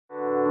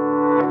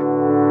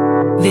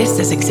This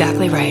is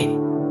exactly right.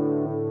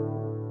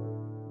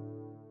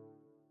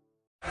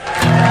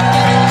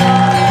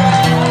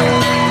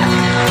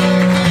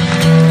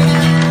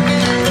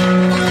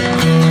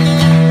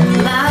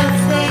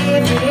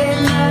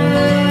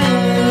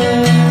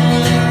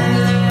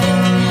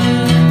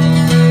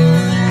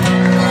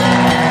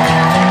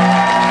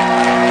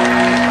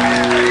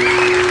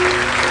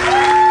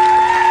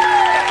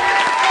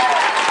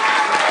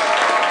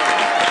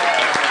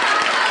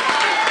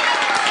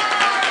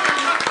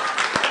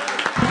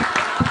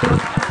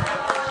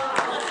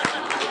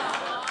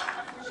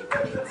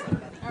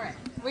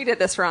 We did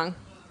this wrong.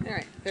 All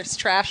right, there's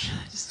trash.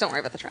 Just don't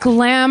worry about the trash.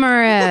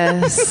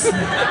 Glamorous,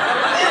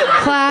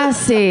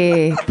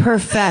 classy,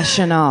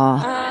 professional.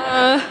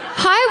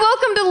 Hi,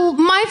 welcome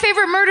to My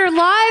Favorite Murder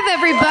Live,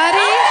 everybody.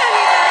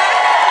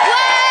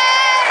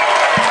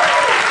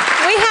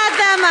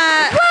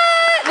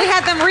 We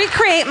had them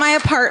recreate my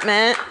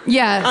apartment.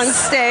 Yes. On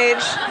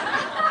stage.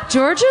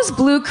 Georgia's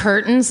blue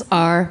curtains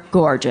are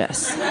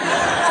gorgeous.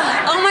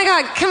 Oh my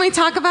God, can we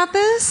talk about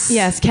this?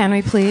 Yes, can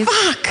we please?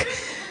 Fuck.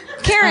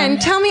 Karen,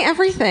 tell me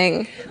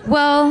everything.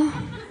 Well,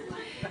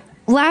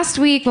 last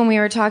week when we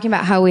were talking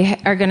about how we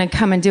are going to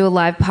come and do a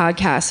live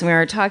podcast, and we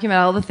were talking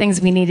about all the things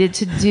we needed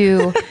to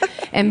do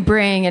and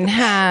bring and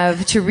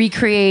have to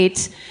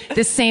recreate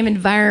the same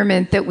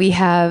environment that we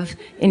have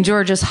in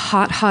Georgia's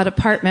hot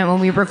apartment when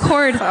we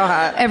record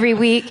every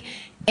week.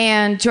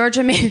 And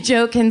Georgia made a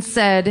joke and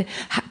said,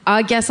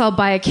 I guess I'll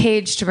buy a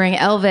cage to bring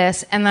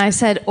Elvis. And I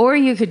said, or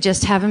you could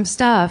just have him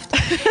stuffed.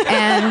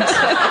 And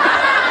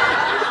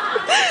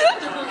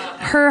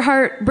her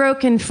heart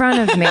broke in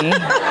front of me.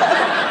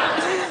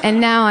 And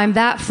now I'm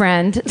that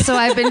friend. So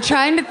I've been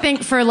trying to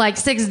think for like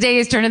 6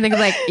 days, trying to think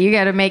like, you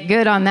got to make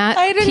good on that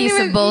piece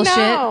of bullshit.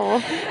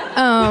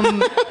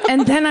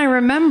 And then I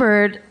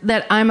remembered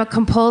that I'm a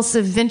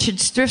compulsive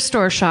vintage thrift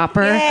store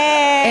shopper.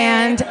 Yay.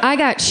 And I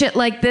got shit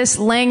like this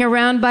laying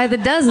around by the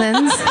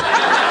dozens.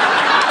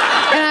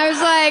 And I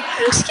was like,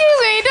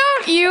 excuse me,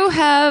 don't you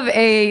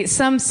have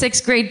some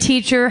sixth grade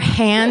teacher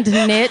hand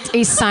knit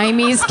a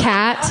Siamese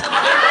cat?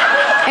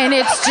 And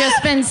it's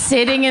just been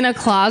sitting in a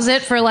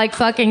closet for like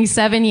fucking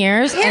 7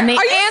 years. And the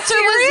answer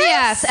was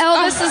yes.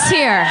 Elvis is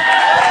here.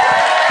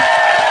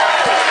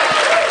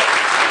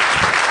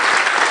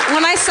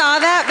 When I saw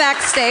that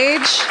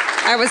backstage,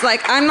 I was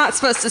like, I'm not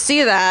supposed to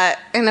see that.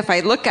 And if I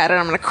look at it,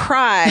 I'm going to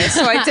cry.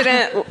 So I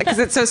didn't, because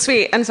it's so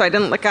sweet. And so I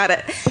didn't look at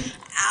it.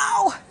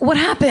 Ow. What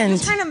happened? I'm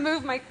trying to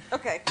move my,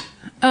 okay.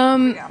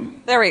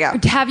 There we go.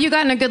 Have you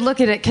gotten a good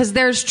look at it? Because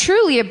there's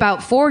truly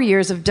about 4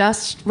 years of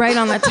dust right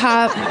on the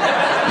top.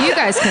 You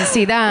guys can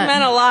see that. It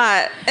meant a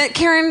lot.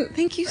 Karen,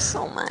 thank you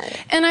so much.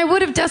 And I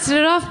would have dusted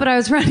it off, but I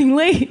was running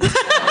late.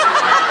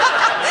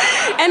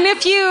 And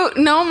if you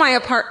know my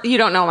apartment, you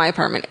don't know my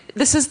apartment.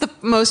 This is the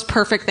most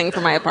perfect thing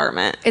for my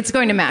apartment. It's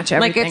going to match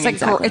everything.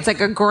 It's like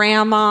a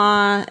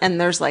grandma,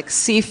 and there's like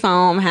sea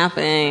foam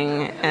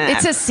happening. And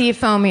it's a sea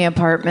foamy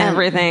apartment.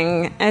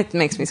 Everything. It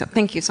makes me so.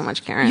 Thank you so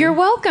much, Karen. You're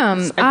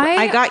welcome.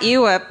 I got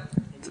you up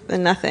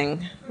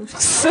nothing.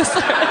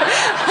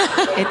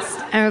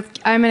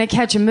 I'm going to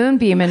catch a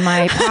moonbeam in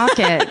my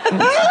pocket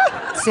and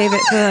save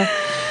it for.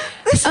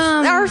 This is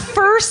our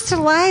first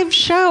live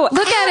show.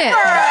 Look at it.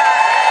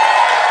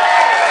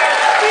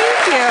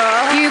 Thank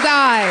you. You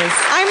guys.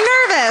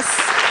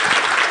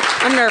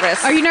 I'm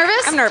nervous. Are you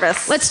nervous? I'm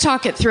nervous. Let's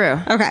talk it through.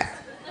 Okay.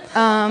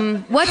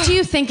 What do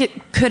you think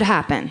it could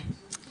happen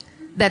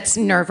that's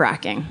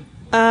nerve-wracking?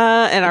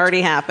 It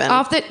already happened.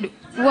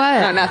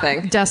 What? No,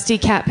 nothing. Dusty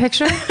cat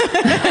picture?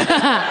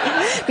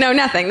 No,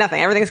 nothing.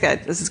 Everything's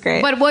good. This is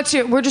great. But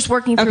we're just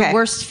working through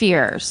worst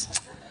fears.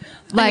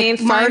 Like,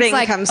 farting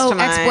comes to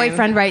mind.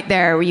 Ex-boyfriend right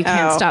there where you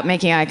can't stop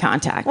making eye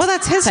contact. Well,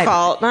 that's his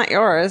fault, not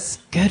yours.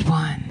 Good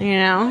one. You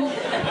know?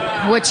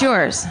 What's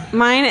yours?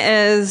 Mine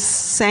is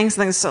saying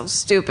something so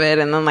stupid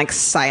and then, like,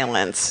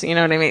 silence. You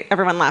know what I mean?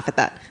 Everyone laugh at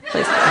that,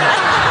 please.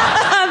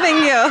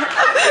 Thank you.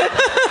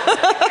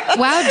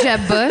 Wow,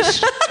 Jeb Bush.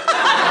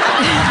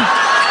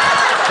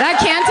 That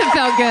can't have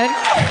felt good.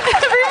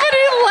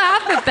 Everybody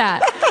laugh at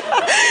that.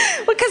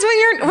 Because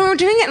when we're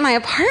doing it in my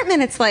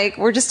apartment, it's like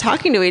we're just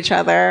talking to each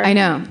other. I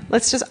know.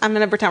 I'm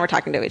going to pretend we're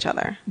talking to each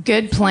other.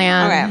 Good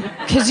plan. Okay.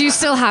 Because you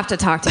still have to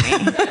talk to me.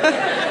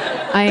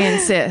 I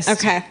insist.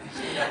 Okay.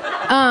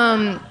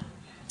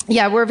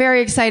 Yeah, we're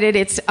very excited.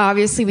 It's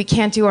obviously we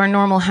can't do our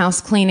normal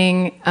house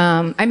cleaning.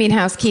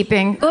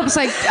 Housekeeping. Oops,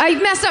 I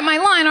messed up my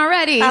line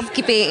already.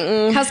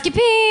 Housekeeping.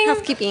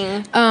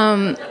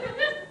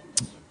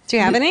 Do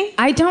you have any?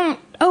 I don't.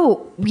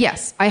 Oh,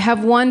 yes. I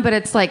have one, but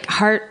it's like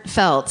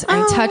heartfelt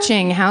and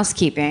touching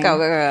housekeeping.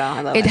 Go. I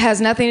love it. It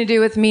has nothing to do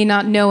with me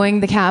not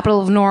knowing the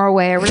capital of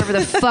Norway or whatever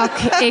the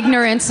fuck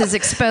ignorance is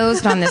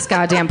exposed on this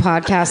goddamn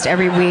podcast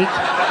every week.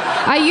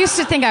 I used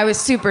to think I was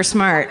super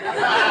smart.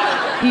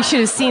 You should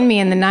have seen me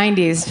in the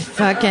 90s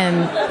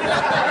fucking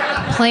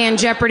playing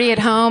Jeopardy at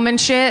home and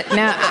shit.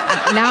 Now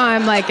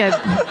I'm like a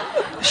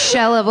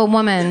shell of a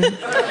woman.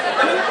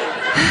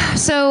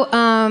 So,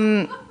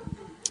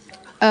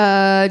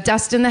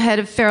 Dustin, the head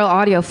of Feral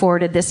Audio,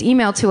 forwarded this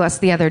email to us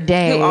the other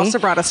day. Who also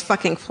brought us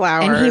fucking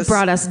flowers. And he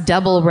brought us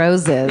double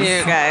roses.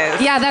 You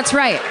guys. Yeah, that's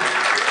right.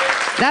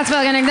 That's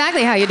fucking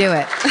exactly how you do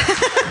it.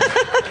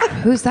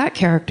 Who's that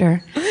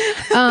character?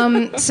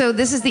 So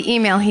this is the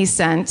email he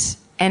sent,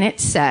 and it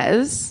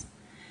says,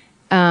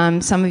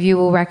 some of you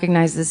will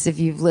recognize this if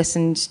you've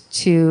listened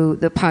to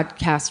the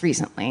podcast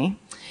recently.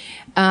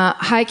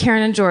 Hi,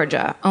 Karen and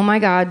Georgia. Oh my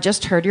God,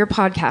 just heard your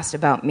podcast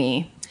about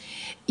me.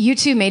 You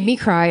two made me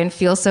cry and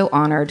feel so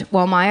honored.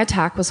 While my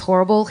attack was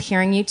horrible,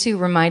 hearing you two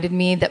reminded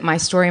me that my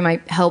story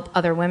might help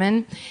other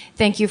women.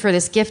 Thank you for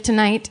this gift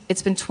tonight.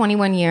 It's been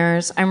 21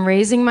 years. I'm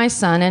raising my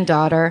son and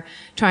daughter,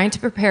 trying to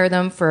prepare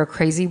them for a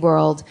crazy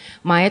world.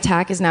 My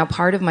attack is now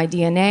part of my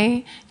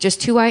DNA,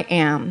 just who I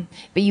am.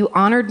 But you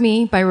honored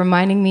me by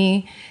reminding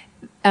me,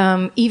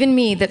 even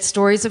me, that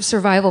stories of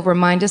survival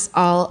remind us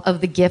all of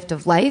the gift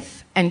of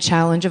life and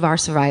challenge of our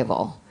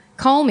survival.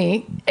 Call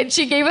me. And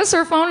she gave us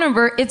her phone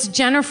number. It's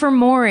Jennifer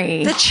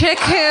Maury. The chick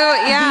who,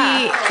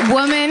 yeah. The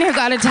woman who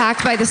got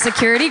attacked by the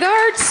security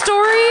guard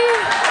story.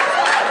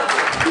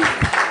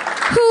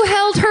 Who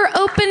held her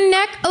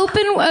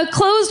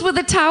closed with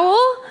a towel.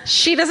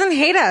 She doesn't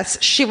hate us.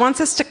 She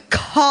wants us to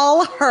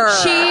call her.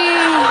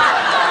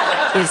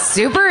 She is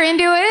super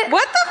into it.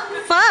 What the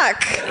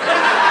fuck?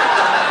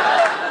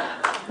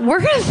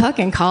 We're gonna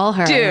fucking call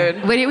her,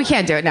 dude. We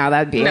can't do it now.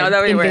 That'd be an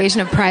invasion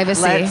of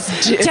privacy.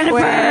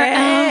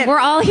 Jennifer, we're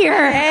all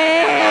here.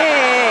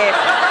 Hey.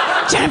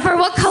 Jennifer,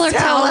 what color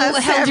towel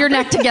held your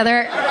neck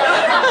together?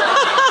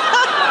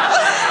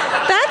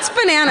 That's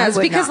bananas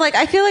because, like,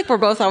 I feel like we're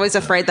both always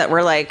afraid that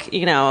we're like,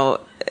 you know,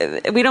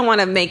 we don't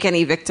want to make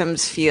any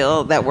victims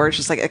feel that we're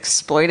just like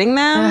exploiting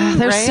them.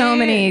 There's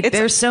right?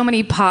 there's so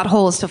many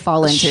potholes to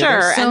fall into.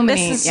 Sure, so and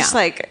many, this is just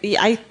like,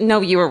 I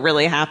know you were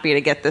really happy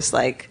to get this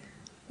like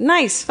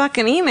nice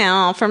fucking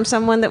email from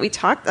someone that we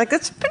talked, like,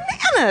 that's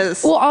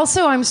bananas. Well,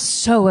 also, I'm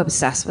so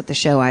obsessed with the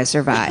show I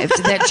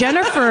Survived that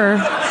Jennifer...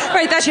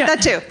 Right, that too.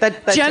 That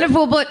Jennifer,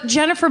 too. But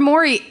Jennifer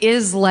Maury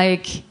is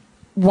like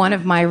one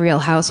of my Real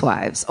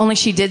Housewives, only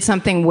she did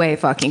something way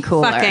fucking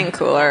cooler. Fucking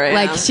cooler, yeah.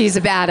 Like, she's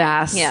a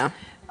badass. Yeah.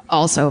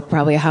 Also,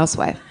 probably a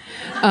housewife.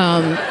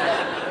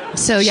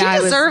 So yeah,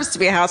 she deserves to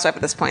be a housewife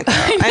at this point, though.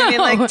 I mean,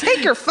 like,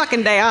 take your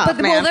fucking day off,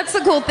 man. Well, that's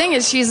the cool thing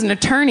is she's an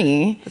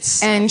attorney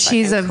and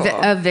she's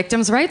a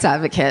victim's rights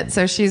advocate,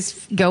 so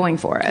she's going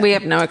for it. We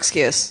have no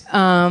excuse. We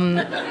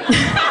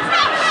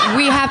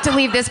have to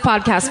leave this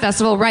podcast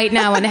festival right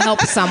now and help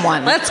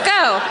someone. Let's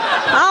go,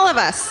 all of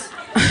us.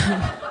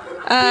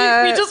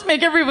 We just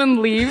make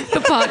everyone leave the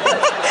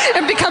podcast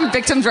and become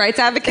victims' rights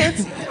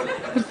advocates.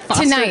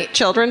 Tonight,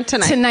 children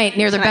tonight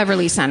near the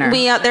Beverly Center.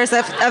 There's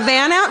a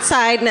van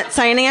outside and it's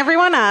signing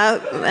everyone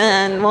up,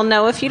 and we'll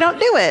know if you don't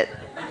do it.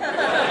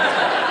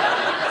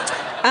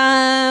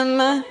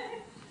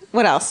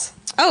 What else?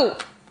 Oh,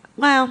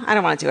 well, I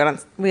don't want to do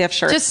it. We have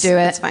shirts. Just do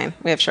it. It's fine.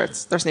 We have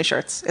shirts. There's new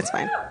shirts. It's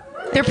fine.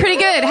 They're pretty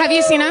good. Have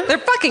you seen them? They're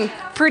pretty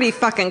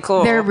fucking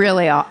cool. We're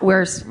really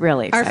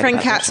excited. Our friend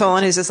Kat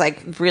Solon, who's this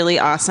like really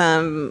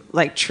awesome,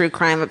 like true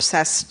crime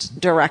obsessed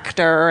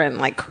director and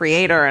like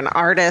creator and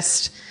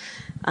artist,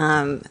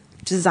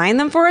 designed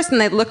them for us, and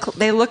they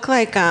look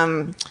like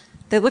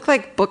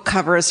book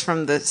covers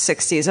from the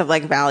 60s of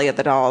like Valley of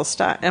the Dolls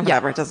stuff. And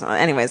whatever, it doesn't.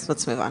 Anyways,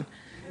 let's move on.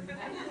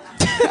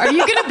 Are you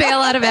going to bail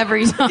out of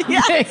every topic?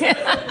 No,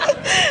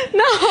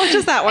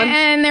 just that one.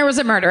 And there was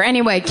a murder.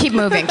 Anyway, keep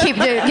moving.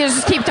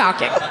 Just keep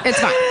talking. It's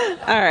fine.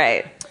 All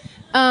right.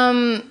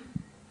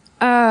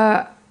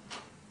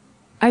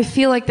 I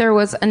feel like there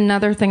was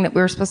another thing that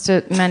we were supposed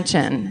to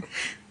mention.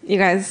 You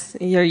guys,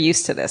 you're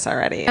used to this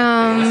already.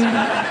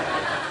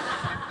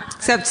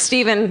 Except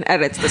Steven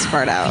edits this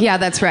part out. Yeah,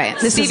 that's right.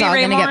 This Stevie is all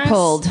going to get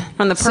pulled.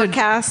 From the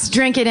podcast. So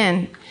drink it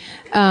in.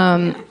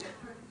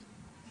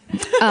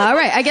 All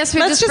right, I guess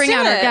we just bring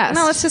out our guests.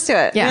 No, let's just do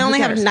it. Yeah, we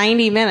only have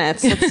 90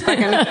 minutes. Let's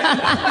fucking...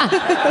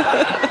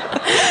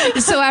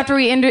 So after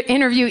we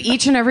interview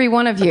each and every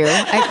one of you,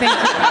 I think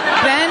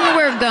then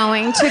we're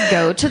going to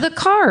go to the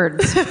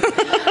cards.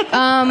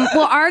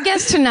 Well, our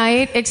guest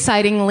tonight,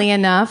 excitingly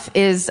enough,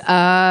 is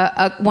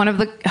one of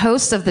the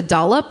hosts of The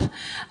Dollop,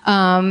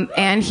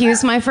 and he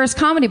was my first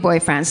comedy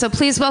boyfriend. So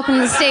please welcome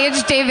to the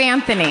stage, Dave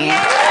Anthony.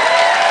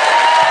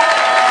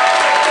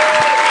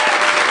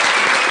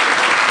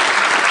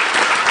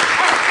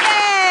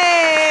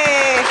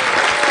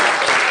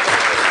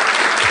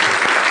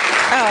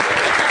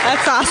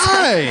 That's awesome.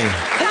 Hi,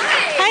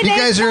 Dave. you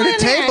guys are at a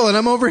table and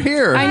I'm over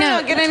here. I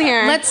know. Get in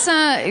here. Let's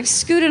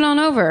scoot it on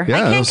over.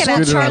 Yeah, I can't get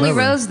out. Charlie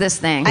Rose this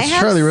thing. I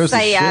have Charlie Rose the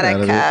shit out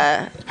of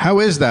sciatica. it. How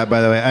is that,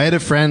 by the way? I had a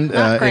friend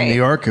in great. New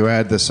York who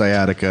had the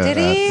sciatica Did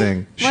he?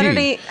 thing.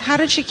 How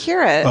did she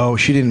cure it? Oh,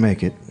 she didn't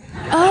make it.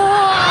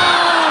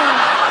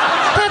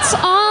 Oh, that's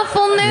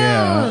awful news.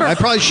 Yeah, I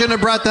probably shouldn't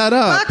have brought that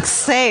up. Fuck's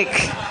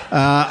sake.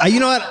 You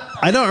know what?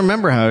 I don't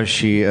remember how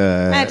she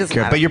doesn't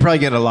cured, matter. but you're probably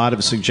getting a lot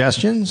of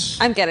suggestions.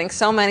 I'm getting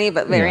so many,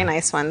 but very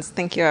nice ones.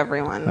 Thank you,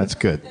 everyone. That's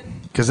good.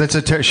 Because that's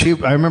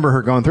I remember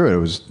her going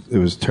through it. It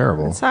was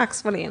terrible.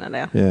 Sucks. What are you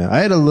gonna do? Yeah, I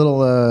had a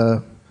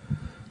little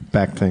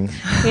back thing.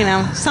 You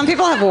know, some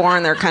people have war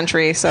in their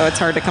country, so it's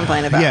hard to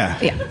complain about.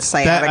 Yeah.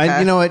 Sciatica.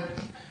 You know what?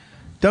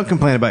 Don't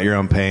complain about your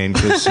own pain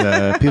because people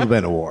have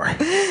been to war.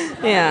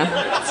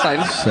 Yeah, it's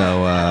fine.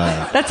 So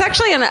That's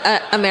actually an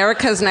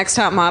America's Next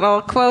Top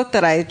Model quote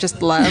that I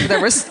just love.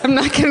 I'm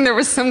not kidding. There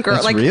was some girl,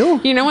 That's like, real?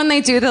 you know, when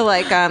they do the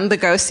the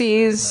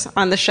go-sees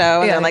on the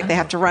show, and Yeah. they're like, they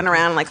have to run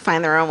around and like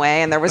find their own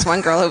way. And there was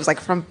one girl who was like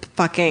from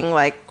fucking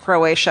like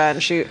Croatia,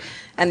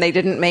 and they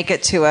didn't make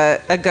it to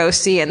a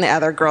go-see, and the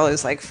other girl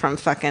who's like from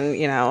fucking,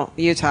 you know,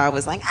 Utah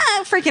was like,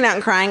 freaking out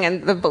and crying,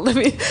 and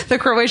the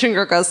Croatian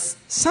girl goes,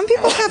 some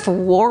people have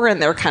war in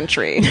their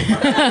country.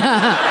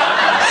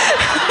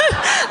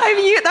 I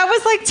mean, that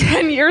was like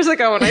 10 years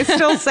ago, and I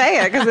still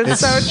say it because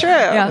it's so true.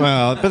 Yeah.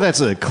 well, but that's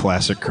a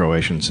classic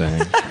Croatian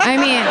saying. I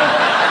mean,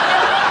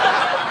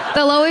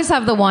 they'll always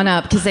have the one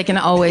up because they can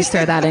always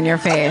throw that in your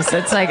face.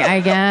 It's like, I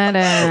get it.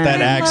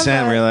 That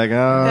accent where you're like,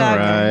 all Yeah,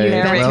 right. you've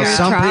been Well,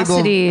 through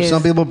atrocities.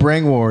 some people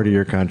bring war to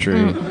your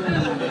country.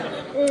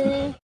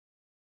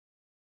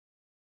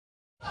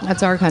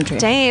 That's our country.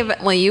 Dave,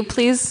 will you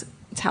please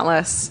tell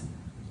us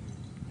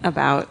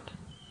about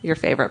your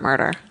favorite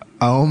murder?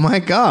 Oh my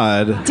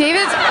God.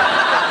 David's.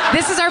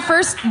 This is our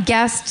first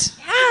guest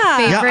Yeah,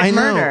 favorite I know.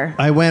 murder.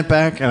 I went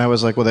back and I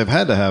was like, well, they've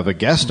had to have a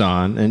guest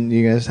on, and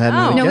you guys had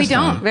no no, we guest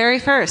don't. on. Very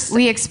first.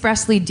 We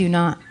expressly do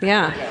not.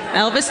 Yeah.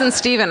 Elvis and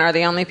Steven are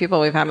the only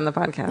people we've had on the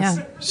podcast.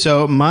 Yeah.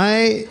 So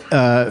my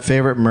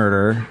favorite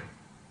murder,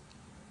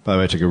 by the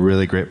way, I took a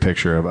really great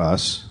picture of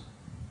us,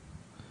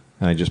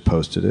 and I just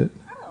posted it.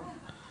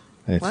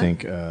 I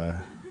think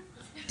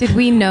Did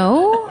we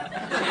know?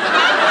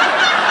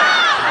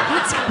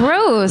 That's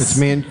gross. it's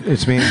me and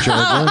Georgia.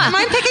 Am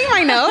I picking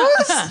my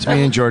nose? It's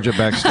me and Georgia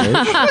backstage.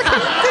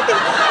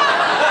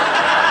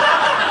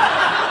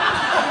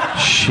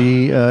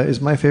 She is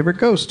my favorite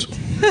ghost.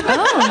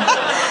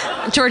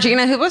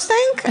 Georgina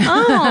Hoobastank?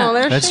 Oh,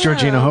 there That's she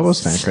Georgina is.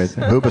 Hoobastank right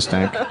there.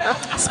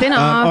 Hoobastank. Spin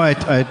off.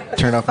 I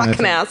turned off my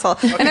Fucking asshole.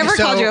 I never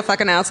so- called you a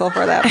fucking asshole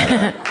for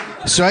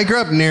that. So I grew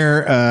up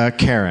near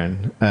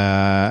Karen.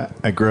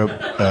 I grew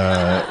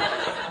up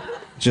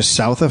just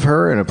south of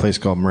her in a place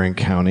called Marin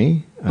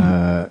County.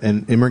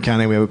 And in Marin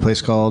County, we have a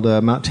place called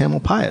Mount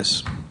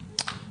Tamalpais.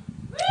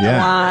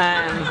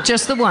 Yeah. One.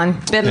 Just the one.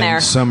 Been there.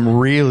 And some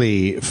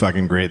really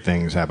fucking great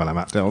things happen at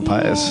Mount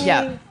Tamalpais.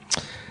 Yeah.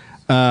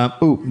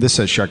 This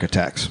says shark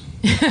attacks.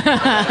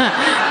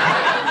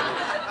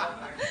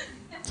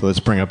 So let's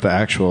bring up the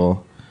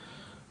actual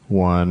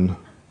one.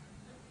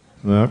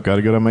 Oh, got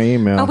to go to my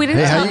email. Oh, we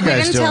didn't, Hey, how tell, you we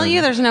guys didn't tell doing?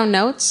 you there's no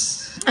notes?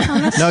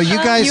 No, you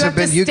guys You have have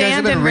to been. You guys have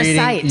stand been and reading.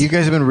 recite. You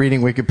guys have been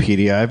reading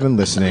Wikipedia. I've been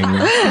listening. It's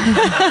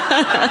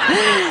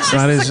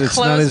not It's as a it's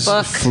not closed as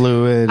book.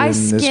 fluid I and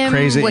as skim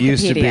crazy as it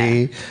used to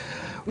Wikipedia. be.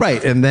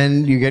 Right, and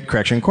then you get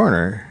Correction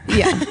Corner.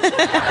 Yeah.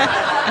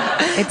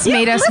 It's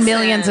made us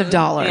millions of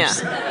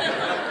dollars. Yeah.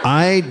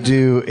 I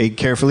do a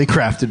carefully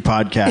crafted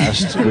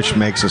podcast, which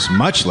makes us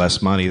much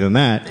less money than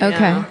that. Okay.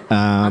 Yeah.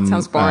 That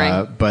sounds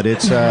boring. But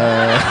it's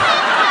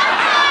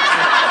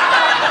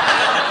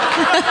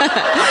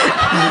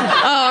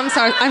Oh, I'm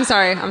sorry. I'm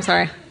sorry. I'm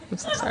sorry. I'm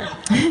so sorry.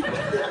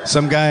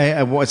 some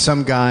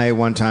guy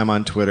one time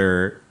on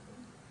Twitter.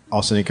 All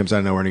of a sudden he comes out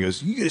of nowhere and he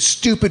goes, "You get a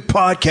stupid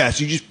podcast.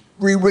 You just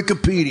read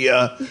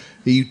Wikipedia. And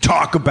you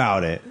talk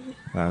about it."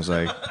 And I was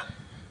like,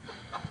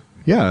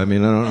 "Yeah, I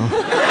mean, I don't know.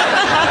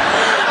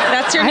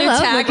 That's your I new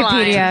love tagline.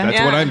 Wikipedia.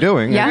 That's what I'm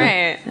doing." Yeah.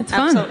 Right. It's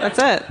fun. That's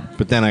it.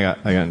 But then I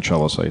got in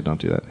trouble, so I don't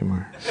do that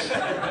anymore.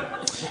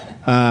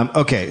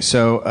 Okay,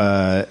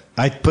 so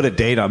I put a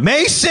date on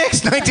May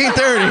 6th,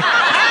 1930. Yay!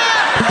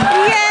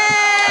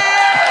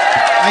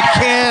 I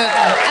can't.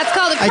 That's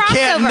called a I crossover.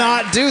 can't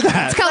not do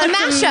that. It's called a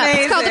That's mashup.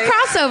 It's called a amazing.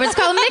 crossover. It's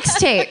called a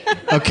mixtape.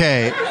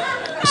 Okay,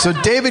 so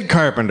David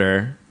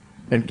Carpenter,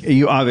 and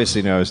you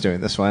obviously know I was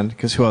doing this one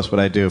because who else would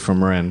I do from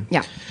Marin?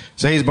 Yeah.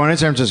 So he's born in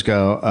San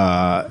Francisco,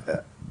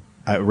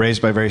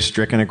 raised by very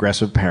strict and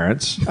aggressive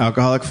parents.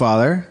 Alcoholic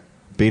father,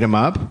 beat him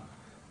up,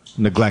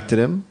 neglected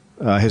him.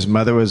 His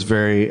mother was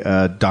very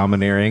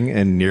domineering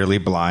and nearly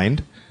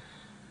blind.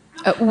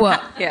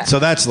 What? Yeah. So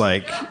that's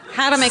like,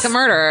 How to make a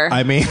murderer.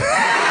 I mean,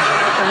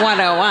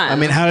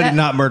 101. how did he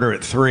not murder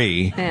at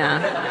 3?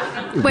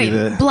 Yeah. Wait,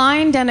 the-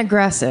 blind and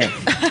aggressive.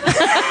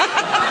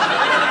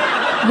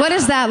 What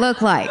does that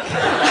look like?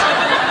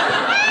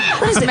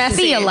 What does it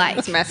Messy. feel like?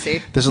 It's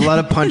messy. There's a lot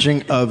of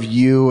punching of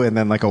you and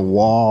then like a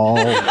wall.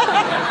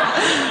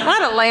 A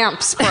lot of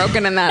lamps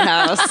broken in that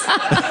house.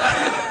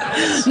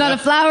 Not a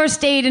flower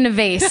stayed in a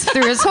vase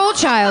through his whole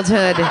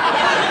childhood.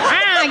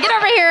 Get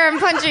over here, I'm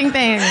punching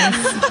things.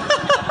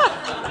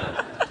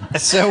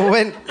 So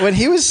when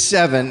he was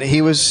 7,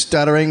 he was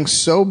stuttering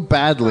so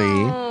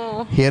badly.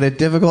 He had a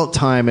difficult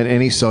time in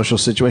any social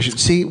situation.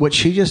 See, what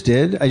she just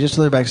did, I just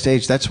told her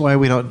backstage, that's why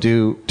we don't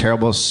do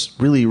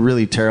really,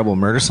 really terrible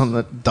murders on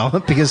the doll,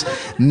 because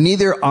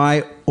neither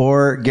I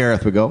or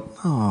Gareth would go,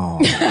 oh.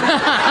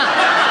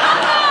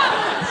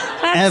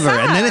 Ever.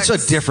 And then it's a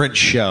different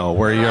show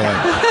where you're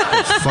like,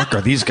 what the fuck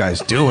are these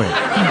guys doing?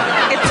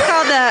 It's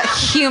called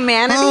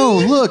humanity.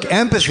 Oh, look,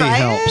 empathy Try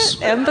helps.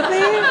 it.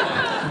 Empathy.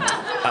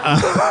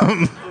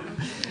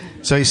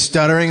 So he's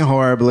stuttering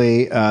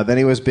horribly. Then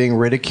he was being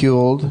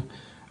ridiculed,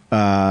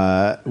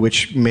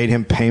 which made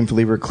him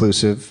painfully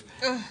reclusive.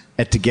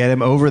 And to get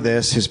him over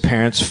this, his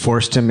parents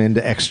forced him into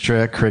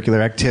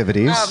extracurricular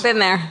activities. Oh, been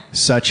there.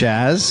 Such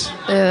as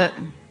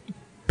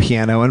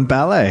piano and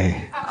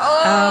ballet.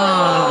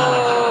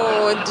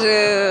 Oh,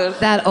 dude.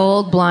 That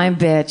old blind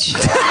bitch.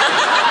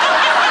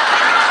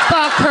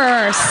 Fuck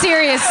her.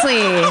 Seriously.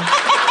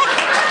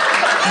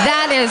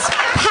 That is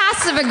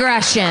passive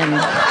aggression,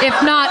 if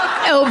not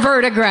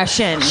overt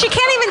aggression. She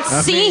can't even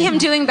see him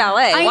doing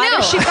ballet. I Why know.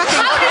 does she fucking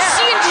How care? does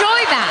she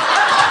enjoy that?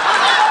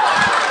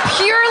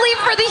 Purely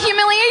for the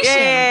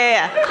humiliation.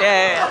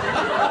 Yeah.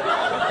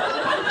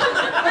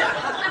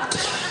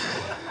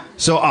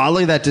 So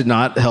oddly, that did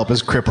not help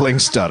his crippling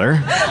stutter.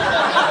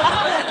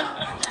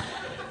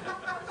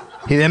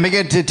 He then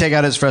began to take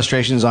out his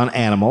frustrations on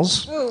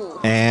animals,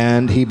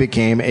 and he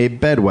became a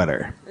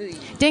bedwetter.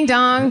 Ding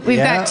dong. We've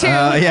got two.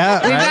 We've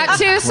got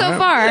two so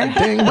far.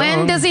 Ding When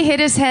dong. does he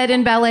hit his head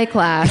in ballet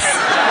class?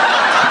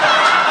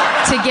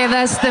 To give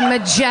us the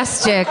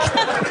majestic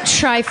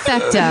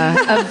trifecta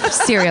of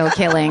serial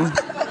killing.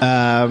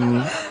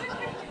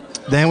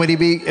 Then when he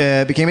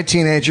became a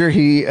teenager,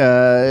 he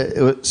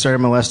started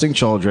molesting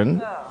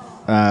children.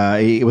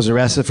 He was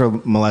arrested for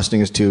molesting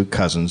his two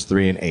cousins,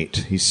 3 and 8.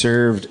 He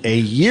served a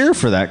year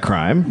for that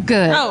crime.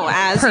 Good. Oh,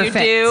 as Perfect.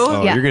 you do.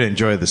 Oh, Yeah. you're going to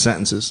enjoy the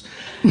sentences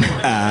in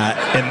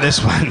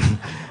this one.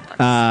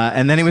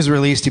 And then he was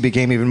released. He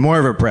became even more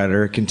of a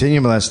predator,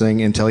 continued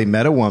molesting until he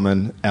met a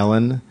woman,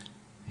 Ellen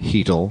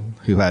Heatle,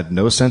 who had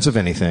no sense of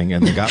anything,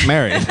 and they got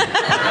married.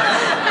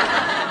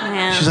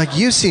 Man. She's like,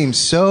 you seem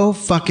so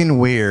fucking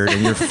weird,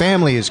 and your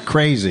family is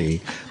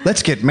crazy.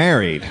 Let's get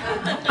married.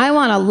 I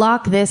want to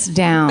lock this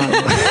down.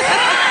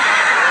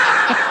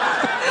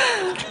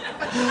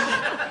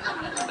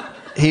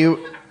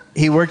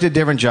 He worked at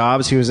different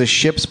jobs. He was a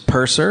ship's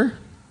purser.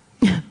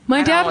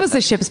 My dad was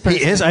a ship's person.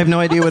 He is. I have no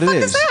idea what it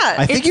is. that?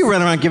 I think you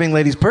run around giving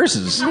ladies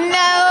purses. No.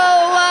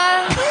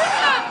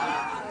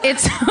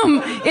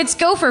 It's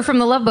Gopher from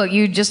the Love Boat.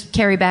 You just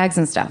carry bags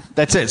and stuff.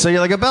 That's it. So you're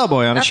like a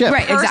bellboy on a ship.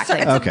 Right, exactly.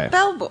 It's Okay. a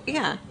bellboy.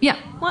 Yeah. Yeah.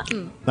 What?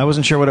 I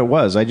wasn't sure what it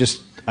was. I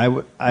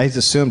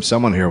assumed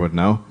someone here would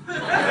know.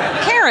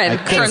 Karen,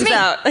 turns me.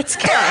 out. It's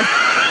Karen.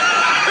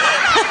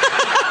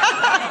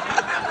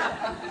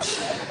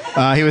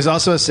 He was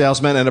also a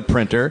salesman and a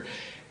printer.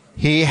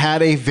 He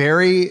had a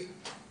very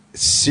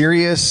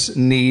serious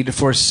need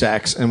for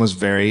sex and was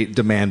very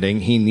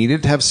demanding. He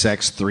needed to have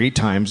sex 3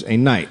 times a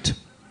night.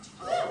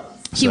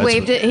 He that's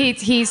waved it.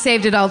 He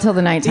saved it all till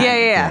the nighttime.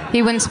 Yeah.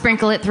 He wouldn't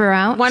sprinkle it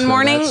throughout. One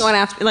morning, that's- one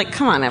after. Like,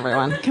 come on,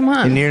 everyone. Come He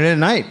on. needed it at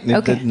night.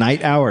 Okay. The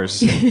night hours.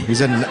 He's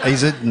a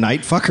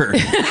night fucker.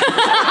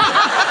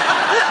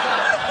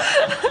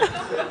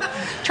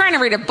 Trying to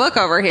read a book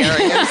over here. You're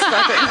just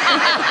fucking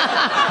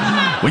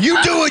Well,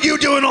 you do what you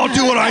do, and I'll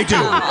do what I do.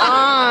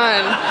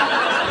 on.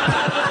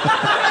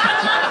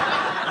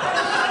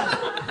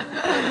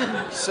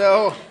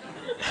 So,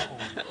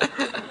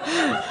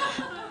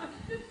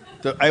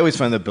 I always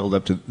find the build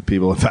up to the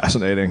people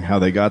fascinating. How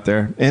they got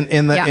there.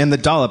 In the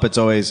dollop, it's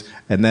always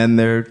and then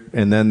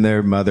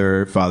their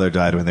mother or father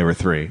died when they were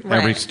 3. Right.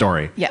 Every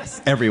story.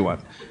 Yes. Everyone.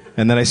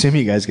 And then I assume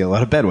you guys get a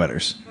lot of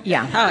bedwetters.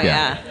 Yeah. Oh, Yeah.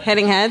 yeah.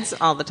 Hitting heads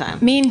all the time.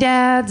 Mean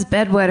dads,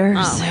 bedwetters.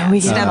 Oh, man. We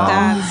get it all.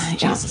 Stepdads.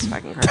 Jesus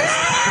fucking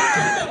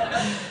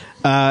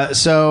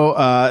Christ.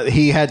 So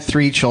he had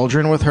 3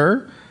 children with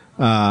her,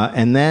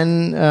 and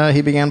then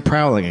he began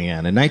prowling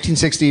again. In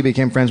 1960, he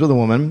became friends with a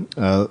woman,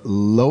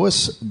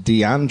 Lois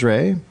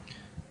DeAndrade,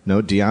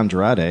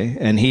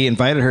 and he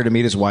invited her to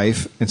meet his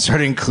wife and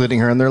started including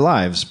her in their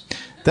lives.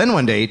 Then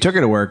one day, he took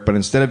her to work, but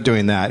instead of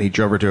doing that, he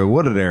drove her to a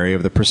wooded area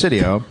of the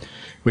Presidio,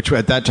 which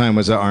at that time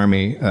was an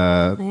army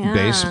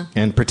base,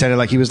 and pretended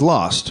like he was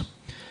lost.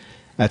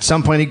 At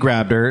some point, he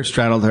grabbed her,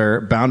 straddled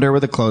her, bound her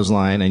with a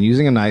clothesline, and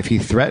using a knife, he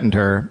threatened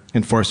her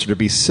and forced her to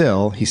be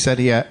still. He said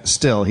he had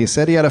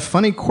a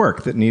funny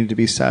quirk that needed to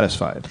be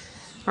satisfied.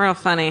 Real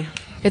funny.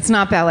 It's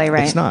not ballet,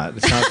 right? It's not.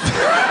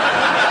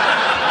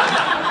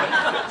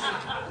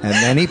 And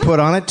then he put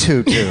on a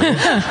tutu.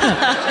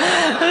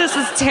 This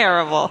is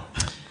terrible.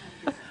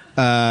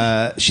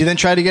 She then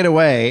tried to get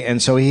away,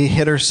 and so he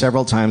hit her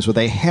several times with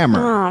a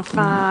hammer. Oh,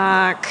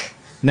 fuck.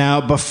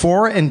 Now,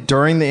 before and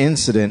during the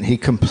incident, he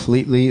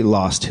completely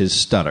lost his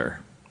stutter.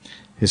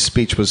 His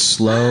speech was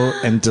slow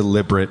and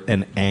deliberate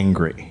and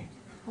angry.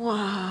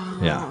 Wow.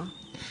 Yeah.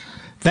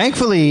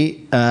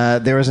 Thankfully,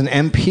 there was an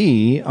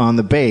MP on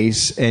the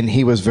base, and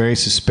he was very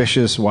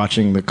suspicious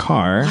watching the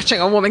car. Watching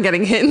a woman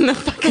getting hit in the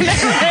fucking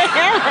head.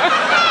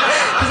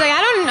 He's like,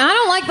 I don't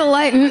like the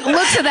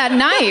looks of that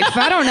knife.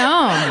 I don't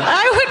know.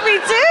 I would be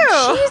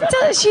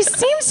too. She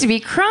seems to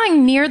be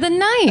crying near the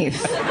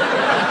knife.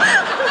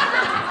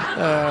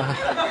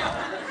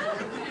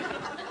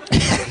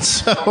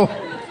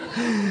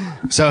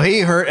 So he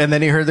heard, and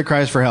then he heard the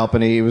cries for help,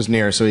 and he was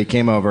near, so he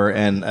came over,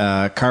 and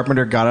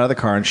Carpenter got out of the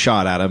car and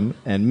shot at him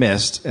and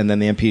missed, and then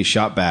the MP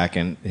shot back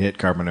and hit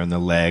Carpenter in the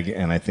leg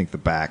and I think the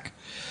back.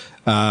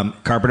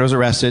 Carpenter was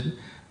arrested,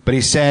 but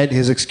he said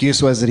his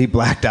excuse was that he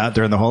blacked out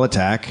during the whole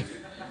attack,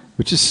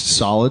 which is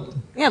solid.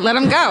 Yeah, let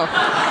him go.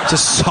 It's a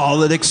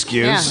solid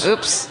excuse. Yeah,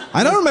 oops.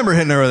 I don't remember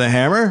hitting her with a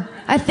hammer.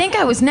 I think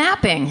I was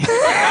napping.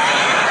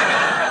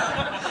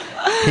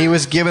 He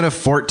was given a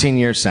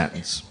 14-year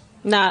sentence.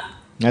 Not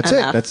That's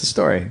enough. it. That's the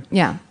story.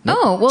 Yeah.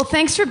 Oh, well,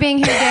 thanks for being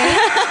here, Dave.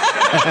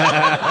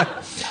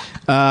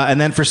 And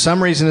then for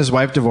some reason, his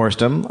wife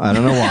divorced him. I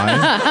don't know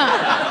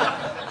why.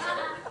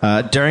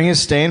 During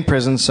his stay in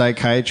prison,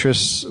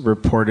 psychiatrists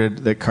reported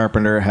that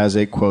Carpenter has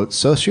a, quote,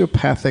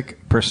 sociopathic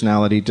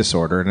personality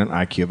disorder and an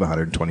IQ of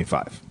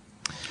 125.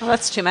 Well,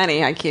 that's too many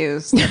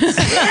IQs.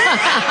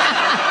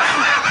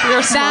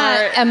 You're smart.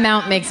 That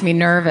amount makes me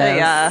nervous.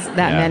 Yeah.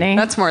 That many.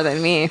 That's more than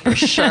me, for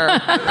sure.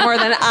 More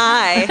than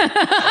I.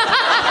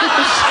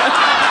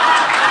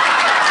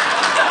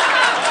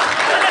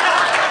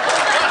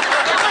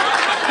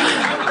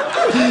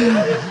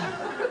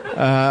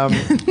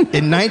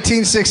 In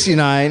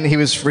 1969, he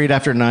was freed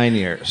after 9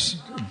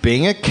 years.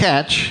 Being a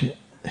catch,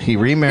 he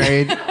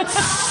remarried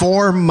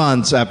 4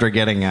 months after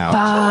getting out.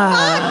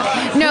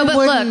 No, but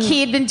look,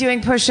 he had been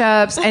doing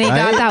push-ups, and he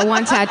got that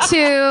one tattoo,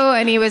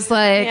 and he was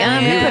like,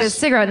 I'm going to put a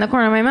cigarette in the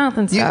corner of my mouth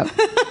and stuff.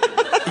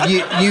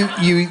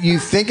 You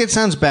think it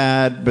sounds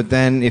bad, but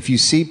then if you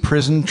see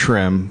prison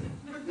trim,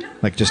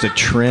 like just a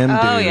trim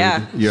dude,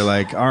 yeah. you're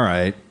like, all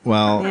right,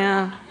 well,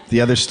 Yeah.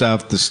 the other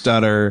stuff, the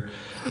stutter,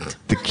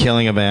 the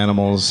killing of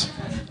animals,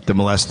 the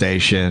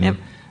molestation, Yep.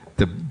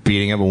 the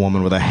beating of a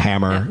woman with a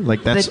hammer,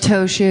 like The that's...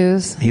 toe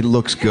shoes. He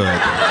looks good.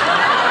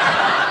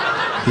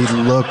 He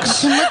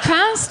looks... Look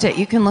past it.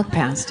 You can look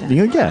past it.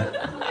 Yeah.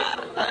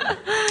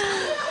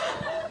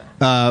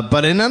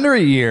 But in under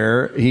a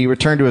year, he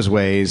returned to his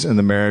ways, and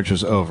the marriage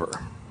was over.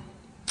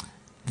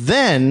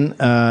 Then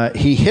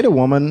he hit a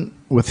woman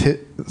with his,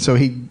 so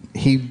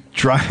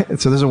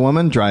so there's a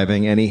woman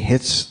driving, and he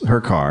hits her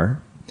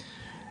car,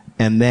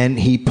 and then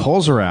he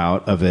pulls her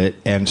out of it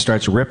and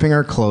starts ripping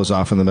her clothes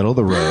off in the middle of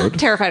the road.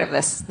 Terrified of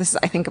this.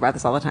 I think about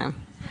this all the time.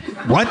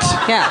 What?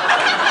 Yeah.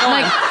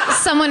 Like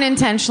someone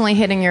intentionally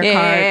hitting your car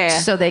yeah.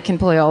 so they can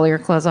pull all your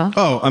clothes off.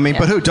 Oh, I mean,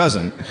 but who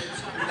doesn't?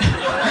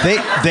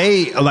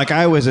 They like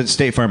I was at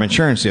State Farm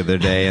Insurance the other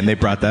day, and they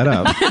brought that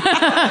up.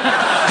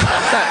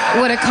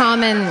 What a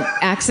common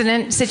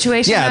accident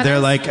situation. Yeah, that they're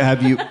is. like,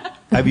 have you?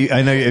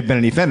 I know you've been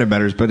any fender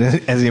benders, but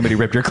has anybody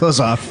ripped your clothes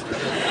off?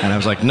 And I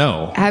was like,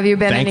 no. Have you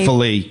been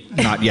Thankfully,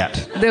 not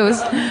yet. There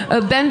was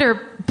a bender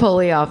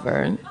pulley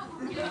offer.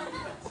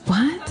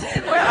 What?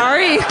 Where are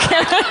you?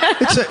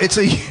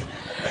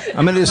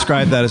 I'm going to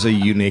describe that as a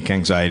unique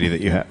anxiety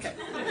that you have.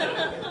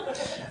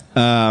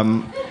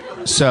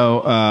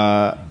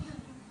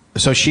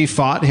 So she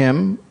fought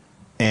him,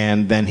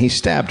 and then he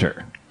stabbed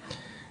her.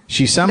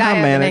 She somehow I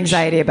have managed. an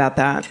anxiety about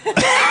that.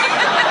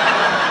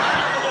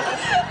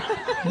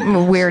 I'm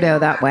a weirdo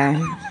that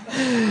way.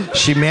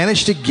 She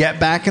managed to get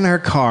back in her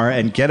car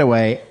and get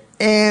away,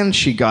 and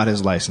she got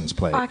his license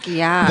plate. Fuck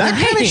yeah. That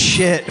kind of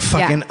shit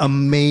fucking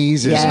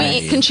amazes Yeah.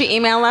 me. Can she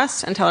email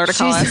us and tell her to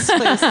call us,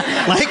 please?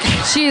 Like,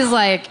 She's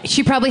like,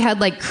 she probably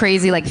had like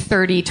crazy like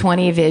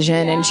 30/20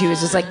 vision, and she was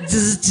just like,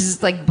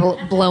 just like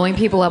blowing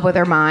people up with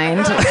her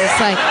mind. It's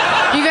like,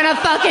 you're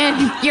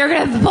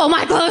gonna pull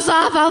my clothes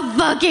off. I'll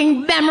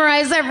fucking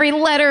memorize every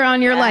letter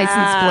on your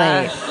license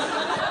plate.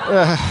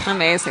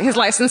 Amazing. His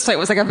license plate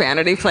was like a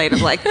vanity plate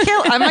of like,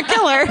 I'm a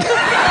killer.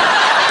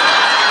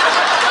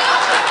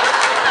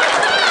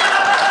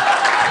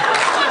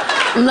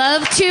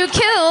 Love to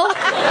kill.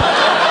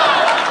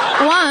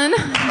 One.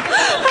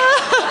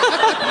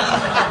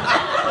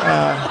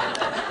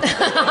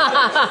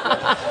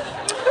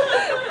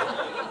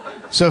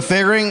 so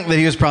figuring that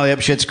he was probably up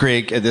Schitt's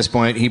Creek at this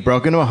point, he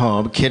broke into a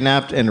home,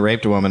 kidnapped and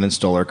raped a woman, and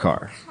stole her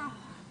car.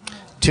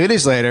 2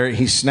 days later,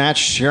 he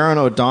snatched Sharon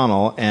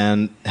O'Donnell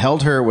and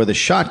held her with a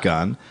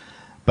shotgun.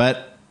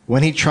 But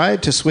when he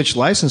tried to switch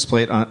license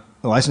plates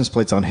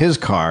on his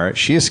car,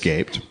 she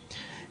escaped.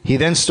 He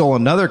then stole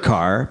another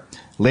car.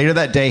 Later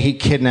that day, he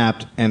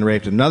kidnapped and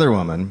raped another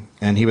woman,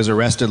 and he was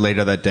arrested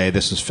later that day.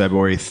 This was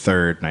February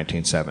 3rd,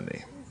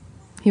 1970.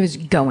 He was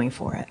going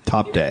for it.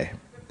 Top day.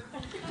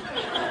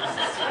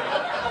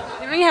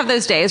 You have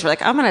those days where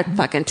like, I'm going to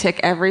fucking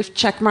tick every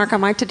check mark on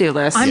my to-do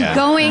list. I'm Yeah,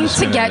 going I'm just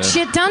to gonna get do it.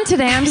 shit done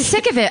today. I'm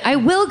sick of it. I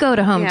will go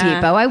to Home Yeah.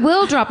 Depot. I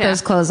will drop Yeah.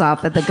 those clothes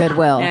off at the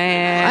Goodwill.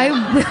 Yeah. I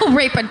will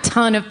rape a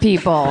ton of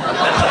people.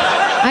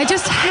 I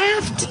just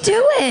have to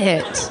do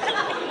it.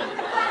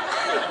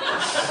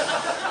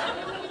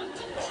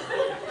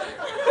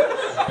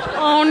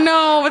 Oh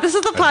no, but this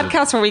is the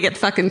podcast where we get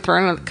fucking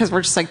thrown because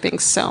we're just like being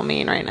so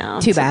mean right now.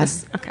 Too bad.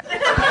 Okay.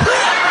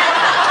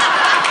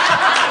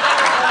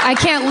 I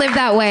can't live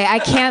that way. I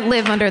can't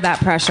live under that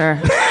pressure.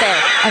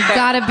 I've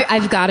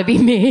got to be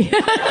me.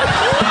 That's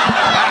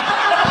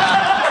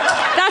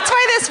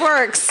why this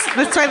works.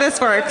 That's why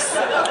this works.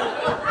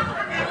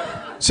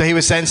 So he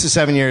was sentenced to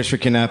 7 years for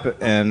kidnapping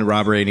and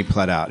robbery, and he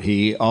pled out.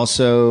 He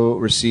also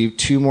received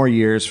 2 more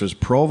years for his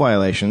parole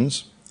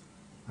violations.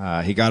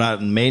 He got out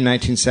in May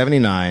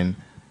 1979,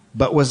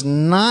 but was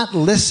not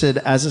listed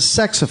as a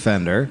sex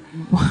offender.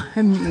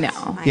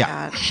 No.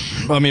 Yeah.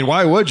 I mean,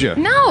 why would you?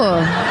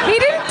 No. He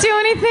didn't do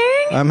anything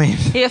anything? I mean,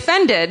 He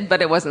offended,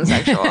 but it wasn't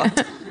sexual.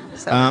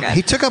 So we're good.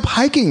 he took up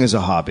hiking as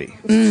a hobby.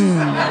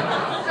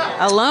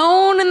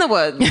 Alone in the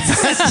woods.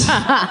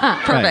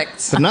 Perfect.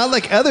 Right. But not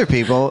like other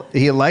people.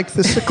 He liked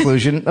the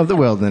seclusion of the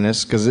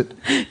wilderness because it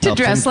To helped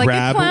dress him like a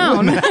grab clown.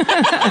 women.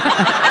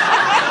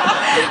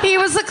 He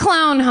was a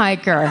clown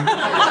hiker.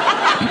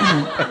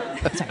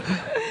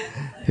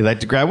 He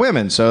liked to grab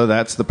women, so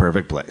that's the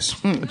perfect place.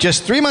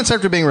 Just 3 months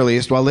after being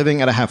released, while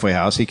living at a halfway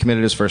house, he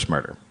committed his first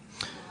murder.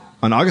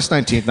 On August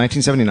 19th,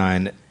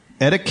 1979,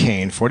 Etta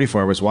Kane,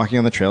 44, was walking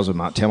on the trails of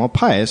Mount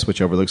Tamalpais, which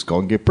overlooks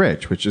Golden Gate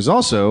Bridge, which is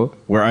also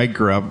where I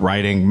grew up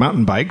riding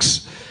mountain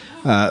bikes,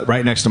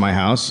 right next to my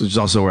house, which is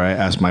also where I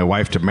asked my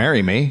wife to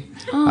marry me.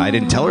 I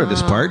didn't tell her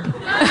this part.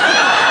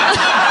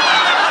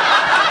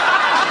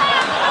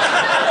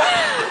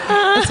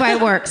 That's why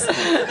it works.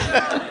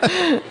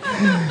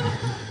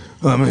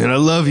 I mean, I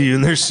love you,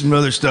 and there's some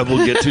other stuff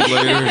we'll get to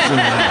later.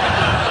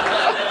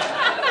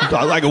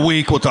 Like a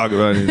week, we'll talk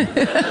about it.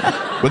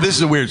 But this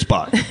is a weird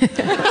spot.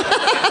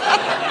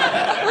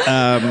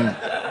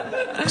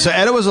 So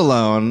Etta was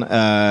alone,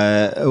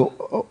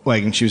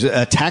 like she was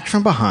attacked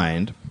from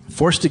behind,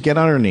 forced to get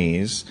on her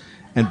knees,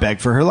 and beg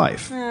for her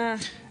life.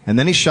 And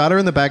then he shot her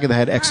in the back of the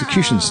head,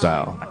 execution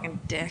style. Fucking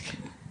dick.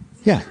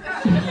 Yeah.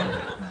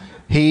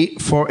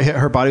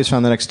 Her body was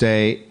found the next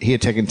day. He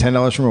had taken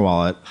 $10 from her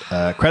wallet,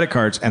 credit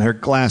cards, and her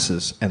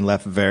glasses, and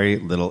left very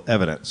little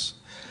evidence.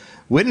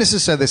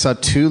 Witnesses said they saw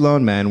two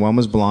lone men. One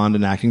was blonde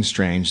and acting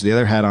strange. The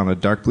other had on a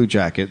dark blue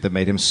jacket that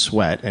made him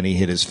sweat, and he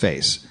hid his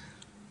face.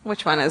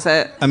 Which one is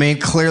it? I mean,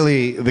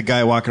 clearly the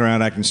guy walking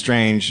around acting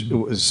strange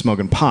was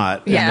smoking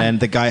pot, Yeah. and then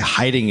the guy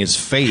hiding his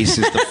face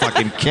is the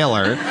fucking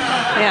killer.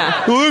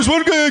 Yeah. Well, there's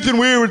one guy acting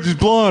weird with his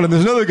blonde, and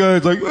there's another guy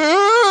that's like,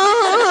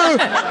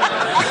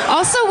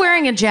 Also,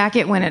 wearing a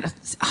jacket when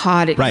it's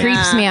hot, it Right.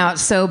 creeps me out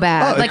so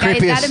bad. Oh, the that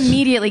creepiest-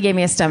 immediately gave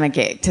me a stomach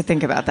ache to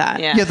think about that.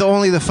 Yeah. Yeah,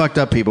 only the fucked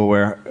up people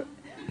wear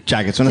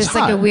jackets when Just it's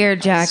like hot. a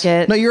weird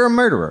jacket. No, you're a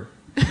murderer.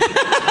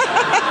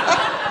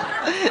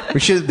 They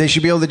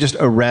should be able to just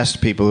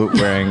arrest people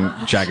wearing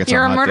jackets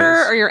You're a on hot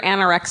murderer days. or you're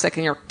anorexic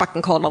and you're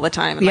fucking cold all the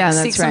time. And Yeah, like,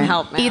 that's seek some right.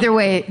 help, man. Either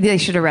way, they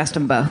should arrest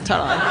them both.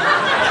 Totally.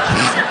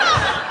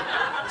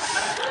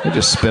 I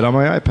just spit on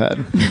my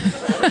iPad.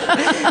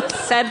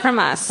 Said from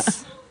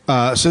us.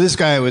 So this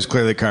guy was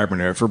clearly a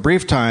carpenter. For a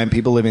brief time,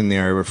 people living in the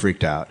area were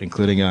freaked out,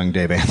 including young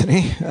Dave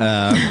Anthony.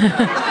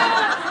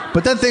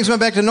 But then things went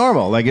back to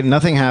normal. Like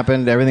nothing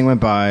happened, everything went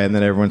by, and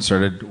then everyone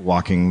started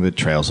walking the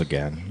trails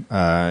again.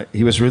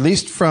 He was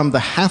released from the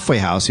halfway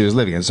house he was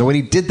living in. So when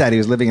he did that, he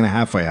was living in a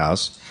halfway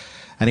house,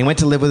 and he went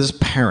to live with his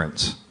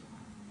parents.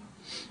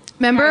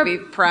 Remember I'd be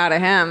proud of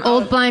him.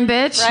 Old Blind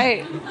Bitch?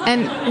 Right.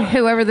 And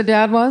whoever the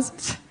dad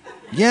was?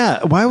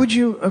 Yeah, why would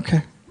you?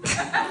 Okay.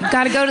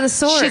 Got to go to the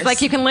source. She's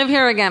like, you can live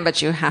here again,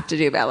 but you have to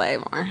do ballet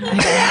more.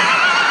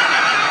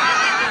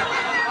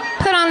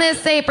 Put on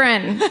this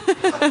apron.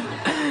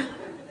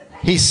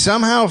 He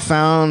somehow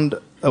found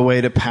a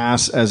way to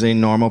pass as a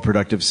normal,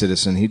 productive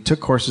citizen. He took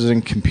courses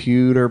in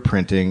computer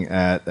printing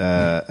at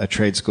a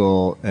trade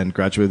school and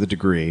graduated with a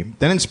degree.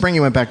 Then in spring, he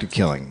went back to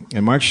killing.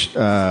 In March,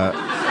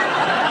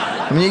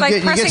 I mean, you Like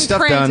get pressing stuff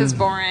print done, is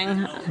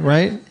boring.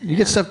 right? You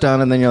get stuff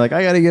done, and then you're like,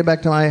 I got to get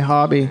back to my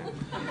hobby.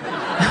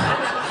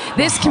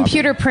 This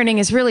computer printing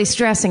is really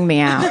stressing me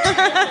out.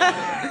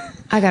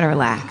 I got to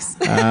relax.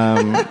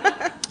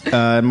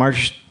 In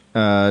March,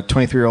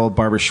 23-year-old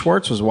Barbara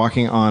Schwartz was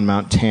walking on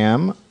Mount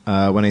Tam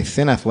when a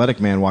thin, athletic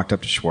man walked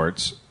up to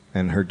Schwartz,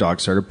 and her dog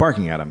started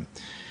barking at him.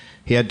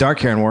 He had dark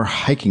hair and wore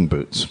hiking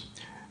boots.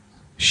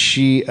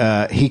 He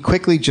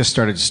quickly just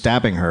started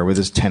stabbing her with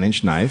his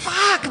 10-inch knife.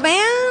 Fuck,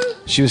 man.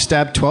 She was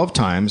stabbed 12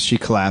 times. She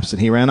collapsed, and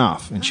he ran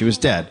off, and she was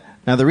dead.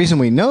 Now, the reason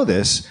we know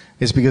this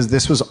is because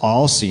this was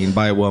all seen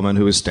by a woman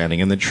who was standing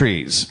in the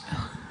trees,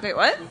 Wait,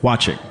 what?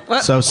 watching.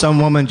 What? So some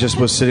woman just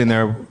was sitting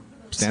there,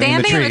 standing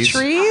in the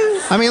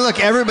trees. I mean, look,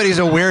 everybody's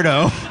a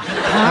weirdo.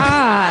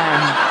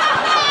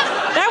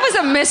 That was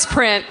a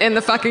misprint in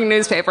the fucking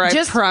newspaper, I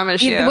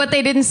promise you. What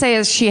they didn't say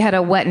is she had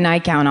a wet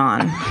nightgown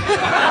on.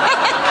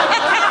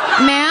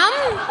 Ma'am,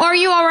 are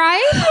you all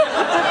right?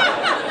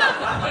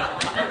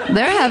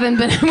 There haven't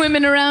been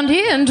women around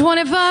here in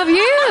 25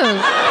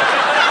 years.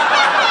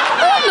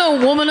 There's no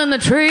woman in the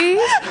trees.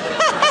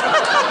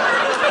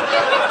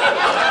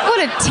 What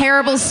a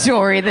terrible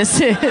story this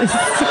is.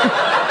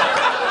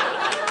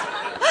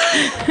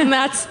 And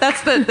that's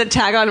the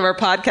tagline of our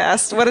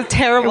podcast. What a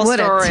terrible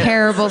story. What a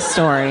terrible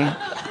story.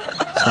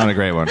 It's not a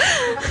great one.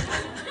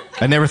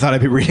 I never thought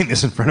I'd be reading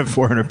this in front of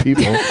 400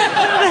 people.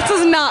 This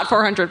is not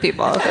 400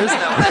 people. There's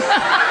no way.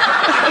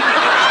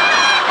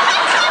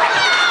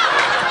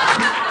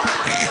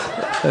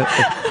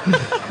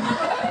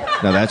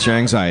 Now that's your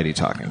anxiety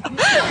talking.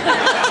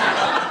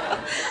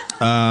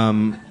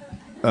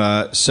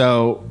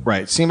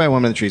 Seen by a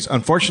woman in the trees.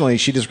 Unfortunately,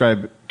 she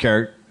described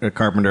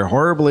Carpenter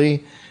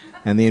horribly,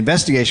 and the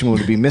investigation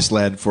would be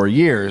misled for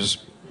years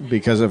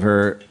because of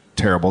her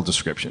terrible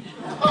description.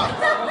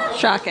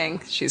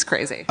 Shocking. She's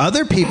crazy.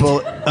 Other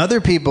people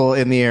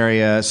in the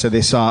area said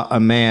they saw a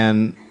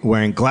man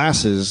wearing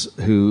glasses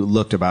who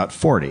looked about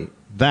 40.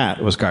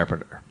 That was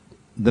Carpenter.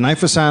 The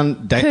knife was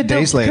found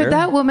days later. Could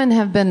that woman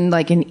have been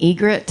like an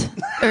egret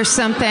or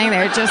something?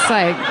 They're just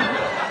like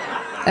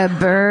a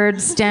bird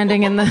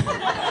standing in the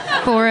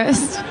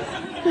forest.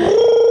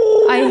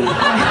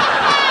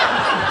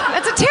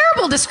 That's a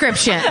terrible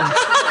description.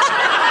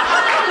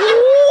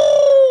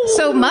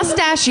 So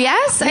mustache,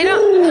 yes? I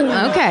don't.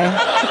 Okay.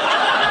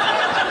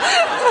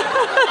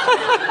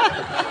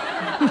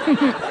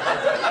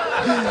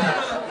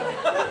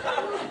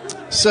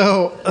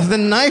 So the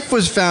knife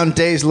was found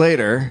days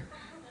later,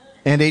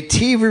 and a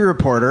TV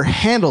reporter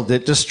handled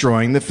it,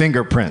 destroying the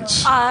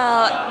fingerprints.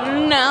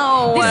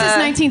 No. This is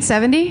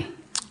 1970?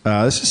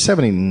 This is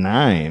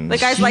 79. The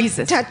guy's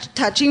Jesus. like,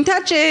 touching.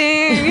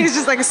 He's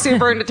just like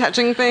super into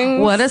touching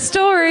things. What a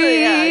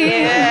story.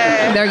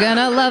 Yeah. They're going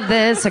to love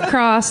this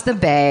across the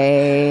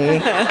bay.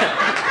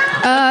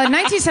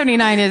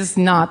 1979 is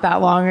not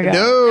that long ago.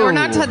 No. We're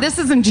not. This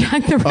isn't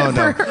Jack the Ripper. Oh,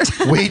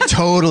 no. We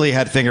totally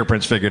had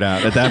fingerprints figured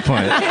out at that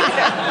point.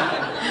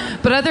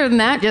 But other than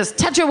that, just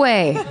touch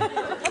away.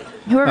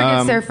 Whoever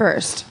gets there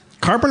first.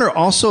 Carpenter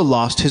also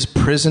lost his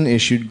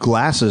prison-issued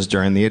glasses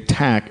during the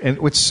attack. And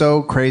what's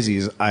so crazy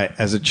is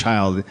as a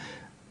child,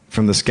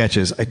 from the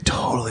sketches, I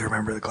totally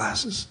remember the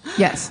glasses.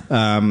 Yes.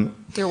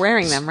 You're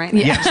wearing them, right?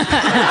 Yeah. Yes.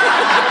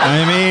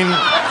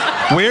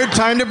 I mean, weird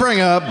time to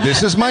bring up.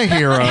 This is my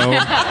hero.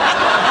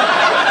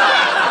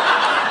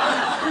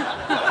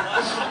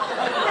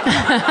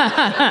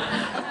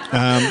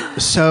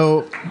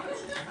 So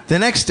the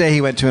next day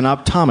he went to an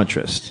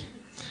optometrist.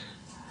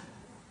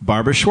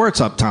 Barbara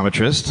Schwartz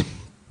optometrist,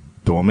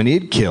 the woman he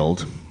had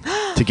killed,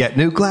 to get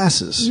new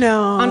glasses.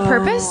 No. On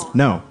purpose?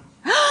 No.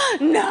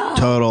 No.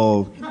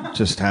 Total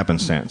just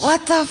happenstance.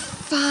 What the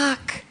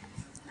fuck?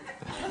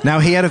 Now,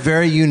 he had a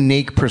very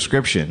unique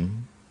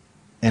prescription,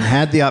 and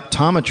had the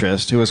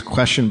optometrist, who was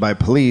questioned by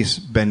police,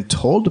 been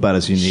told about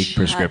his unique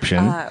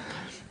prescription, up.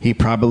 he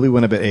probably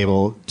wouldn't have been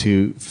able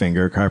to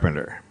finger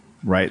Carpenter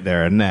right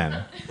there and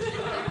then.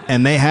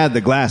 And they had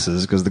the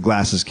glasses, because the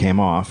glasses came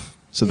off.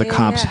 So the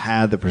cops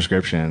had the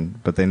prescription,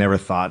 but they never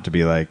thought to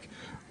be like,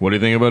 what do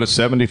you think about a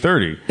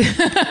 70-30?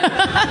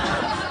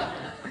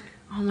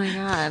 Oh, my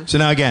God. So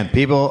now, again,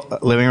 people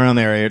living around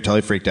the area are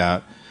totally freaked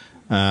out,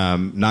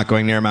 not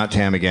going near Mount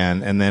Tam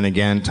again. And then,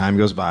 again, time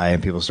goes by,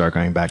 and people start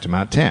going back to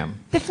Mount Tam.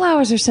 The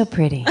flowers are so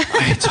pretty.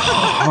 It's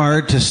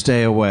hard to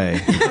stay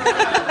away.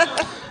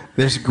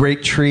 There's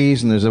great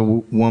trees, and there's a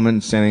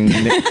woman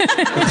standing...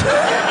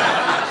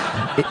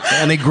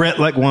 an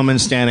egret-like woman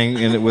standing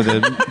in it with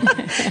a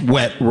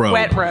wet robe.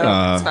 Wet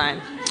robe. It's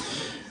fine.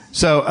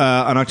 So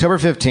on October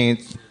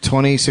 15th,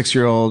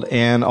 26-year-old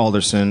Ann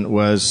Alderson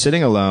was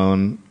sitting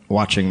alone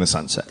watching the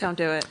sunset. Don't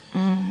do it.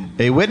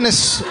 A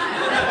witness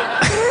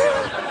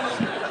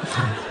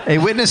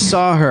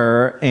saw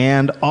her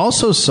and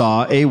also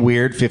saw a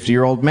weird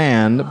 50-year-old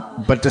man,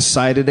 but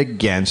decided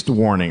against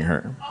warning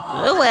her.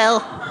 Oh, well.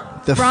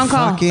 The Wrong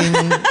call.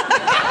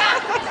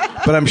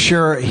 But I'm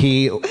sure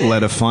he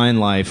led a fine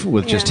life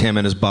with just him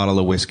and his bottle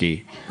of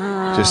whiskey.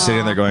 Just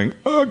sitting there going,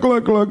 oh,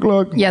 glug, glug,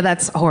 glug. Yeah,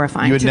 that's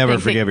horrifying. You would to never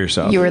think that forgive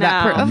yourself. You were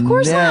that No. Of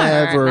course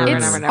Never. not. Never,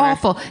 It's never.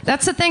 awful.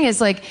 That's the thing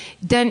is like,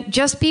 then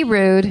just be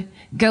rude,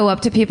 go up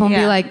to people and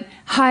be Yeah. like,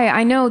 hi,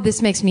 I know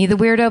this makes me the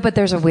weirdo, but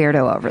there's a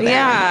weirdo over there.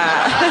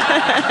 Yeah.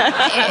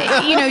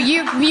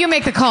 You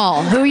make the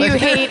call who you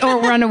hate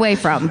or run away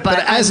from. But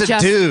as a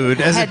dude,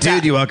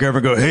 you walk over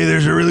and go, hey,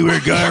 there's a really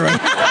weird guy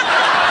right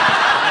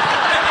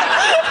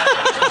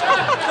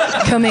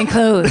come in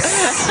close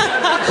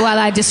while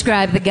I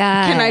describe the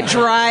guy. Can I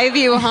drive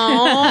you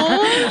home?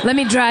 Let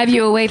me drive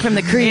you away from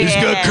the creek. He's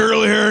got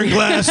curly hair and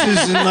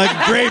glasses and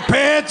like gray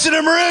pants and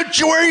I'm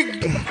rich.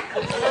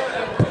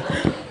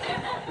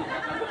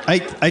 I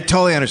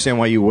totally understand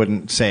why you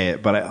wouldn't say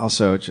it, but I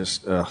also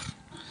just, ugh.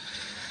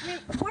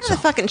 What are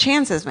the fucking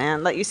chances,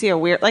 man? That you see a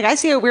weird... Like, I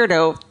see a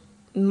weirdo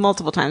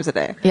multiple times a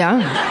day.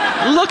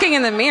 Yeah. Looking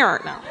in the mirror.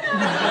 No.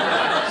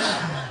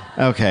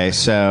 Okay,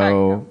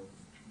 so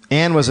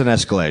Anne was an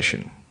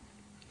escalation.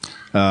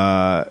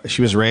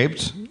 She was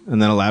raped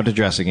and then allowed to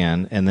dress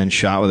again and then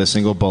shot with a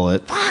single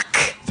bullet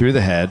through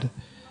the head.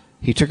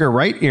 He took her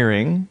right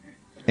earring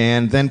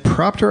and then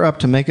propped her up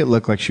to make it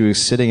look like she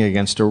was sitting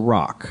against a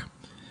rock.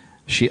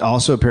 She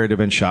also appeared to have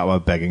been shot while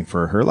begging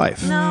for her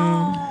life.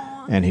 No.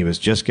 And he was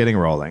just getting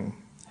rolling.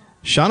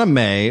 Shauna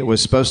May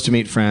was supposed to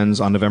meet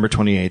friends on November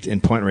 28th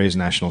in Point Reyes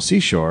National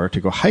Seashore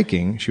to go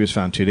hiking. She was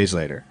found 2 days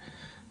later.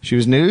 She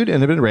was nude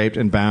and had been raped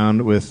and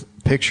bound with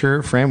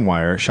picture frame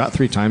wire, shot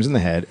 3 times in the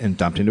head, and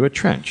dumped into a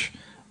trench.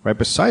 Right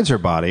beside her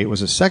body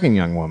was a second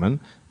young woman,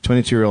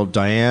 22-year-old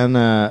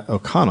Diana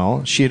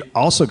O'Connell. She had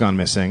also gone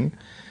missing,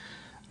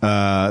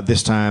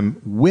 this time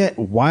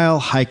while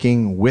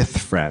hiking with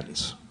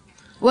friends.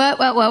 What?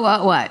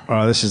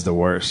 Oh, this is the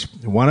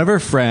worst. One of her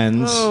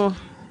friends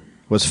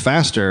was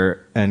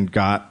faster and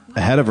got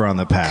ahead of her on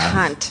the path.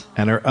 Cunt.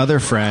 And her other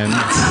friend...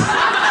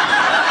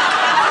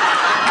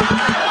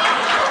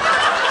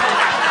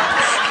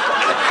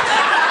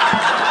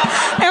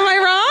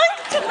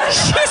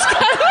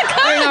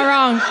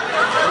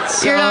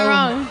 You're not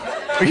wrong.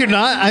 You're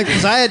not?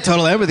 Because I had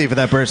total empathy for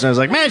that person. I was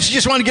like, man, she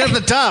just wanted to get up to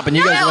the top. And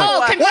you guys were like,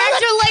 Oh,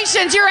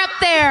 congratulations, you're up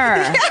there.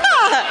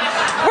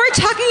 Yeah. We're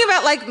talking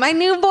about like my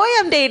new boy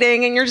I'm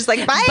dating, and you're just like,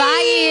 bye.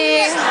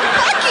 Bye.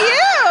 Fuck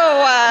you.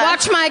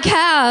 Watch my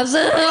calves.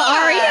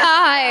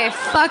 REI.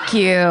 Fuck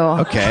you.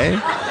 okay.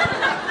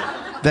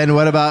 Then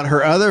what about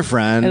her other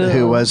friend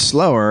who was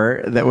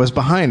slower that was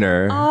behind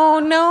her? Oh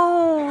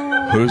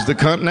no. Who's the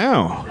cunt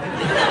now?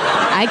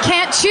 I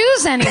can't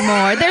choose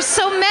anymore. There's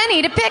so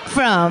many to pick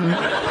from.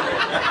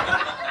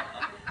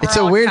 It's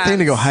a weird thing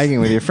to go hiking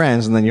with your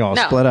friends and then you all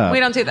No, split up. we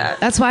don't do that.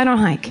 That's why I don't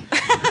hike.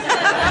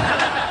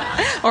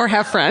 Or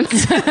have friends.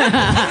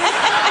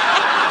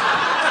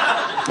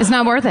 It's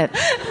not worth it.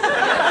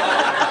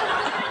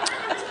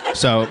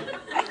 So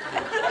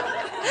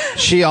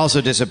she also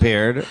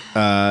disappeared.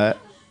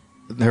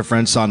 Her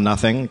friends saw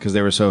nothing because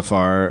they were so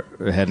far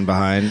ahead and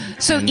behind.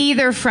 So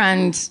either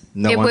friend,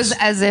 No it was one's-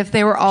 as if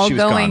they were all She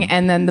was going, gone.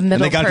 and then the middle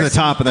And they got to the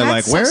person- top and they're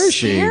That's like, where so is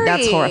she? scary.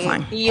 That's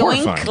horrifying. Yoink,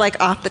 Horrifying. like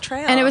off the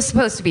trail. And it was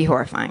supposed to be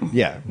horrifying.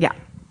 Yeah. Yeah.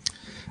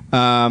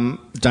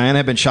 Diana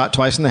had been shot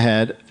twice in the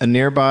head.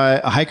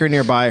 A hiker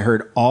nearby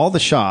heard all the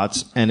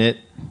shots, and it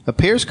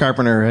appears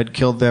Carpenter had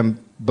killed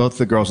them, both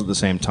the girls, at the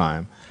same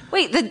time.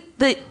 Wait,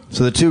 the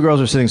So the two girls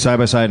were sitting side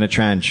by side in a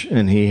trench,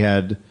 and he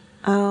had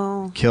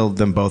killed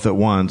them both at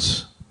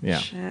once. Yeah.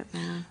 shit,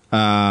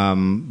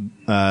 man.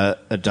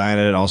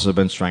 Diana had also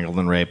been strangled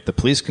and raped. The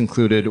police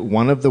concluded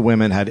one of the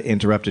women had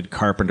interrupted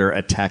Carpenter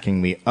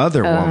attacking the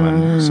other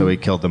woman, so he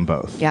killed them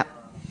both. Yep.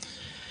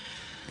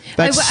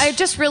 That's, I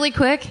just really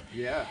quick.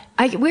 Yeah.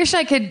 I wish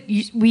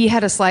we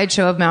had a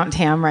slideshow of Mount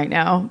Tam right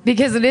now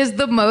because it is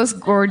the most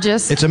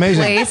gorgeous. It's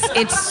amazing. Place.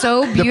 It's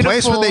so beautiful. the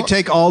place where they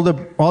take all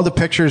the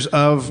pictures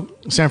of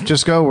San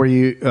Francisco, where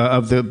you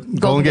of the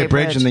Golden Gate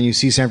Bridge, and then you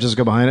see San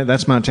Francisco behind it.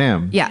 That's Mount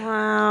Tam. Yeah.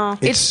 Wow.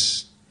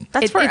 It's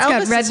That's where it's Elvis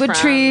got is redwood from.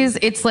 trees.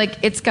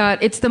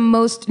 It's the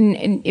most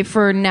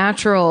for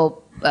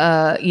natural,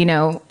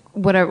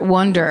 whatever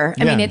wonder.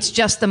 I Yeah. mean, it's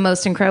just the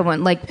most incredible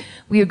one. Like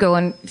we would go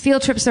on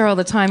field trips there all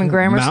the time in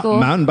grammar school.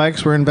 Mountain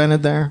bikes were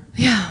invented there.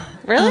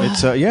 Really?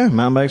 It's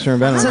mountain bikes were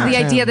invented. So in the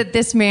Mount idea Tam. that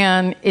this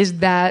man is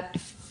that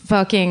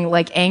fucking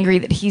like angry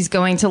that he's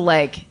going to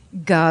like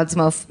God's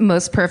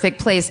most perfect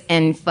place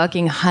and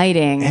fucking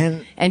hiding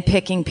and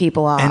picking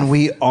people off. And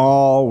we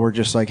all were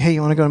just like, hey,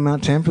 you want to go to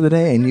Mount Tam for the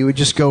day? And you would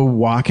just go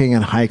walking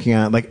and hiking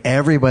on it. Like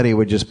everybody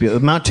would just be,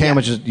 Mount Tam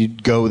was just,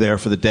 you'd go there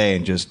for the day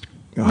and just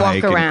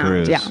hike walk around.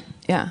 and cruise.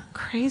 Yeah.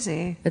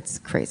 Crazy. It's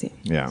crazy.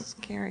 Yeah.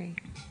 Scary.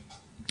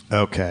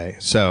 Okay.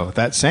 So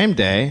that same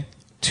day,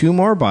 2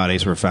 more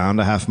bodies were found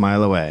a half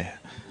mile away.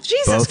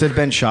 Jesus. Both had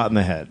been shot in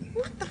the head.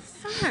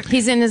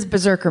 He's in his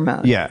berserker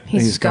mode. Yeah,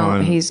 he's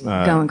going,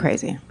 going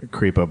crazy.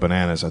 Creepo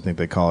bananas, I think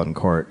they call it in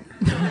court.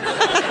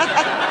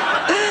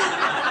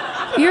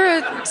 You're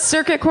a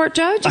circuit court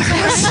judge?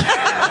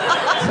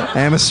 I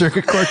am a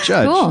circuit court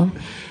judge. Cool.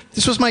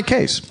 This was my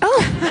case.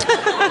 Oh.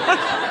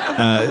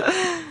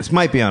 This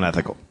might be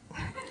unethical.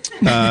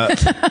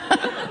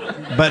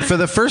 But for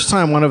the first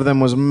time, one of them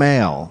was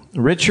male.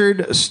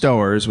 Richard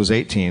Stowers was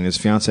 18. His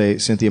fiancée,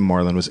 Cynthia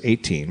Moreland, was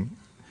 18.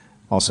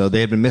 Also, they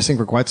had been missing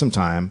for quite some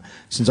time,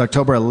 since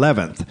October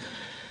 11th.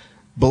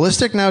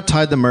 Ballistic now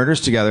tied the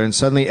murders together, and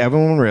suddenly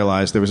everyone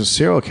realized there was a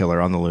serial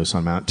killer on the loose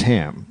on Mount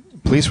Tam.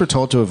 Police were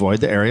told to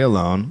avoid the area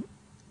alone.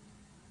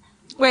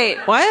 Wait,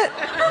 what?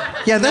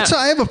 Yeah,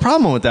 I have a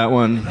problem with that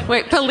one.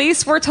 Wait,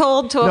 police were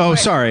told to No, avoid-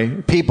 sorry,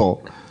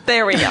 people.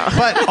 There we go.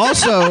 But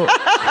also,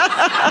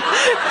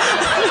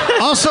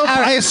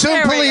 I assume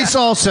there we police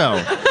also.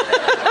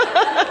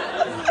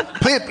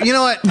 You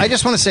know what? I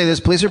just want to say this.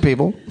 Police are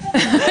people.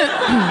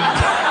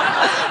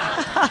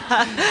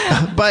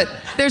 But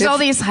There's all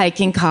these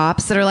hiking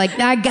cops that are like,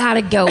 I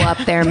gotta go up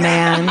there,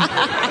 man.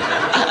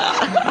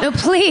 No,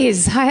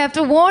 please, I have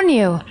to warn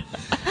you.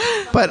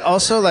 But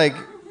also, like,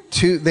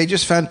 they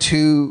just found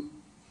two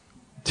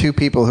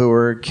people who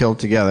were killed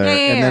together,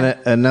 and then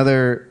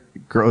another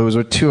girl who was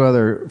with 2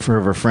 other of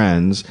her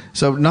friends.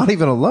 So not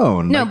even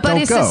alone. No, Like, but don't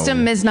his go.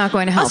 system is not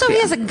going to help Also, you.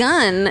 he has a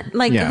gun.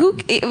 Like, Yeah.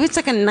 if it's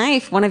like a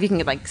knife, one of you can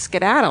like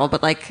skedaddle.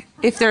 But like,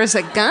 if there's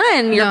a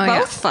gun, you're No, both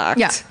yeah. fucked.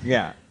 Yeah.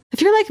 Yeah. If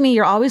you're like me,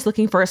 you're always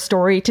looking for a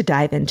story to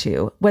dive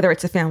into. Whether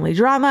it's a family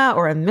drama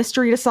or a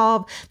mystery to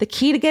solve, the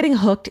key to getting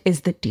hooked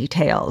is the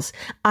details.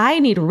 I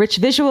need rich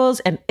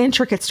visuals and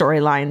intricate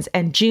storylines,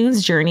 and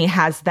June's Journey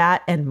has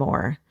that and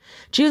more.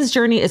 June's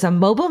Journey is a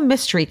mobile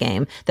mystery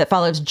game that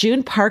follows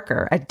June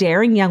Parker, a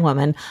daring young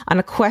woman, on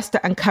a quest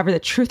to uncover the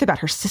truth about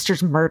her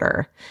sister's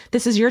murder.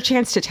 This is your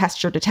chance to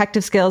test your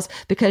detective skills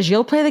because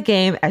you'll play the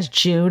game as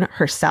June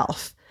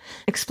herself.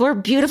 Explore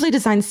beautifully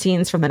designed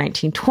scenes from the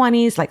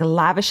 1920s, like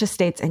lavish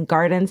estates and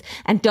gardens,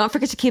 and don't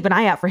forget to keep an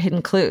eye out for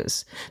hidden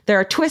clues. There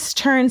are twists,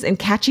 turns, and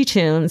catchy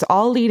tunes,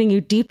 all leading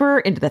you deeper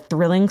into the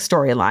thrilling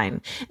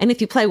storyline. And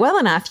if you play well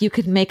enough, you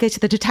could make it to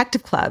the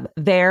Detective Club.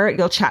 There,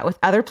 you'll chat with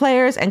other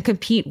players and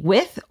compete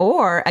with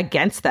or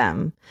against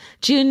them.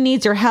 June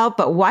needs your help,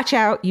 but watch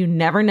out, you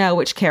never know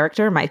which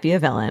character might be a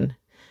villain.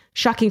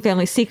 Shocking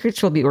family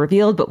secrets will be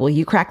revealed, but will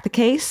you crack the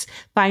case?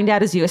 Find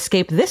out as you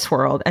escape this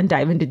world and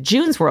dive into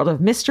June's world of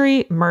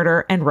mystery,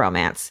 murder, and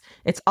romance.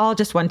 It's all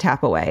just one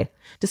tap away.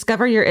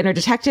 Discover your inner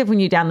detective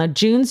when you download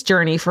June's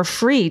Journey for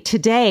free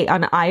today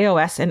on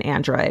iOS and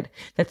Android.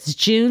 That's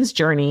June's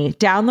Journey.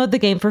 Download the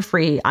game for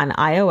free on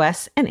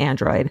iOS and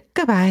Android.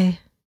 Goodbye.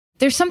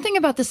 There's something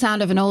about the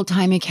sound of an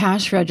old-timey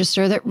cash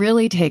register that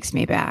really takes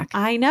me back.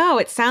 I know.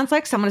 It sounds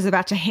like someone is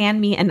about to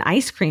hand me an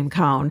ice cream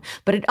cone,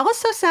 but it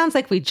also sounds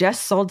like we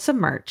just sold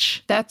some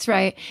merch. That's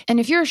right. And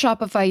if you're a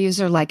Shopify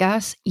user like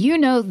us, you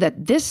know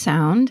that this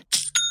sound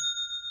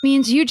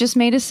means you just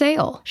made a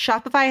sale.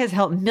 Shopify has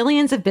helped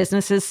millions of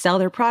businesses sell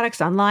their products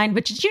online,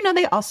 but did you know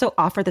they also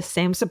offer the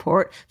same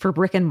support for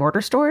brick and mortar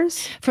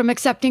stores? From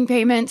accepting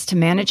payments to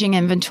managing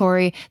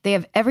inventory, they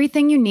have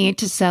everything you need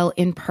to sell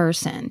in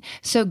person.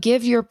 So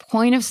give your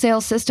point of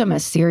sale system a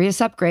serious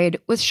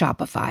upgrade with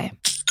Shopify.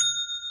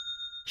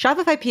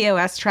 Shopify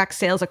POS tracks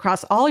sales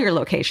across all your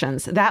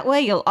locations. That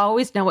way, you'll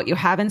always know what you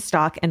have in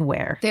stock and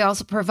where. They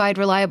also provide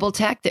reliable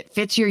tech that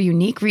fits your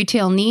unique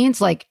retail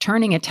needs, like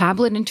turning a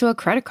tablet into a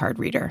credit card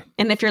reader.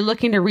 And if you're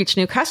looking to reach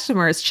new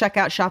customers, check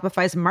out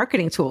Shopify's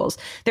marketing tools.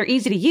 They're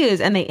easy to use,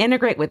 and they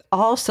integrate with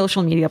all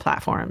social media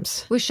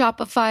platforms. With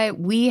Shopify,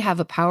 we have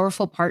a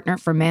powerful partner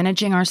for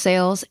managing our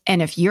sales.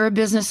 And if you're a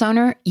business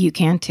owner, you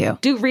can too.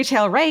 Do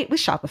retail right with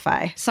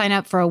Shopify. Sign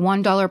up for a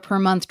 $1 per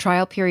month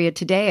trial period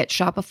today at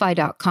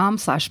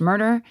shopify.com/murder.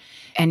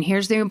 And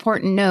here's the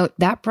important note,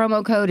 that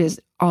promo code is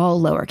all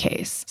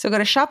lowercase. So go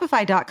to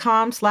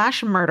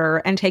shopify.com/murder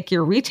and take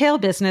your retail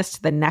business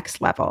to the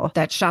next level.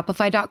 That's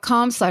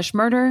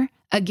shopify.com/murder.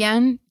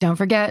 Again, don't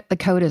forget, the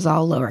code is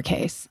all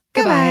lowercase.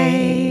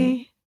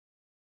 Goodbye.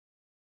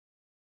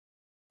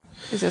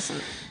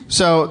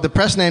 So the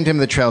press named him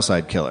the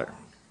Trailside Killer.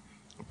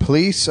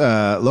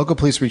 Local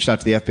police reached out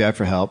to the FBI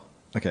for help.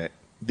 Okay.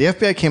 The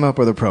FBI came up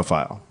with a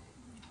profile.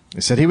 They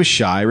said he was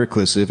shy,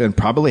 reclusive, and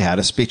probably had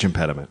a speech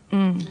impediment.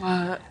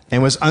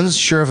 And was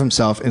unsure of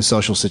himself in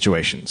social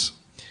situations.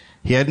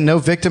 He had no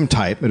victim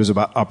type. It was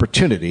about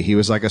opportunity. He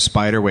was like a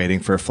spider waiting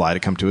for a fly to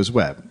come to his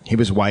web. He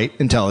was white,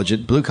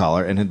 intelligent, blue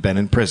collar, and had been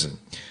in prison.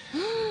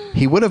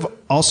 He would have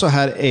also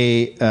had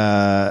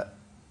a...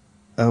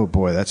 oh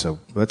boy, that's a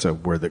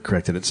word that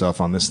corrected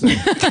itself on this thing.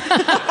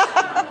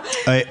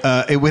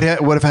 It would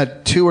have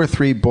had 2 or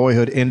 3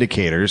 boyhood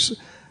indicators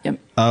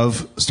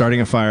of starting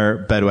a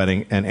fire,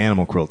 bedwetting, and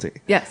animal cruelty.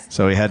 Yes.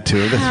 So he had 2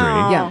 of the 3.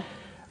 Yeah.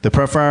 The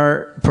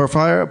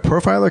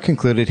profiler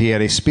concluded he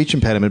had a speech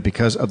impediment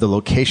because of the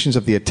locations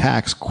of the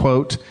attacks.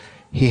 Quote,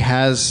 he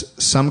has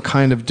some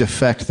kind of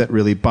defect that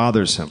really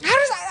bothers him. How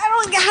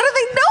do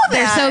they know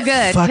They're that? so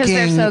good because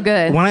they're so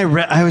good. When I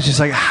read, I was just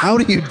like, how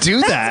do you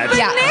do that?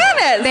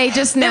 Bananas. They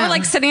just know. They were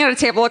like sitting at a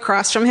table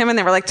across from him, and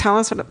they were like, "Tell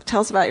us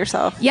about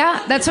yourself."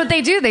 Yeah, that's what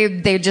they do.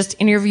 They just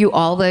interview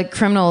all the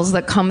criminals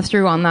that come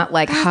through on that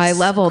high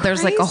level.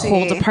 There's like a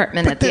whole crazy.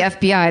 department at the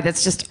FBI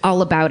that's just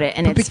all about it,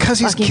 and it's because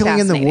he's fucking killing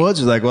in the fascinating.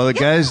 woods, like, well, the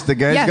guy's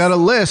Yes. got a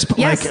lisp.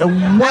 Yes.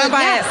 Like, what?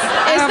 Yes.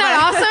 Isn't that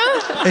awesome?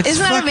 It's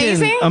Isn't that fucking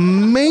amazing?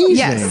 Amazing.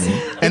 Yes.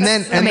 And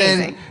It's then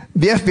amazing.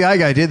 the FBI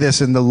guy did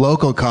this, and the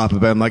local cop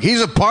about him, like,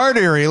 he's a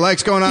partier. He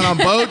likes going out on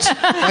boats.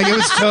 Like, it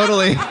was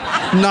totally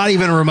not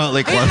even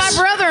remotely He's my close.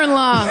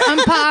 brother-in-law. I'm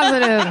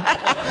positive.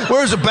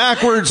 Wears a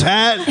backwards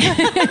hat.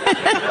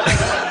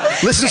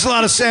 Listens to a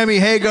lot of Sammy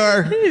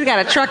Hagar. He's got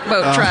a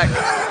boat truck.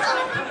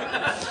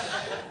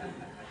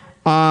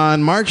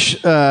 On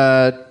March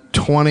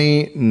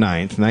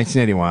 29th,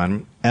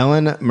 1981,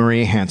 Ellen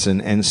Marie Hansen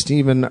and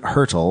Stephen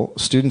Hurtle,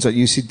 students at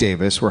UC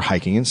Davis, were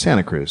hiking in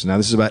Santa Cruz. Now,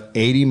 this is about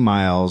 80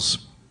 miles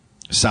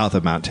south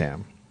of Mount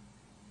Tam.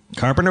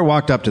 Carpenter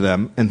walked up to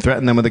them and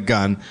threatened them with a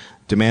gun,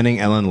 demanding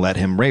Ellen let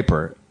him rape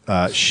her.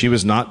 She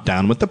was not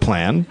down with the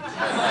plan.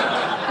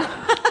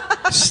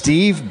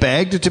 Steve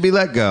begged to be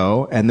let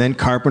go, and then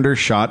Carpenter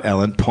shot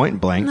Ellen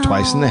point blank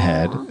twice in the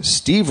head.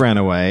 Steve ran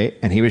away,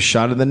 and he was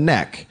shot in the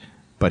neck,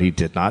 but he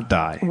did not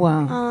die.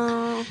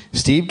 Wow.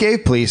 Steve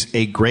gave police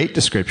a great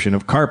description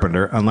of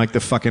Carpenter, unlike the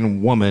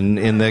fucking woman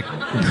in the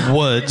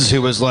woods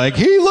who was like,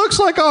 he looks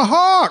like a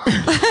hawk.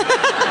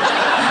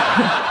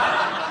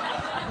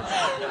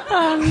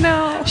 Oh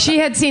no! She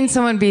had seen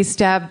someone be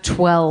stabbed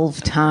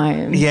 12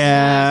 times.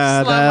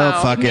 Yeah, Slow-mo.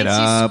 that'll fuck it Makes you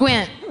up.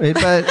 squint.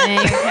 But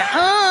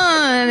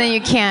And then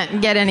you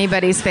can't get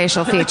anybody's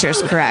facial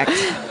features correct.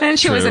 And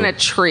she was True. in a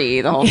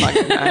tree the whole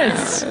fucking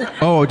time.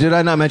 oh, did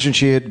I not mention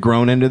she had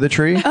grown into the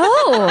tree?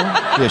 Oh.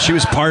 Yeah, she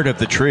was part of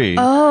the tree.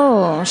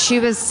 Oh, she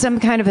was some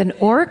kind of an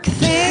orc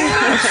thing?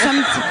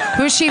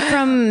 Was she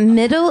from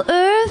Middle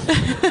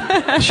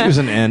Earth? She was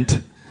an ent.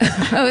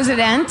 Oh, is it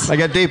Ent? I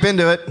got deep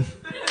into it.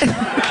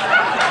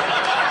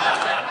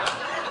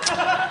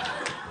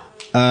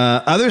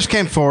 Others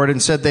came forward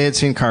and said they had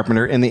seen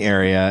Carpenter in the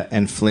area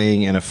and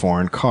fleeing in a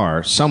foreign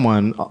car.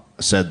 Someone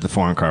said the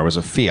foreign car was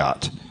a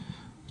Fiat,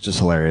 which is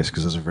hilarious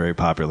because those are very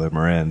popular in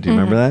Marin. Do you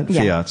remember that?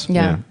 Yeah. Fiats.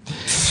 Yeah.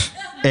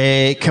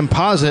 A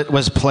composite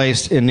was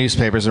placed in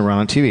newspapers and run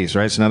on TVs,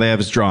 right? So now they have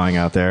his drawing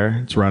out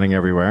there. It's running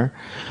everywhere.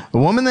 A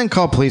woman then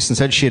called police and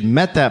said she had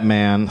met that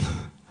man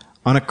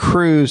on a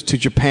cruise to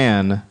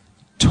Japan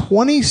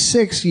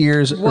 26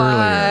 years earlier.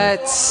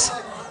 What?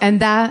 And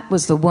that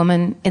was the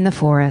woman in the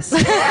forest.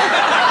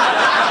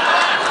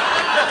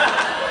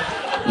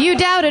 You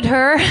doubted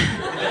her,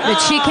 but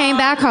she came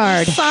back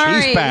hard.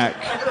 Sorry. She's back.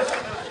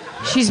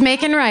 She's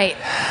making right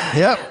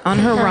Yep. on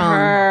her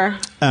wrong.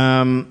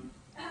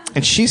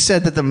 And she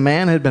said that the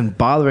man had been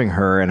bothering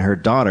her and her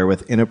daughter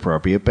with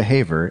inappropriate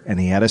behavior, and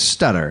he had a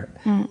stutter,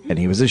 and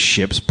he was a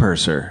ship's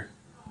purser.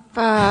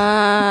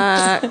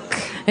 Fuck.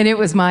 And it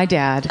was my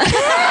dad.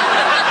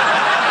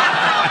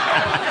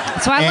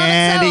 So I love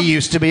And it so. he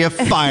used to be a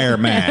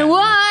fireman.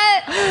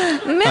 What?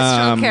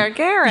 Mr.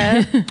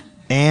 Garrett.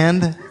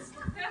 And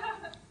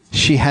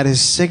she had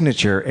his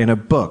signature in a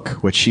book,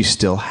 which she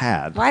still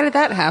had. Why did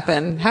that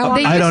happen? How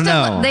long? I don't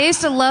know. They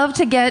used to love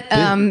to get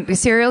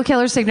serial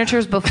killer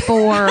signatures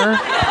before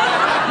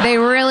they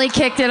really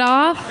kicked it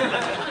off.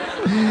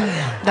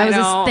 That was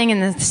this thing in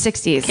the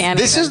 60s.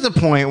 This is the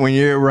point when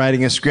you're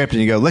writing a script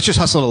and you go, let's just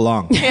hustle it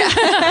along.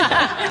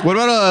 What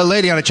about a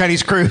lady on a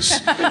Chinese cruise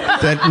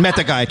that met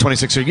the guy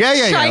 26 years?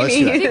 Yeah. Let's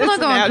do that. People don't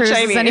go on Now cruises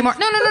Chinese. anymore.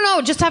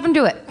 No. Just have them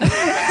do it.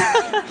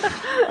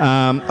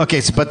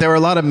 Okay, but there were a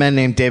lot of men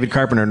named David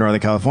Carpenter in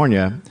Northern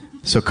California.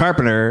 So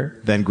Carpenter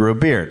then grew a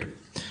beard.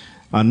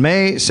 On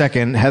May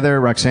 2nd, Heather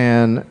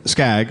Roxanne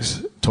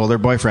Skaggs told her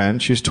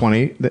boyfriend, she was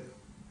 20,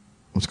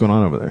 what's going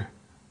on over there?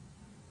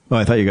 Oh,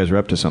 I thought you guys were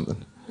up to something.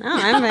 Oh,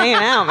 I'm hanging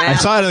out, man. I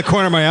saw it in the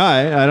corner of my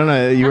eye. I don't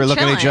know. You were I'm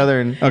looking at each chilling.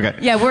 other and okay.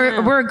 Yeah,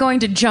 we're going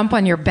to jump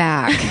on your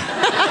back.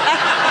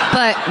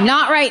 But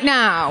not right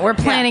now. We're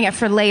planning it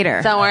for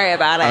later. Don't worry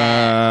about it.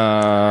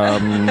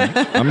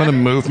 I'm going to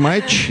move my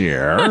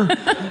chair.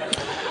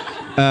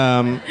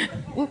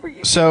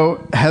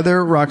 So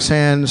Heather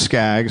Roxanne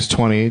Skaggs,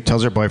 20,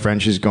 tells her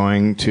boyfriend she's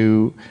going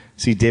to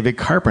see David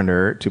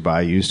Carpenter to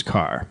buy a used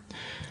car.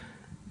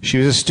 She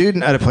was a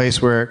student at a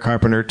place where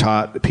Carpenter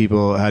taught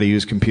people how to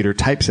use computer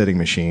typesetting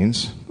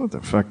machines. What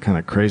the fuck kind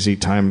of crazy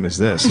time is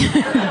this?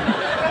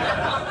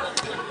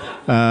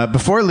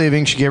 Before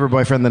leaving, she gave her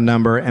boyfriend the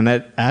number and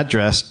that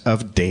address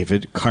of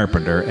David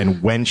Carpenter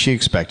and when she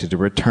expected to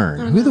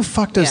return. Who the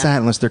fuck does that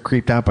unless they're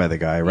creeped out by the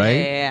guy,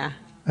 right? Yeah.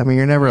 I mean,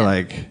 you're never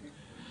like...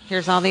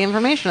 Here's all the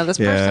information of this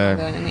person Yeah. I'm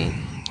going to meet.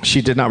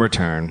 She did not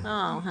return.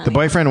 Oh, honey. The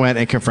boyfriend went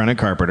and confronted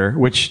Carpenter,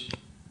 which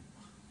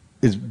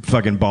is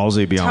fucking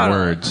ballsy beyond Totally.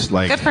 words.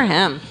 Like, Good for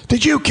him.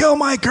 did you kill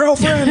my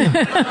girlfriend?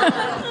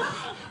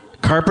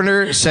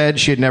 Carpenter said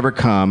she had never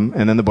come,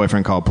 and then the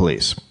boyfriend called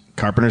police.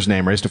 Carpenter's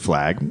name raised a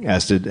flag,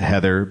 as did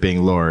Heather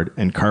being lured,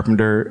 and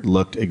Carpenter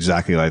looked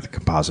exactly like the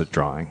composite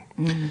drawing.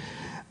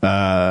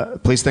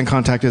 Police then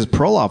contacted his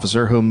parole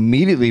officer, who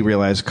immediately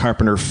realized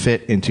Carpenter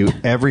fit into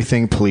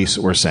everything police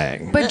were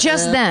saying. But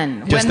just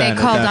then, Just when then,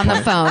 they at called that on the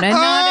point. phone, and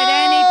not at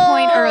any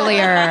point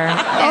earlier.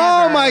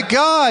 Oh my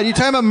God! You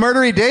talking about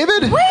Murdery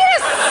David? Wait a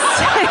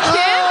second.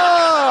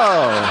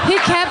 Oh! He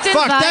kept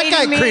Fuck, that inviting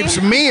guy me.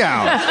 creeps me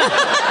out.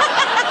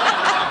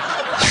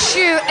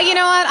 Shoot, you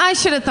know what? I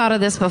should have thought of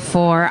this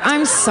before.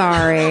 I'm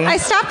sorry. I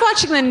stopped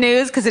watching the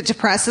news because it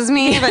depresses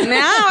me, but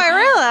now I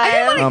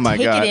realize. Oh my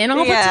Take God! it in all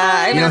the Yeah,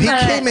 time. I You know, he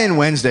But- came in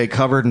Wednesday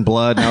covered in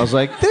blood, and I was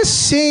like, this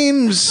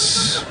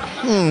seems...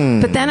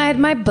 But then I had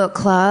my book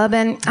club,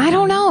 and I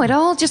don't know. It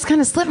all just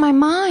kind of slipped my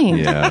mind.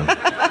 Yeah.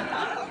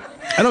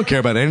 I don't care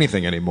about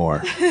anything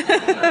anymore.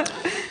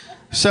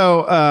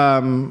 So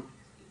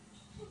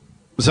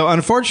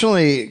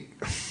unfortunately,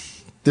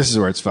 this is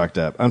where it's fucked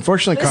up.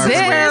 Unfortunately,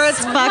 Carpenter... where it's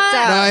fucked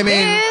up. No,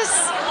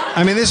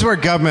 I mean, this is where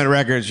government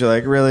records, you're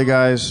like, really,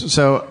 guys?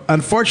 So,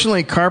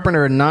 unfortunately,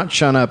 Carpenter had not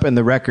shown up in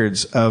the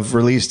records of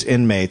released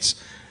inmates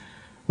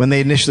when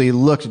they initially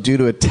looked due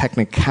to a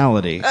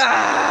technicality.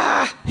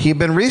 He'd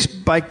been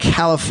released by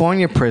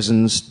California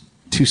prisons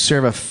to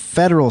serve a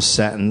federal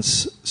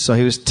sentence, so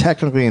he was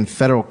technically in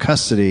federal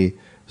custody,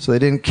 so they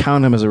didn't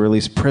count him as a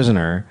released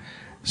prisoner.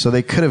 So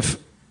they could have,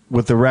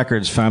 with the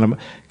records, found him.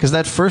 Because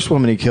that first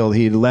woman he killed,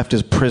 he left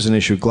his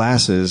prison-issued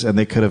glasses, and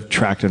they could have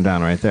tracked him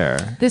down right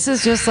there. This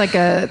is just like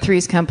a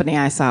Three's Company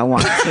I saw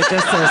once. It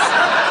just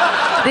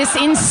this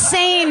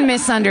insane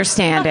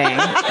misunderstanding.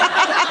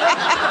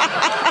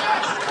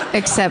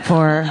 Except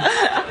for...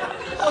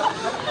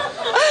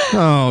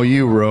 Oh,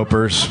 you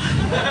ropers.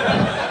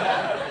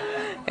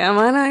 Come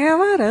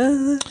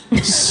on.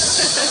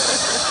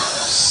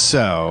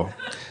 So,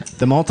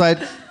 the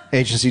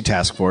multi-agency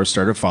task force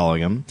started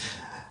following him.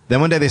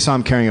 Then one day they saw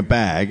him carrying a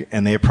bag,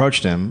 and they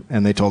approached him,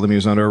 and they told him he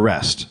was under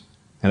arrest.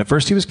 And at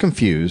first he was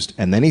confused,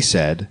 and then he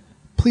said,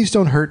 "Please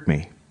don't hurt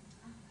me."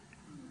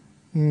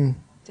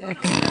 Dick.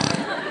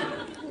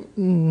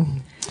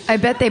 I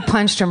bet they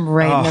punched him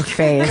right in the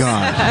face.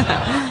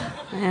 God.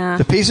 Yeah.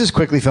 The pieces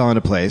quickly fell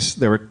into place.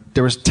 There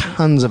was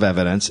tons of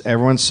evidence.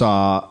 Everyone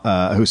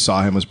who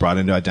saw him was brought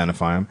in to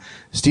identify him.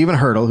 Stephen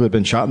Hurdle, who had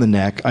been shot in the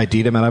neck,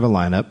 ID'd him out of a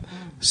lineup.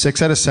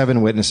 6 out of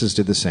 7 witnesses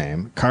did the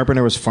same.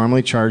 Carpenter was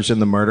formally charged in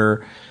the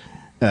murder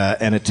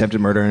and attempted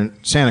murder in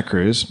Santa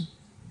Cruz.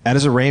 At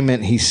his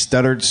arraignment, he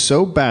stuttered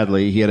so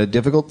badly he had a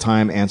difficult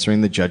time answering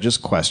the judge's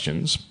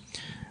questions,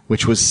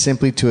 which was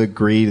simply to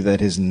agree that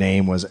his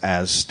name was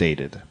as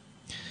stated.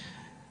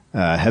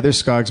 Heather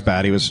Skog's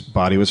body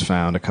was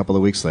found a couple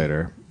of weeks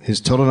later. His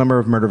total number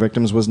of murder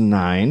victims was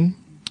 9.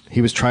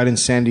 He was tried in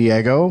San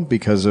Diego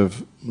because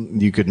of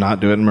you could not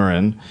do it in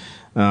Marin.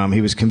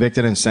 He was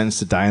convicted and sentenced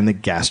to die in the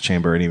gas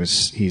chamber, and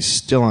he's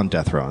still on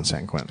death row in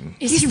San Quentin.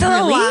 Is he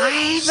still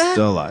alive?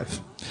 Still alive.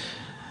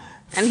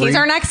 And he's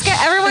our next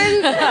guest. Everyone,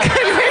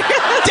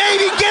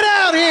 Davey, get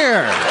out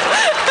here!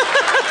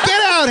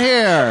 Get out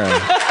here!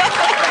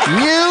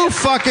 You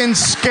fucking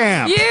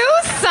scamp! You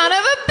son of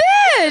a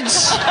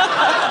bitch!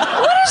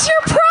 What is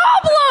your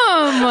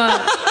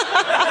problem?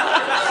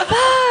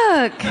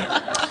 Fuck.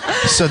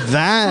 So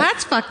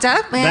that's fucked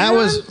up, man. that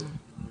was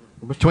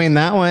between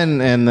that one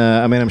and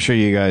I'm sure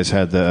you guys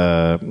had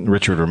the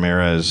Richard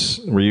Ramirez.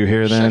 Were you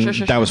here then?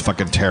 Sure. That was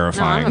fucking No,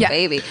 terrifying. I'm a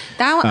baby.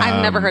 That one,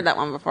 I've never heard that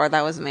one before.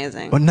 That was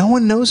amazing. But no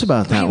one knows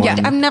about that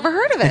one. I've never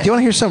heard of it. Do you want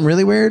to hear something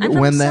really weird? I'm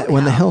from When the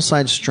SoCal.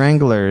 Hillside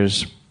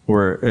Stranglers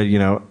were, out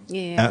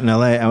in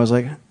L.A., I was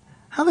like,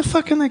 how the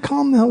fuck can they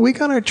call him the We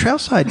Got Our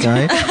Trailside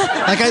guy?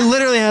 Like, I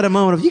literally had a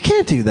moment of, you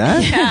can't do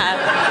that.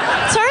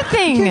 It's our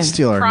thing. You can't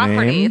steal our property.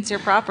 name. It's your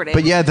property.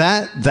 But yeah,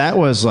 that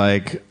was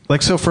like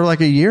so for like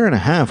a year and a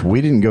half,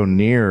 we didn't go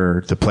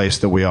near the place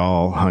that we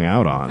all hung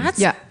out on. That's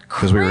Yeah.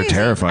 because we were crazy.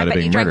 terrified I of bet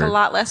being you drank murdered. a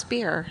lot less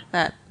beer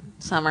that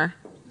summer.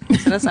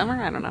 Is it a summer?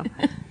 I don't know.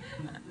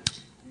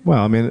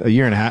 Well, I mean, a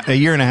year and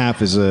a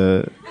half is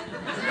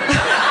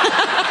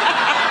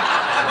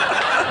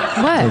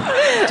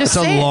What? Just it's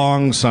say a it.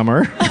 long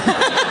summer.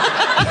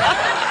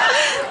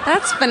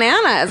 That's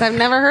bananas. I've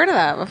never heard of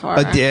that before.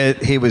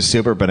 He was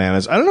super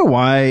bananas. I don't know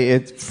why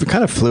it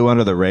kind of flew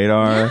under the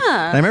radar. Yeah.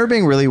 And I remember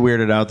being really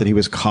weirded out that he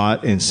was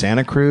caught in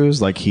Santa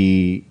Cruz. Like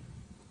He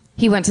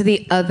went to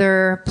the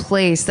other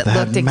place that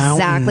looked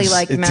exactly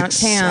like Mount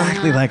Tam.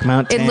 Exactly like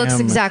Mount Tam. It looks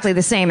exactly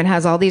the same. It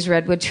has all these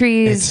redwood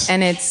trees, It's-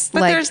 and it's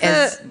But like there's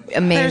as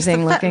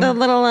amazing there's looking. the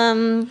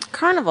little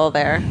carnival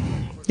there.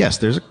 Yes,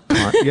 there's a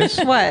yes.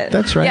 What?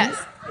 That's right. Yes,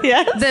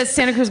 Yes. the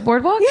Santa Cruz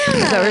Boardwalk. Yeah.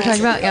 Is that what we're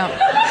talking about? Yeah,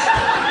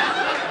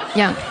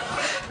 yeah.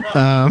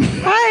 Why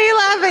are you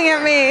laughing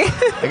at me?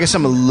 I guess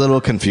I'm a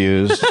little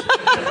confused.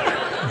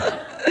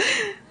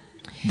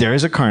 There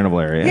is a carnival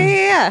area,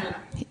 Yeah.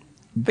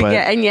 but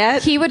Yeah, and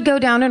yet He would go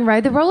down and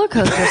ride the roller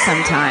coaster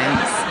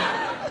sometimes.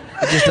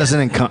 it just doesn't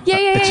encompass. Yeah,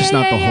 It's just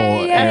not the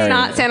whole yeah. area. it's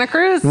not Santa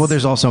Cruz. Well,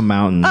 there's also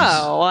mountains.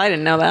 Oh, well, I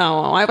didn't know that.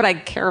 Why would I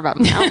care about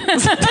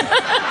mountains?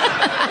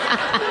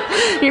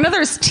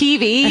 There's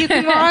TV you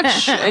can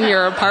watch in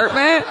your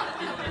apartment,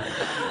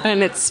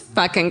 and it's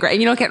fucking great.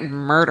 You don't get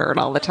murdered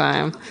all the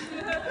time.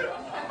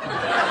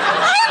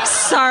 I'm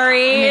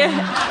sorry. Am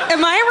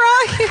I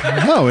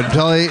wrong? No,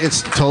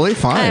 it's totally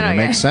fine. I It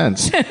know, makes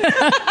sense.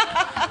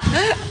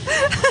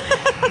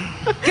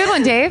 Good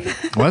one, Dave.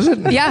 Was it?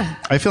 Yeah.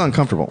 I feel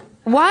uncomfortable.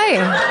 Why?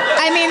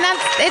 I mean,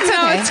 it's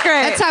No, okay. it's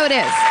great. That's how it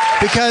is.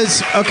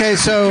 Because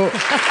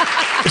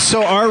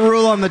so our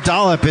rule on the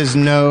dollop is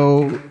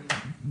no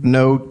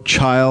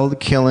child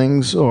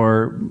killings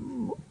or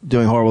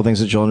doing horrible things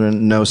to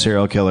children, no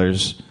serial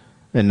killers,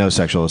 and no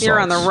sexual assaults. You're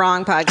on the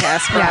wrong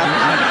podcast, bro.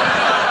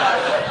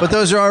 But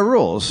those are our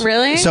rules.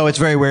 Really? So it's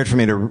very weird for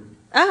me to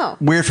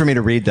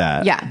read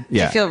that. Yeah.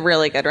 Yeah. I feel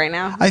really good right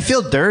now. I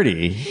feel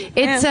dirty.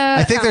 It's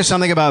I think there's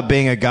something about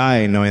being a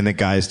guy knowing that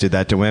guys do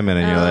that to women,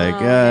 and you're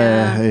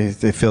like,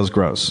 it feels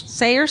gross.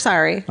 Say you're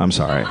sorry. I'm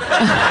sorry.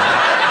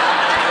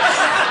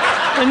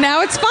 And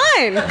now it's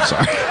fine.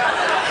 Sorry.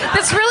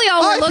 That's really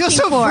all we're I looking feel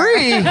so for.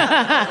 free.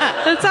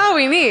 That's all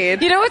we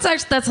need. You know what's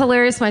actually that's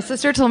hilarious? My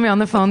sister told me on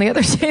the phone the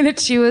other day that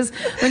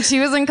when she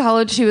was in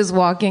college, she was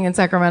walking in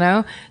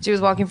Sacramento. She was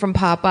walking from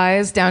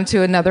Popeyes down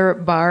to another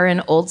bar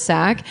in Old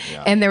Sac,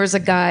 and there was a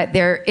guy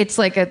there. It's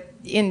like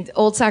in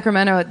Old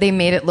Sacramento, they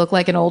made it look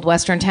like an old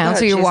Western town. Oh,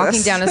 So you're Jesus.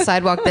 walking down a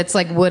sidewalk that's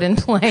like wooden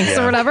planks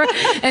or whatever.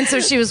 And so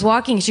she was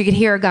walking. She could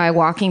hear a guy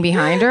walking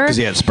behind her. Because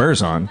he had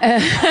spurs on.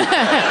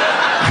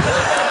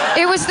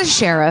 It was the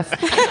sheriff.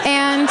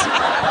 And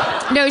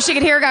no, she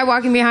could hear a guy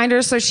walking behind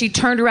her, so she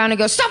turned around and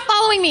goes, "Stop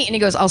following me." And he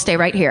goes, "I'll stay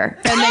right here."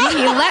 And then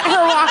he let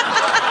her walk.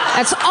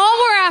 That's all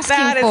we're asking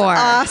That is for.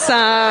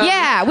 awesome.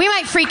 Yeah, we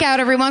might freak out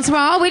every once in a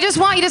while. We just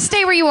want you to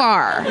stay where you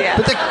are. Yeah.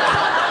 But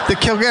the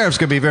Kilgariffs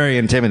could be very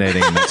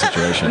intimidating in that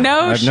situation.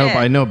 No shit.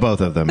 I know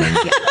both of them. And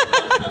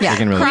Yeah,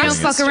 can really we do don't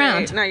it. fuck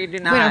around. No, you do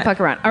not. We don't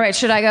fuck around. All right,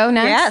 should I go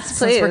next? Yes, Since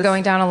please. we're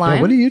going down a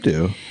line. What do you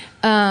do?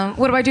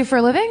 What do I do for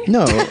a living?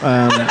 No.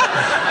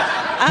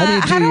 How do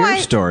you do how do your I-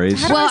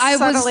 stories? how do Well, I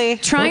subtly-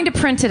 was trying to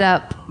print it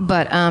up,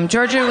 but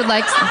Georgia would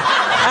like.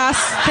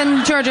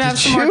 Can Georgia have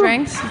some more you?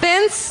 drinks?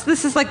 Vince,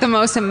 this is like the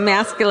most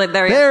emasculate.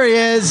 There he is. There he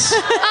is.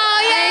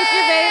 Oh,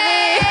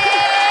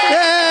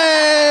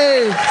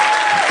 Yay!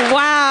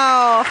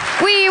 Wow.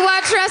 We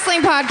watch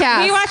wrestling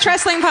podcasts. We watch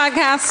wrestling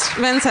podcast.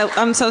 Vince,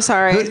 I'm so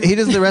sorry. He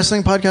does the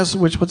wrestling podcast.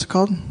 What's it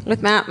called?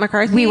 With Matt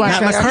McCarthy. We watch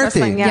Matt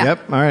wrestling. McCarthy. Yeah.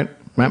 Yep. All right.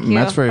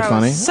 Matt's very That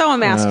funny. was so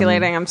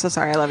emasculating. I'm so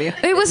sorry. I love you.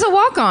 It was a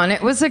walk-on.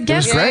 It was a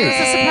guest. It was great. It was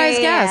a surprise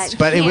guest.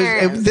 But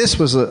this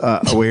was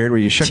a weird where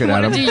you shook it You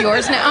at want to him. do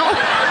yours now?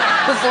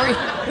 Before you...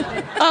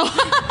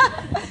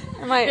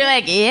 Am You're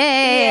like,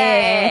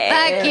 yay,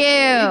 fuck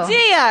you.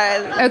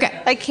 Yeah.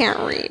 Okay. I can't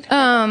read.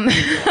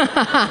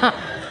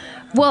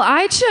 Well,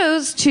 I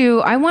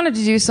wanted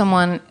to do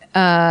someone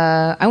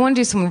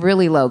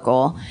really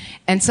local.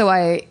 And so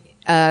I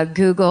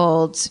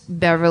Googled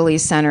Beverly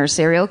Center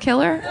serial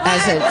killer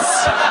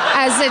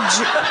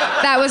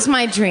that was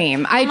my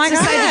dream. I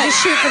decided to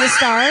shoot for the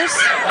stars.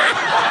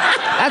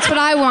 That's what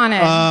I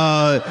wanted.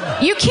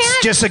 You can't.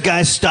 It's just a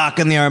guy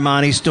stalking the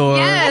Armani store.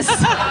 Yes.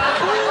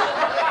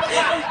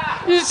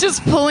 He's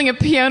just pulling a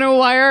piano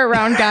wire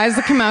around guys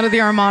that come out of the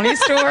Armani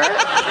store.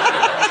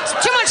 It's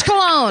too much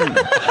cologne.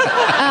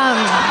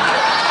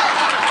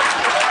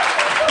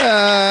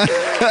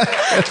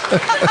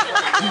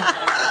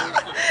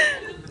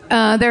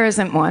 There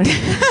isn't one.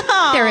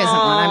 There isn't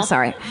one. I'm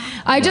sorry.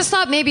 I just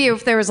thought maybe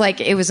if there was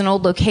it was an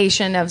old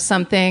location of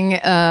something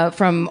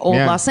from old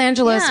Los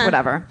Angeles,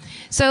 whatever.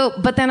 So,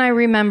 but then I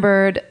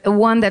remembered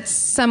one that's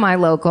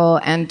semi-local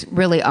and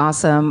really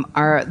awesome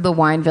are the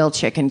Wineville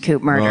chicken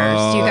coop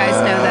murders. Do you guys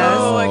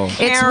know those?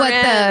 It's what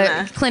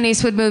the Clint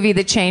Eastwood movie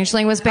The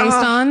Changeling was based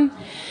on.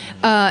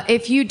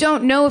 If you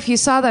don't know if you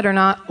saw that or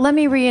not, let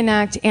me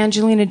reenact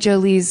Angelina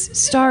Jolie's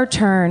star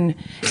turn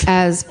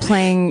as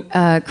playing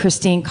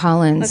Christine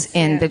Collins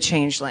in The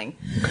Changeling.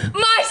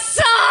 My son!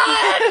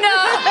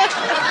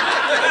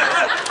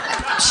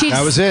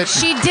 That was it.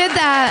 She did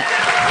that.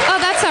 Oh,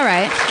 that's all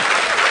right.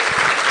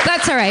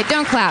 That's all right.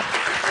 Don't clap.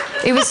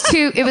 It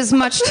was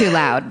much too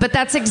loud. But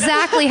that's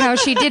exactly how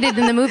she did it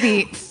in the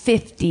movie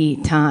 50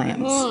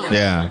 times.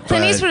 Yeah.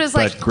 Clint Eastwood is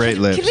like, great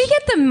lips. Can we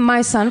get the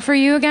My Son for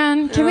You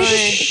again? Can we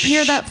just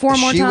hear that 4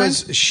 more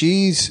times?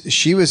 She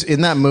was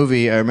in that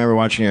movie. I remember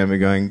watching it and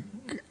going,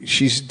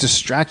 she's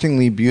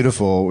distractingly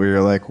beautiful. Where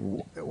you're like,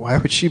 why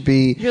would she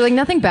be? You're like,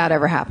 nothing bad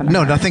ever happened to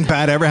her. Nothing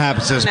bad ever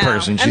happens to this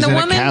person. She's in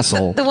a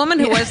castle. The woman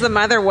who was the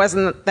mother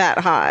wasn't that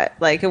hot.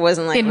 Like, it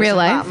wasn't like in real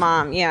life. Hot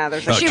mom. Yeah,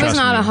 she was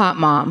not a hot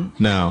mom.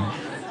 No.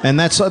 And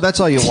that's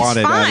all you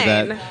wanted out of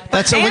that.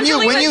 That's when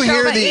you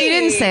hear the. You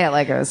didn't say it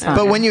like it was fine.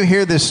 But when you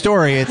hear this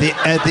story at the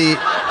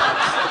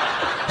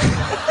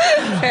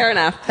fair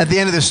enough. At the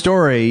end of the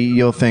story,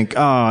 you'll think,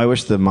 "Oh, I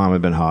wish the mom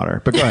had been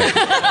hotter." But go ahead.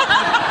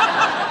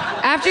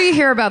 After you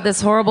hear about this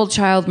horrible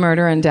child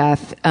murder and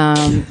death,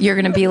 you're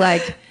going to be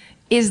like,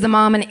 "Is the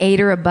mom an 8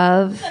 or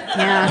above?"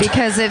 Yeah.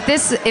 Because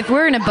if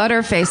we're in a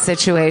Butterface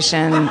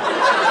situation.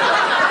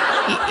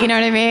 You know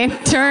what I mean?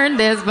 Turn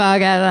this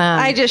podcast on.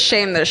 I just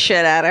shamed the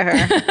shit out of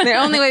her. The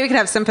only way we could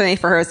have sympathy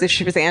for her is if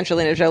she was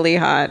Angelina Jolie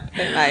hot.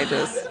 I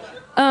just...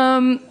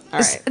 All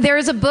right. There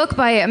is a book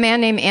by a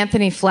man named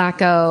Anthony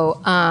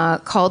Flacco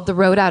called The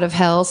Road Out of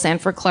Hell,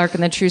 Sanford Clark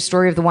and the True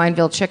Story of the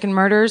Wineville Chicken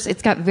Murders.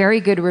 It's got very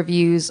good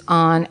reviews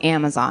on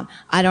Amazon.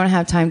 I don't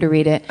have time to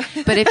read it.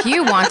 But if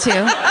you want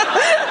to,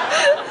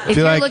 if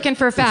you're looking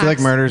for facts. I feel like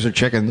murders are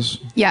chickens.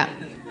 Yeah.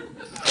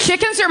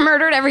 Chickens are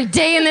murdered every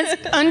day in this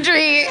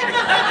country.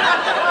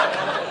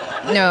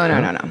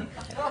 No.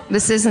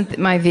 This isn't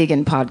my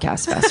vegan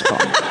podcast festival.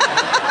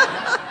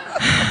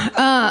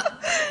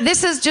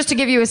 This is just to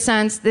give you a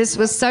sense. This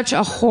was such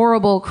a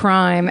horrible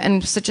crime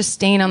and such a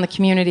stain on the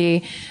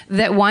community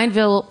that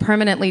Wineville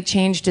permanently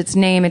changed its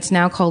name. It's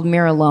now called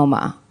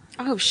Miraloma.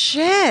 Oh,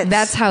 shit.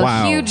 That's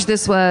how huge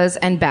this was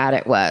and bad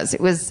it was.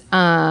 It was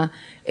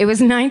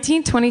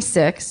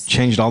 1926.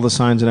 Changed all the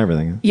signs and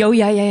everything.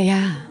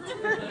 Yeah.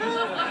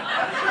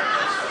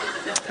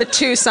 The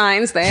 2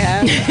 signs they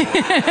have.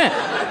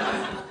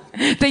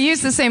 They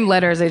used the same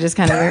letters. They just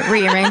kind of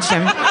rearranged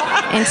them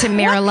into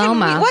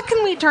Miraloma. What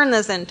can we turn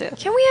this into?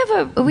 Can we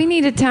have we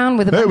need a town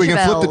with a bunch of L's. Hey, we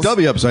can flip the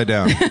W upside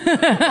down.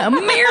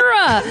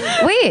 Mira.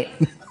 Wait.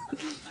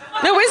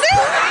 No, is it?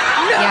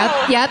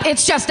 No. Yep.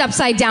 It's just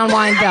upside down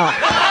Wineville.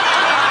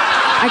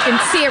 I can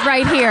see it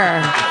right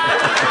here.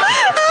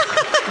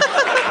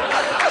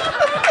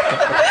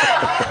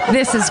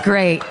 This is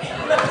great.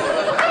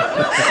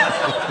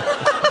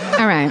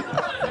 All right.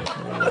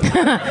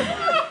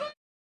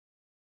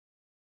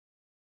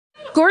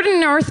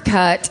 Gordon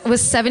Northcutt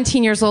was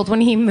 17 years old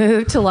when he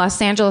moved to Los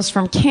Angeles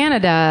from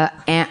Canada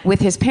with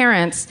his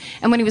parents.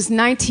 And when he was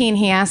 19,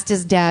 he asked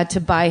his dad to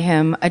buy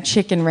him a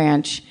chicken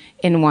ranch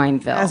in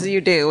Wineville. As you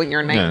do when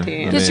you're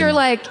 19. Because you're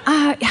like,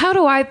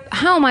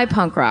 how am I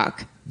punk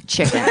rock?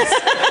 Chickens.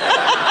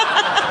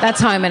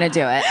 That's how I'm going to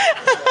do it.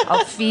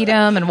 I'll feed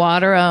them and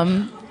water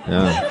them.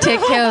 Yeah.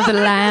 Take care of the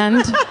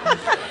land.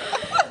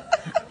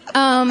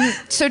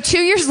 So 2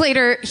 years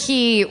later,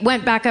 he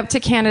went back up to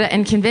Canada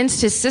and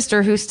convinced his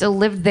sister, who still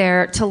lived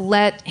there, to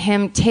let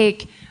him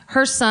take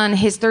her son,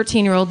 his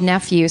 13-year-old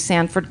nephew,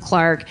 Sanford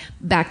Clark,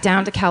 back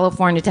down to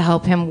California to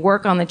help him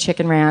work on the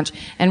chicken ranch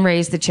and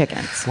raise the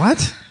chickens.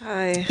 What?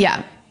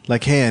 Yeah.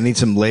 Like, hey, I need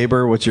some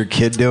labor. What's your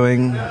kid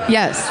doing?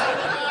 Yes.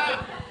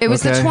 It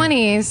was the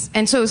 20s,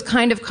 and so it was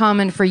kind of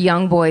common for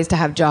young boys to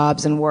have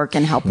jobs and work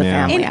and help the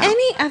family out. In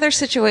any other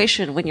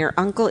situation, when your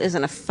uncle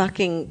isn't a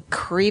fucking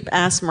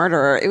creep-ass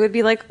murderer, it would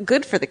be, like,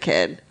 good for the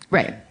kid.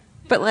 Right.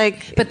 But,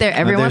 like... But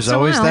every once in a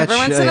while. Every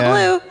once in a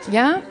blue.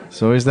 Yeah?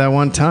 It's always that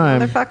one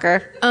time.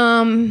 Motherfucker.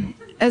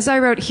 as I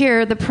wrote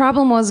here, the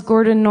problem was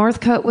Gordon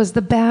Northcote was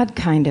the bad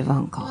kind of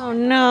uncle. Oh,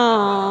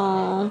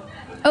 no.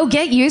 Oh,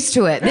 get used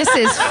to it. This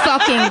is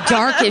fucking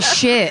dark as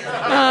shit.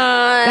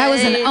 That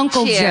was an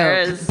uncle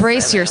joke.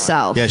 Brace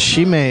yourself. Yeah,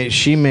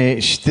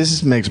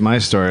 this makes my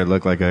story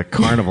look like a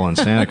carnival in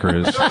Santa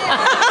Cruz. How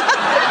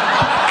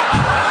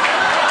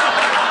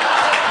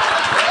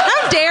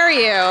dare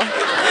you?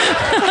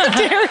 How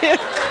dare you?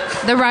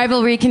 The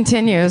rivalry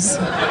continues.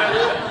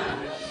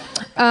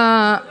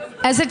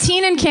 As a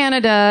teen in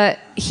Canada,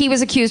 he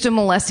was accused of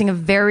molesting a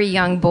very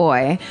young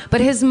boy, but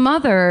his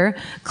mother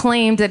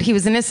claimed that he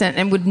was innocent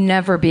and would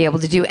never be able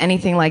to do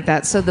anything like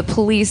that, so the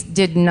police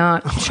did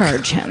not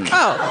charge him.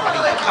 Oh.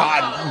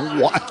 God,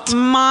 what?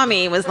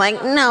 Mommy was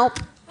like, nope.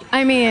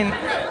 I mean,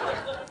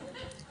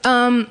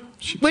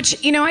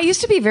 which, I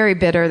used to be very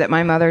bitter that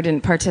my mother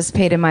didn't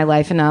participate in my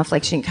life enough.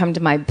 Like, she didn't come to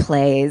my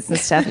plays and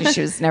stuff, and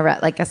she was never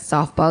at, like, a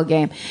softball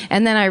game.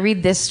 And then I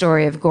read this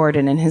story of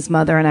Gordon and his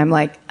mother, and I'm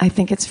like, I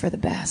think it's for the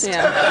best.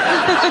 Yeah.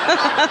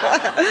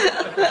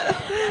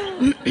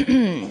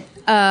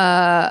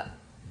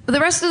 The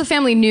rest of the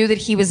family knew that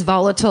he was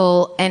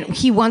volatile, and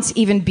he once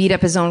even beat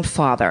up his own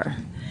father.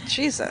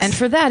 Jesus. And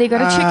for that, he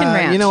got a chicken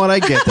ranch. You know what? I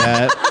get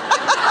that.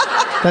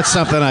 That's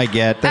something I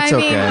get. That's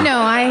okay. I mean, no,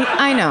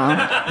 I know.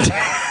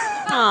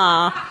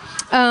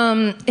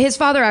 His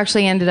father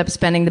actually ended up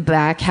spending the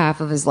back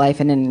half of his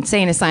life in an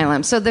insane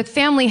asylum. So the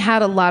family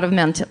had a lot of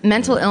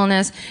mental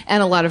illness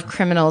and a lot of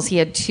criminals.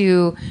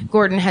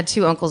 Gordon had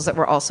two uncles that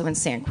were also in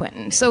San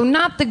Quentin. So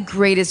not the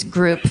greatest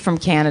group from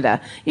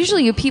Canada.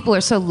 Usually you people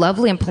are so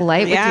lovely and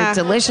polite with your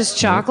delicious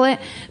chocolate,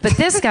 but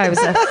this guy was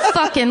a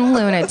fucking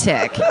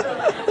lunatic.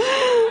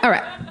 All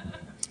right.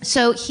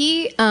 So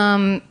he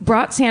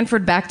brought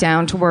Sanford back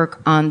down to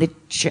work on the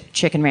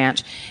chicken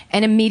ranch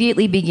and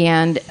immediately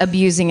began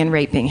abusing and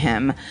raping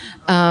him.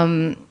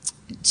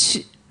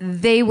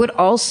 They would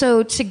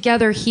also,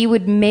 together, he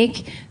would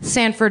make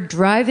Sanford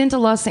drive into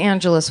Los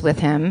Angeles with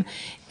him.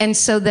 And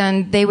so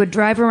then they would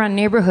drive around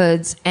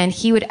neighborhoods, and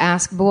he would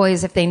ask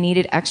boys if they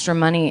needed extra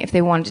money, if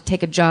they wanted to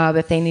take a job,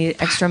 if they needed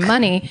extra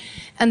money.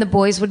 And the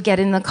boys would get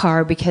in the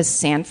car because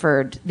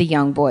Sanford, the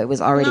young boy,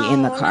 was already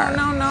in the car.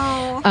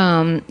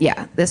 No.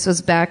 Yeah, this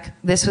was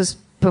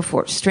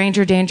before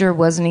stranger danger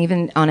wasn't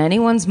even on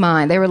anyone's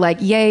mind. They were like,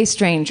 yay,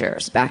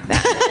 strangers back then.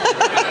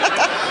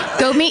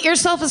 Go meet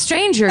yourself a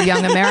stranger,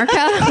 young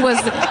America,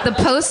 was the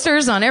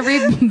posters on every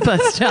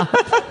bus stop.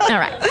 All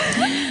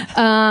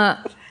right.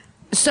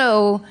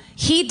 So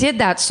he did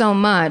that so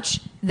much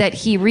that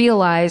he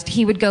realized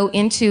he would go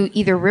into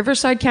either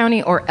Riverside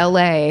County or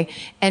LA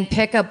and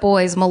pick up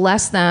boys,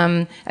 molest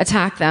them,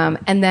 attack them,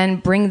 and then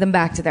bring them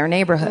back to their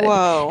neighborhood.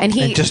 Whoa. And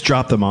just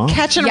drop them off?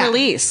 Catch and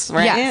release,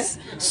 right? Yes.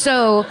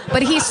 So,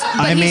 but he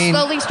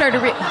slowly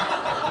started...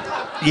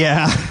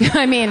 Yeah.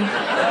 I mean...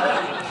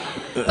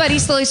 But he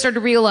slowly started to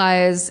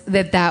realize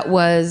that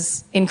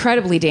was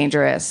incredibly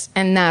dangerous,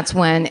 and that's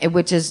when,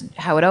 which is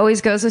how it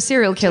always goes with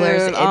serial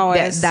killers. Dude,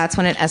 always. That's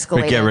when it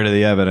escalated. But get rid of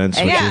the evidence,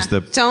 which is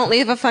the... Don't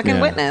leave a fucking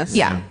witness.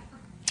 Yeah.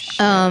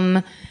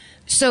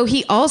 So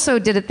he also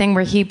did a thing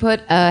where he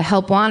put a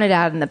help wanted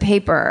ad in the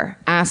paper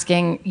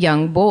asking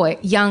young boys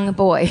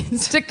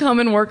to come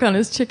and work on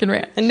his chicken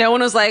ranch. And no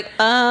one was like,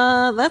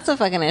 that's a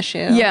fucking issue.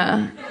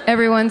 Yeah.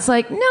 Everyone's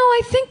like, no,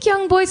 I think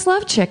young boys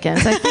love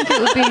chickens. I think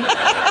it would be,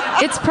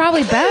 it's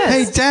probably best.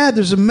 Hey, Dad,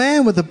 there's a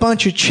man with a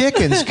bunch of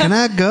chickens. Can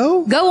I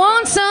go? Go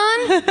on,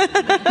 son.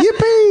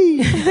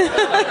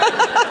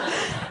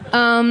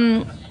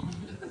 Yippee!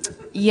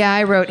 Yeah,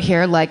 I wrote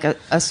here like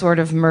a sort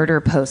of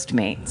murder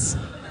Postmates.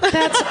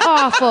 That's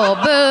awful.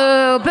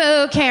 Boo,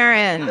 boo,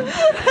 Karen.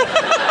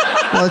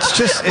 Well, it's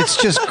just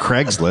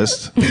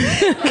Craigslist.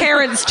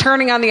 Karen's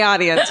turning on the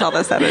audience all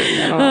of a sudden.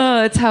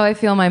 Oh, it's how I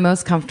feel my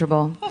most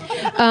comfortable.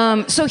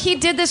 So he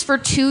did this for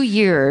 2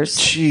 years.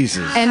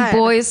 Jesus. And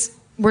boys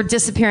were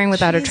disappearing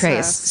without a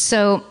trace.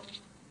 So,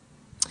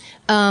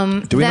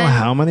 do we know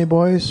how many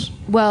boys?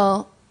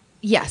 Well,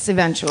 yes,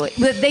 eventually.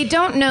 But they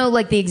don't know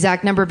like the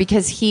exact number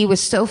because he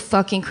was so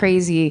fucking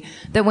crazy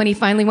that when he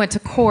finally went to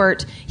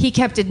court, he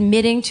kept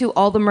admitting to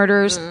all the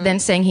murders, then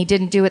saying he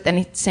didn't do it,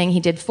 then saying he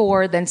did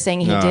 4, then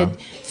saying he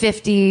did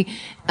 50.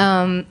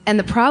 And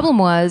the problem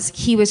was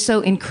he was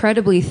so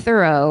incredibly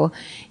thorough.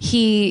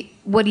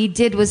 What he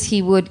did was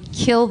he would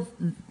kill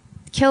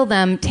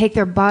them, take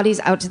their bodies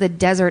out to the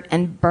desert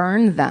and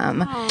burn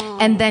them,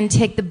 and then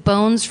take the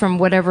bones from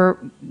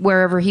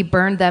wherever he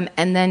burned them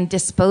and then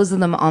dispose of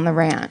them on the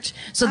ranch.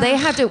 So they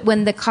had to,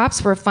 when the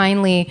cops were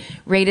finally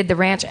raided the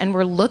ranch and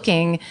were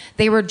looking,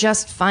 they were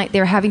they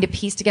were having to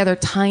piece together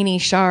tiny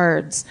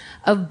shards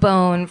of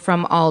bone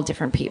from all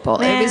different people.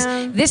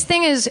 This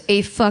thing is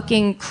a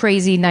fucking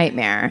crazy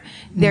nightmare.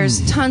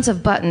 There's tons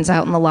of buttons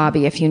out in the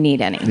lobby if you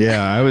need any.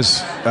 Yeah, I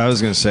was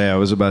going to say I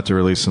was about to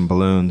release some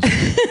balloons.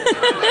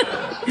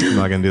 I'm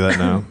not going to do that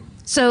now.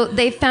 So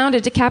they found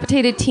a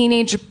decapitated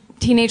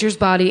teenager's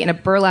body in a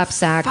burlap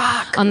sack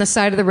on the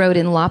side of the road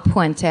in La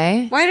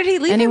Puente. Why did he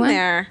leave Anyone? him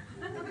there?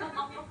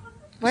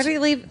 Why did he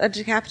leave a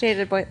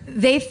decapitated boy?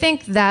 They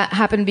think that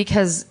happened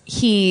because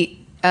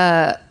he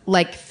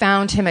like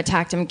found him,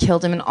 attacked him,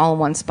 killed him in all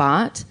one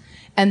spot,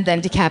 and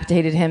then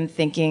decapitated him,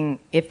 thinking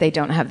if they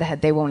don't have the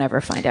head, they won't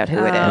ever find out who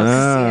it is.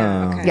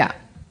 Yeah. Okay. Yeah.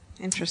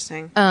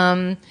 Interesting. It's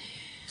a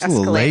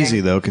little Escalating. lazy,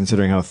 though,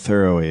 considering how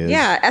thorough he is.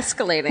 Yeah,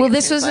 escalating. Well, it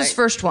this seems was his like.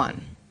 first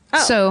one. Oh.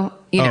 So,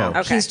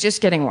 Okay. he's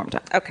just getting warmed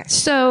up. Okay.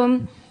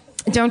 So,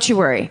 don't you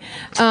worry.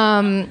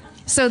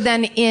 So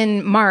then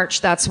in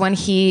March, that's when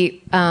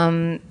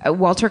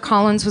Walter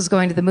Collins was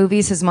going to the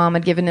movies. His mom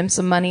had given him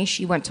some money.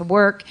 She went to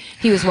work.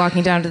 He was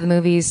walking down to the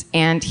movies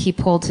and he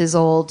pulled his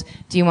old,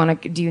 do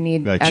you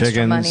need Like extra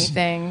chickens? money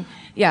thing?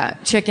 Yeah,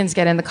 chickens,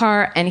 get in the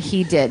car. And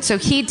he did. So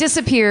he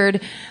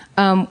disappeared,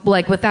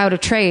 like without a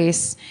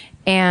trace.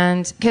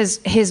 And because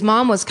his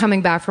mom was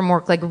coming back from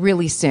work like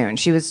really soon,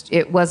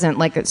 it wasn't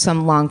like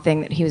some long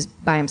thing that he was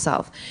by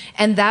himself.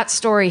 And that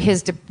story,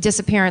 his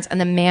disappearance and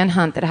the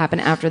manhunt that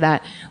happened after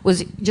that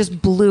was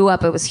just blew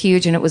up. It was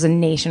huge and it was a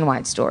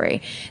nationwide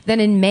story. Then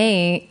in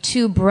May,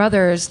 two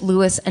brothers,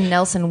 Lewis and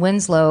Nelson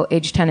Winslow,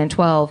 aged 10 and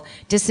 12,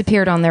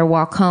 disappeared on their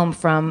walk home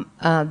from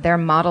their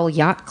model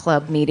yacht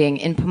club meeting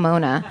in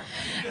Pomona.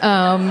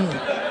 I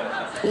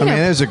mean,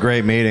 it was a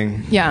great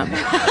meeting. Yeah.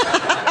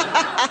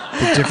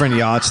 The different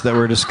yachts that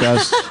were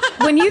discussed.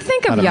 When you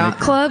think of to yacht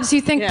make- clubs,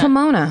 you think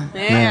Pomona.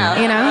 Yeah.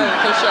 You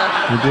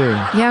know? We do.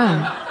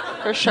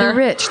 Yeah. For sure. The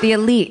rich, the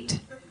elite.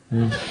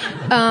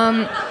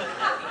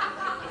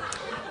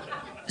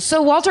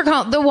 So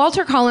the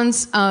Walter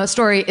Collins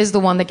story is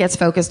the one that gets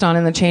focused on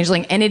in The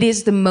Changeling, and it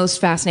is the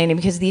most fascinating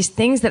because these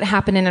things that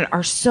happen in it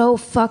are so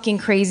fucking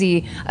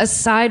crazy.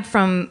 Aside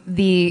from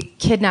the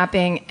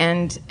kidnapping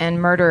and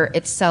murder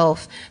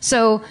itself,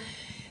 so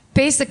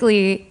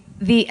basically.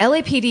 The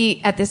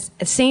LAPD at this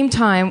same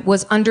time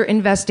was under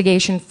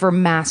investigation for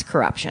mass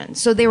corruption.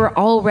 So they were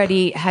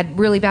had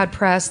really bad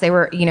press. They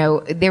were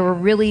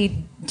really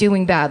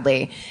doing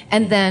badly.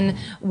 And then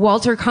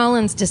Walter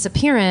Collins'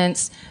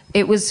 disappearance,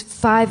 it was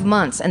 5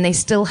 months and they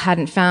still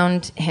hadn't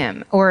found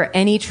him or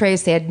any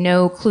trace. They had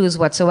no clues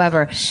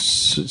whatsoever.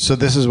 So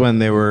this is when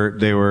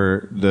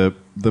the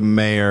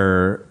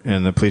mayor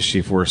and the police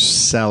chief were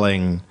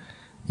selling.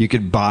 You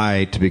could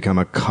buy to become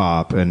a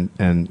cop, and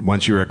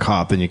once you were a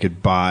cop, then you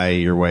could buy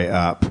your way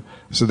up.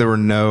 So there were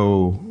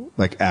no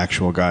like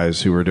actual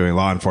guys who were doing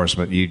law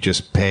enforcement. You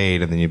just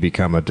paid, and then you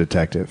become a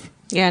detective.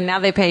 Yeah, now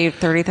they pay you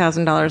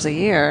 $30,000 a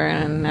year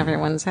and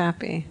everyone's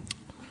happy.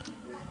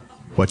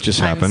 What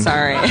just happened? I'm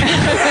sorry. Go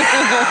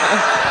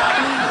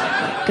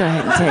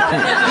ahead and take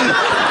that.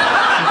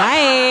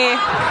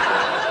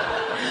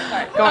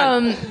 Bye. Go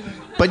on.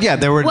 But yeah,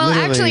 there were. Well,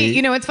 literally,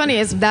 actually, what's funny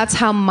is that's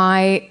how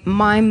my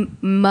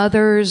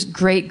mother's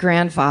great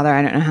grandfather.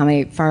 I don't know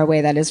how far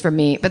away that is from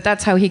me, but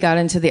that's how he got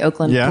into the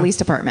Oakland Yeah? Police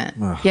Department.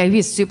 Yeah,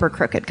 he's a super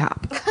crooked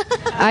cop.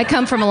 I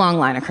come from a long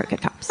line of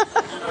crooked cops.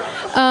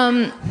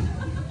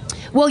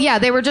 Well, yeah,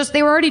 they were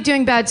already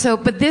doing bad. So,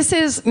 but this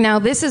is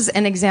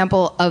an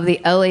example of the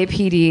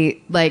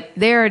LAPD. Like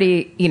they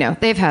already,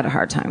 they've had a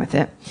hard time with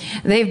it.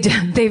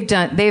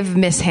 They've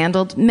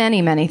mishandled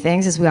many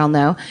things, as we all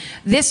know.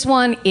 This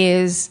one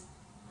is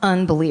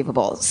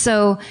unbelievable.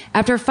 So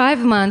after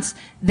 5 months,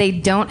 they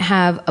don't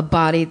have a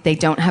body, they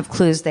don't have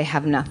clues, they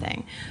have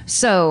nothing.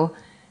 So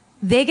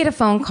they get a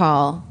phone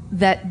call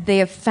that they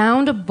have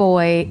found a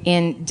boy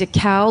in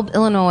DeKalb,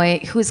 Illinois,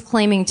 who is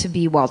claiming to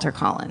be Walter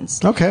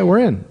Collins. Okay, we're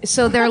in.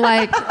 So they're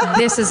like,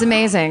 this is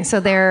amazing. So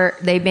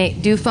they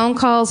do phone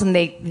calls,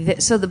 and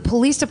so the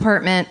police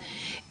department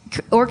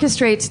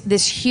orchestrates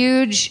this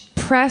huge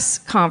press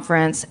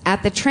conference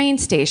at the train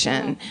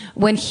station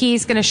when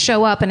he's going to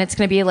show up, and it's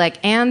going to be like,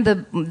 and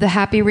the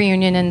happy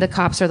reunion, and the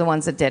cops are the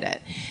ones that did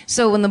it.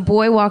 So when the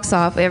boy walks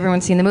off,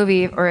 everyone's seen the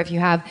movie, or if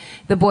you have,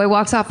 the boy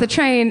walks off the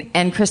train,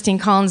 and Christine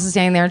Collins is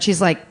standing there, and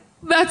she's like,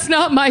 "That's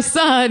not my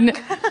son,"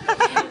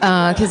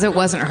 because it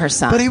wasn't her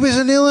son. But he was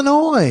in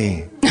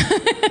Illinois.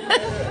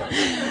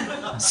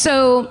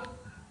 So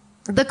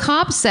the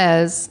cop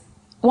says,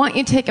 "Why don't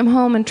you take him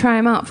home and try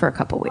him out for a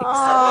couple weeks?"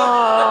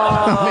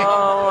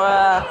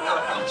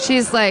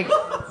 She's like,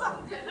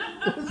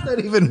 What does that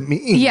even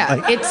mean? yeah,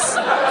 Like, it's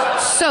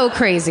so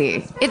crazy.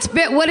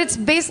 What it's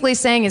basically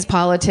saying is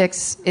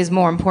politics is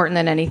more important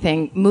than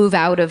anything. Move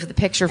out of the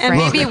picture frame.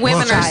 And maybe Look,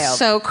 women are child.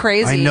 so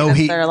crazy I know that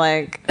he- they're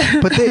like,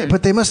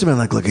 but they must have been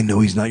like, look, I know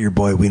he's not your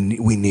boy. We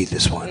need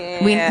this one.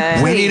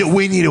 Yeah.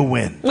 We need a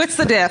win. what's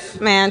the diff,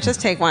 man? Just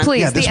take one.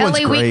 Please, Yeah, this the one's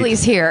LA great.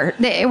 Weekly's here.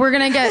 We're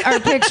going to get our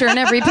picture in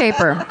every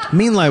paper.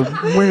 Meanwhile,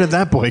 where did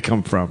that boy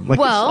come from? Like,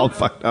 Well, it's all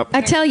fucked up. I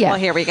tell you. Well,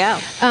 here we go.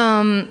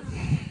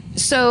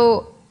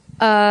 So,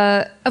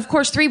 of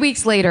course, 3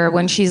 weeks later,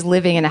 when she's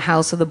living in a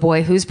house with a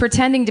boy who's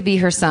pretending to be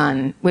her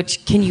son,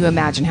 which can you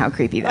imagine how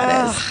creepy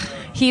that is?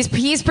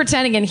 He's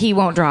pretending and he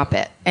won't drop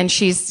it, and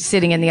she's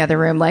sitting in the other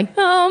room like,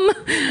 okay.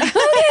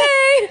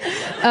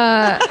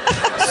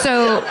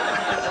 So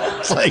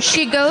It's like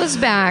she goes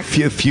back.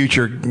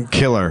 future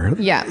killer.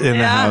 Yeah. In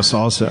the house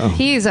also.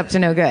 He's up to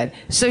no good.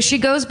 So she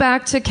goes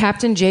back to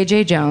Captain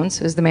J.J. Jones,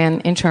 who's the man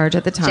in charge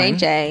at the time.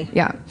 JJ.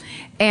 Yeah.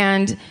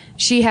 And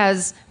She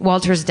has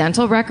Walter's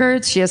dental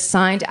records. She has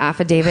signed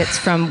affidavits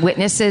from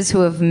witnesses who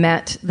have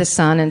met the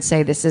son and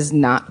say this is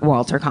not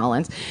Walter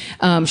Collins.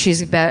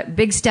 She's got a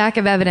big stack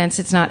of evidence.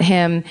 It's not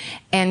him.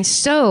 And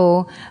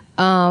so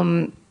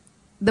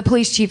the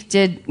police chief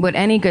did what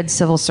any good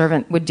civil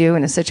servant would do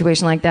in a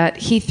situation like that.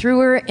 He threw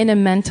her in a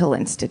mental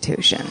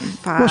institution.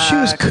 Well, she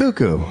was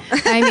cuckoo.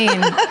 I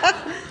mean,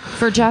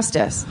 for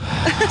justice.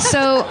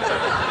 So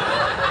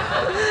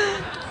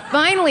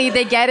finally,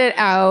 they get it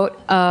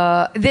out.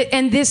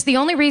 The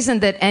only reason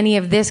that any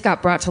of this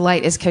got brought to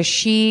light is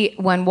because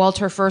when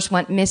Walter first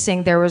went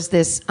missing, there was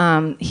this,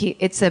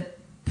 it's a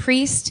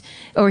priest,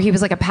 or he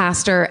was like a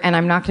pastor, and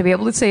I'm not going to be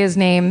able to say his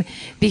name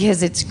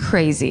because it's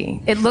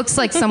crazy. It looks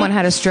like someone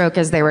had a stroke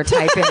as they were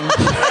typing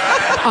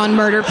on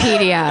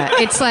Murderpedia.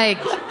 It's like,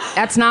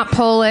 that's not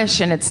Polish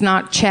and it's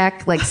not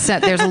Czech. Like,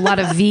 there's a lot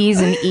of V's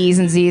and E's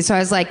and Z's. So I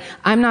was like,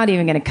 I'm not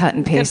even going to cut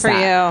and paste Good for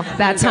that. you.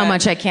 That's how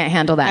much I can't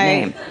handle that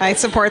name. I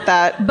support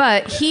that.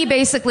 But he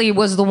basically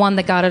was the one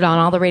that got it on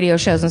all the radio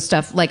shows and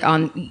stuff.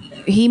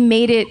 He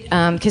made it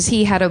because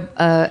he had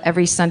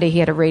every Sunday he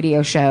had a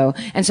radio show,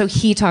 and so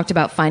he talked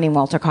about finding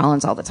Walter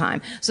Collins all the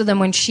time. So then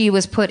when she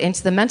was put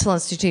into the mental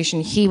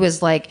institution, he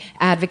was like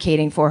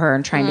advocating for her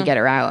and trying to get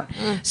her out.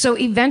 So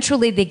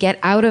eventually they get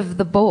out of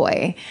the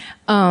boy.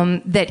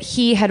 That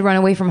he had run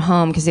away from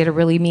home because he had a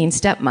really mean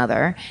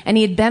stepmother, and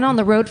he had been on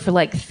the road for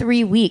like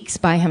 3 weeks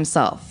by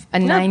himself, a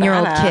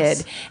 9-year-old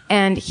kid.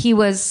 And he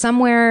was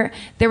somewhere,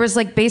 there was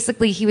like,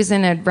 basically he was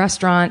in a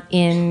restaurant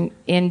in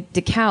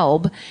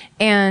DeKalb,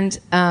 and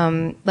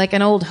like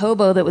an old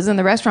hobo that was in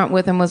the restaurant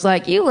with him was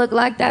like, you look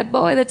like that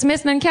boy that's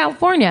missing in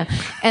California.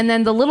 And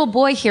then the little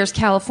boy hears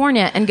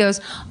California and goes,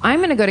 I'm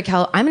going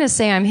to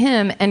say I'm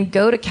him and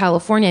go to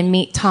California and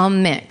meet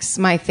Tom Mix,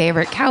 my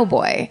favorite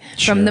cowboy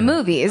from the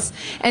movies.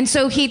 And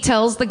so he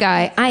tells the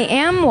guy, I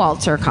am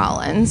Walter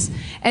Collins.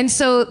 And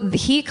so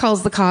he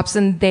calls the cops,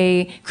 and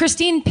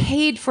Christine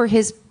paid for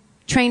his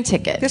train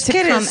ticket This to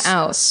kid come is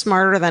out.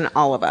 smarter than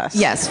all of us.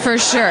 Yes, for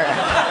sure.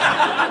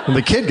 Well,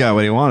 the kid got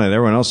what he wanted.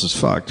 Everyone else is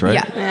fucked, right?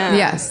 Yeah.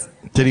 Yes.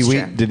 Did he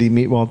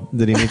meet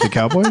the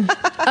cowboy?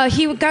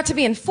 He got to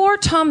be in 4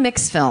 Tom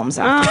Mix films.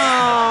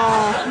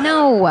 After.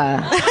 No.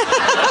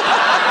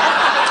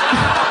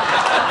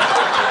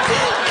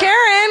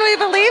 Karen, we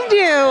believed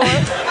you.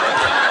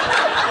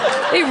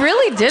 They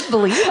really did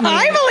believe me.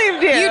 I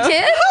believed you. You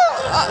did?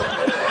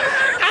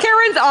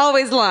 Karen's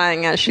always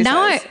lying, as she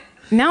says.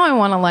 Now I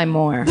want to lie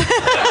more. This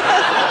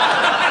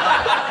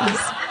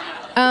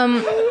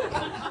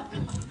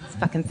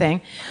fucking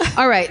thing.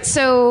 All right,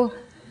 so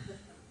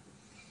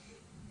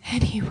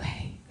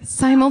anyway,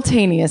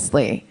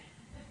 simultaneously,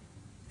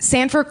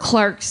 Sanford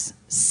Clark's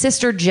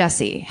sister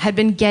Jessie had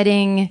been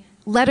getting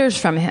letters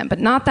from him, but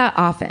not that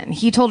often.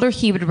 He told her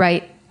he would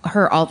write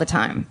her all the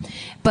time,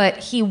 but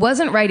he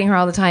wasn't writing her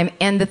all the time,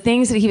 and the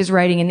things that he was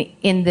writing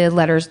in the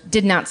letters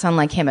did not sound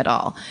like him at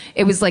all.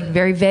 It was like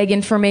very vague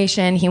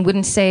information. He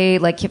wouldn't say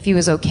like if he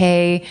was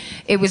okay.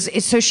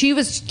 So she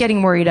was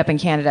getting worried up in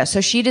Canada, so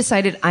she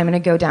decided, I'm going to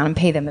go down and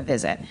pay them a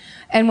visit.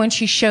 And when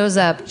she shows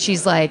up,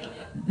 she's like,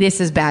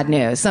 this is bad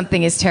news.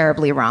 Something is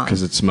terribly wrong.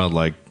 Because it smelled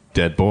like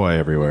dead boy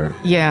everywhere.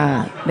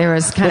 Yeah, there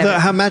was kind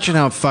of. Imagine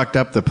how fucked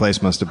up the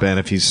place must have been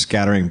if he's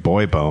scattering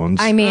boy bones.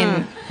 I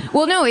mean,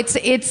 well, no, it's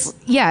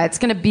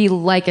going to be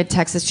like a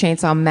Texas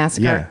Chainsaw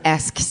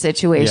Massacre-esque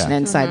situation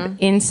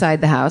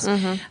inside the house.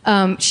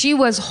 She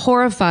was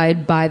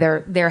horrified by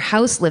their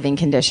house living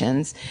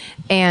conditions,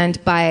 and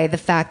by the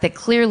fact that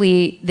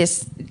clearly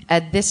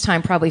at this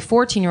time probably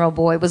 14-year-old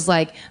boy was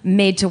like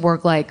made to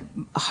work like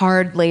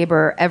hard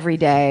labor every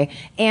day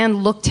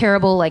and looked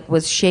terrible, like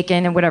was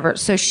shaken and whatever.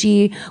 So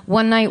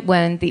one night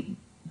when the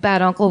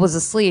bad uncle was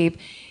asleep,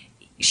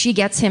 she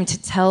gets him to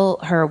tell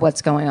her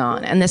what's going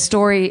on. And the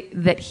story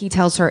that he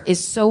tells her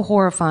is so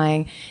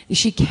horrifying.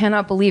 She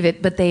cannot believe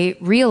it, but they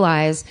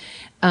realize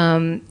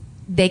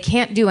they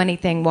can't do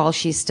anything while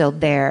she's still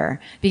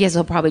there because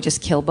he'll probably just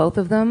kill both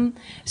of them.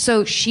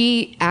 So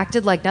she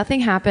acted like nothing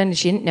happened.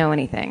 She didn't know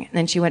anything. And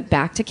then she went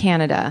back to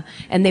Canada,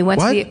 and they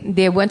went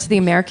to the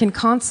American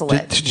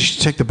consulate. Did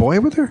she take the boy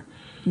with her?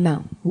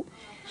 No.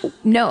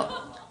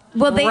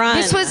 Well,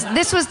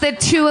 this was the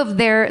two of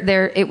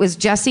their. It was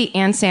Jesse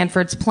and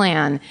Sanford's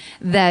plan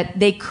that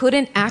they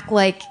couldn't act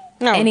like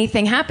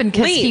anything happened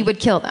because he would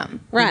kill them.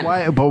 Run.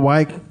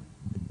 Why?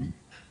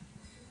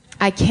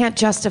 I can't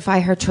justify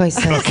her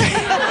choices. Okay.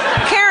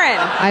 Karen.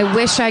 I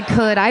wish I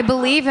could. I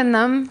believe in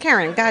them.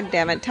 Karen, God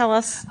damn it, tell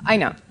us. I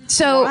know.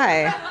 So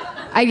why?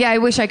 I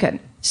wish I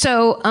could.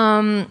 So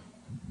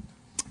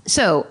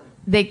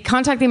they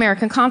contact the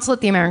American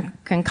consulate. The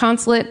American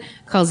consulate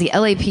calls the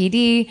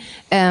LAPD.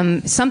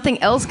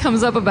 Something else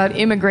comes up about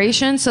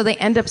immigration, so they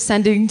end up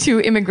sending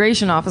 2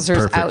 immigration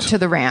officers out to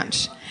the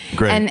ranch.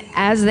 Great. And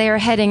as they are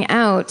heading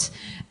out,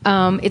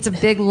 it's a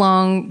big,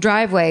 long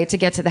driveway to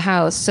get to the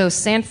house. So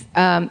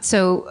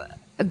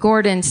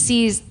Gordon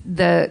sees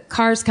the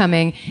cars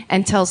coming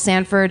and tells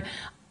Sanford,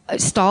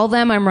 stall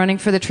them, I'm running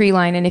for the tree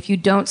line, and if you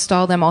don't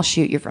stall them, I'll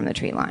shoot you from the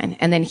tree line.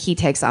 And then he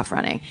takes off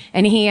running.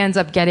 And he ends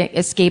up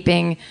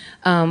escaping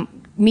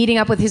meeting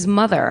up with his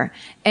mother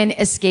and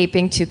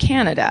escaping to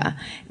Canada.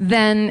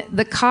 Then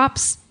the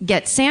cops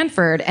get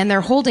Sanford and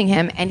they're holding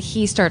him and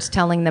he starts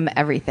telling them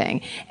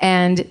everything.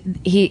 And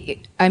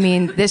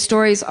the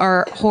stories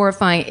are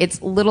horrifying.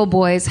 It's little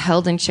boys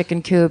held in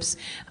chicken coops,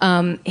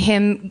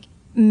 him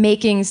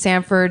making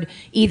Sanford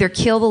either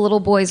kill the little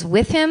boys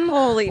with him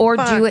or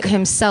do it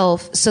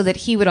himself so that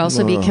he would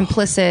also be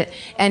complicit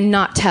and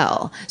not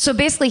tell. So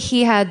basically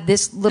he had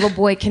this little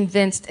boy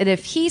convinced that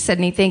if he said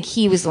anything,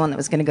 he was the one that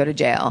was going to go to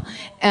jail.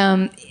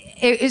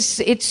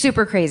 It's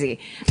super crazy.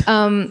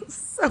 So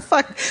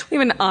fucked. We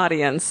have an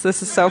audience.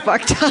 This is so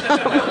fucked up.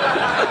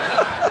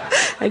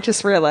 I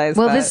just realized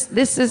well, that.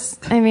 this is,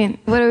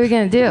 what are we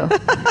going to do?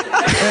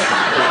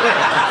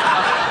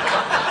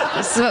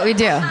 This is what we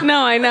do.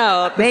 No, I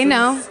know. They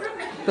know.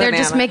 They're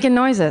just making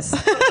noises.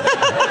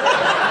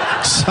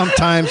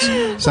 Sometimes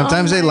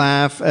they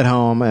laugh at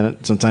home,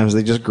 and sometimes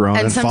they just groan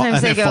and fall, and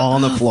they fall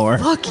on the floor.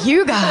 Fuck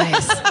you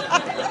guys.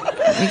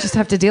 We just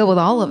have to deal with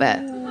all of it.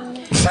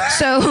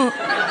 So,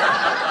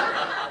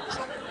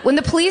 when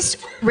the police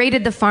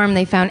raided the farm,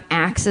 they found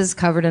axes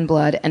covered in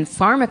blood and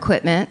farm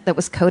equipment that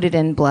was coated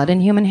in blood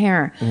and human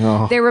hair.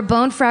 Oh. There were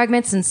bone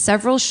fragments in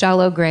several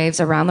shallow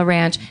graves around the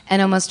ranch,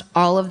 and almost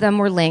all of them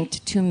were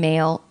linked to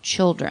male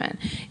children.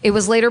 It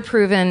was later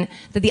proven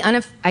that the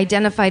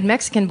unidentified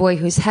Mexican boy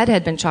whose head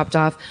had been chopped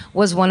off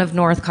was one of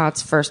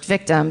Northcott's first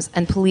victims,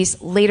 and police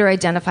later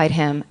identified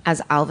him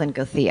as Alvin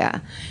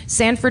Gothea.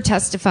 Sanford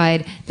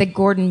testified that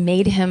Gordon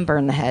made him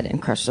burn the head and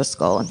crush the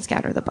skull and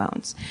scatter the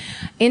bones.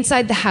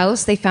 Inside the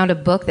house, they found a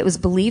book that was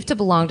believed to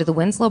belong to the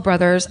Winslow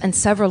brothers and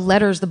several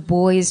letters the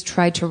boys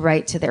tried to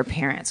write to their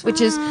parents, which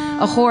is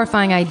a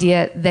horrifying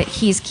idea that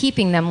he's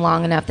keeping them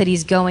long enough that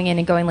he's going in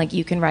and going like,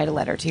 you can write a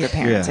letter to your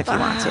parents if you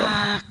want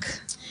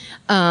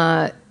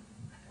to.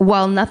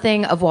 While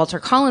nothing of Walter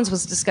Collins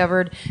was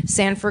discovered,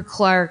 Sanford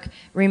Clark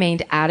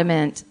remained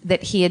adamant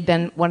that he had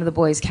been one of the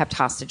boys kept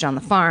hostage on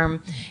the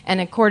farm.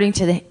 And according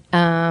to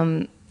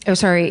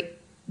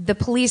the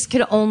police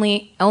could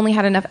only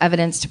had enough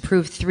evidence to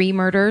prove 3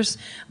 murders,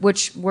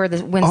 which were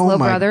the Winslow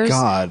brothers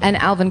and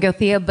Alvin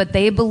Gothea. But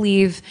they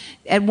believe,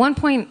 at one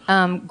point,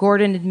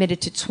 Gordon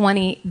admitted to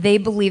 20. They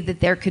believe that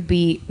there could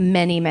be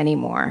many, many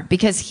more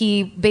because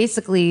he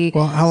basically.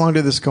 Well, how long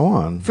did this go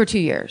on? For 2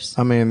 years.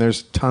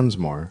 There's tons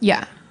more.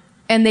 Yeah.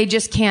 And they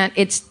just can't.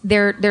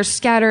 They're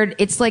scattered.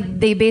 It's like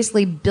they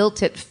basically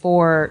built it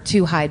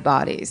to hide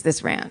bodies.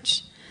 This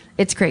ranch,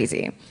 it's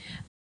crazy.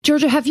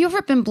 Georgia, have you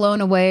ever been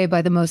blown away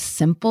by the most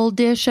simple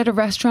dish at a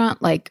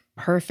restaurant, like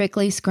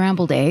perfectly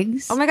scrambled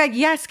eggs? Oh my God,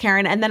 yes,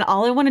 Karen. And then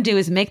all I want to do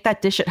is make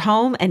that dish at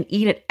home and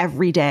eat it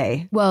every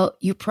day. Well,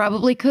 you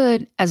probably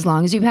could, as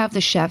long as you have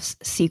the chef's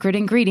secret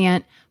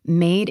ingredient,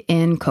 Made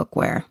in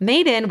Cookware.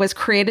 Made in was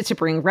created to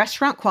bring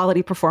restaurant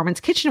quality performance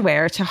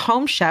kitchenware to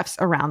home chefs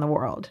around the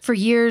world. For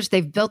years,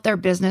 they've built their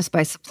business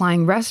by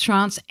supplying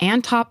restaurants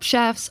and top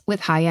chefs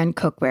with high-end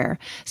cookware.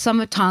 Some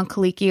of Tom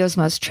Colicchio's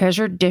most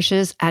treasured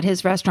dishes at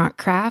his restaurant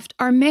Craft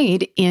are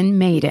made in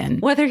Made in.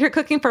 Whether you're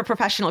cooking for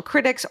professional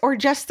critics or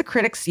just the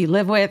critics you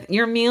live with,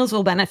 your meals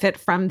will benefit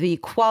from the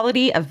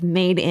quality of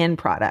Made in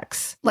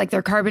products. Like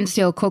their carbon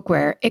steel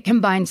cookware, it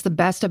combines the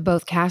best of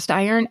both cast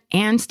iron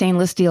and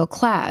stainless steel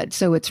clad,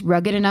 so it's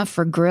rugged enough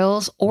for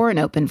grills or an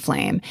open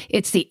flame.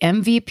 It's the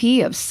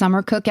MVP of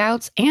summer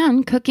cookouts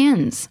and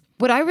cook-ins.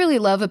 What I really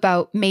love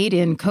about Made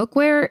in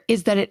Cookware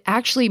is that it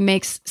actually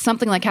makes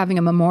something like having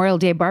a Memorial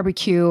Day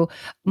barbecue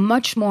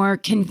much more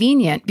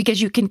convenient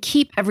because you can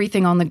keep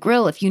everything on the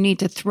grill. If you need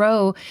to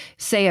throw,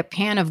 say, a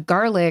pan of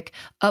garlic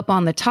up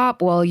on the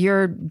top while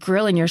you're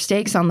grilling your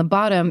steaks on the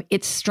bottom,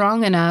 it's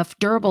strong enough,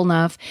 durable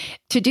enough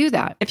to do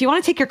that. If you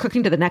want to take your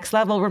cooking to the next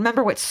level,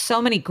 remember what so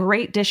many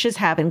great dishes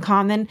have in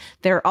common.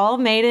 They're all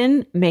made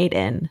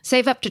in.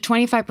 Save up to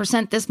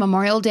 25% this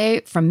Memorial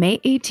Day from May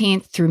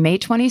 18th through May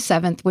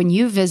 27th when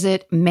you visit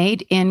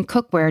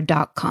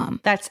madeincookware.com.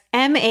 That's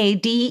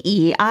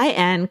MADEIN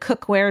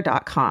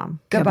cookware.com.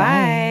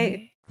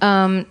 Goodbye.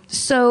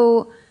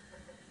 So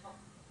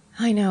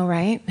I know,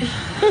 right?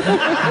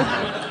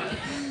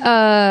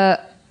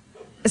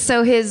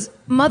 So his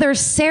mother,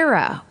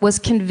 Sarah, was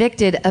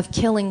convicted of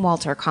killing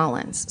Walter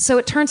Collins. So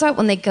it turns out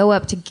when they go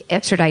up to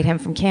extradite him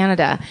from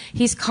Canada,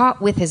 he's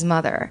caught with his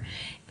mother.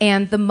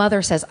 And the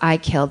mother says, I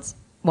killed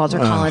Walter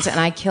Collins, and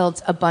I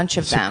killed a bunch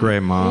of them. It's a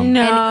great mom.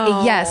 No.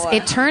 And yes,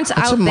 it turns out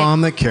it's a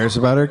mom that cares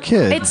about her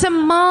kid. It's a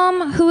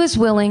mom who is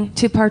willing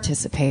to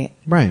participate.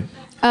 Right.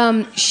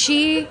 We're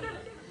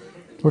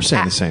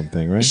saying the same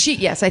thing, right?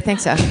 Yes, I think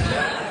so.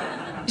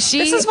 This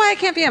is why I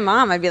can't be a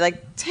mom. I'd be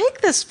like,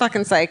 take this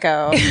fucking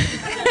psycho.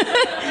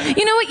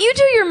 You know what? You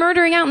do your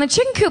murdering out in the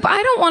chicken coop.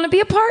 I don't want to be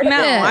a part of it.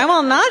 No, I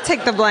will not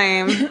take the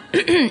blame.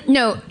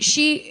 No,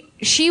 she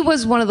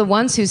was one of the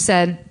ones who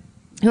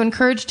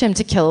encouraged him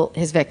to kill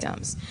his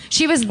victims.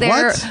 She was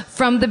there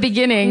from the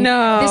beginning.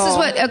 No. This is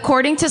what,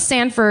 according to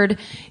Sanford,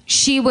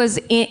 she was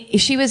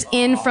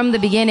in from the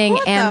beginning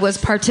and was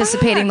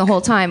participating the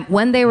whole time.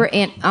 When they were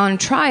on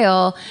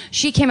trial,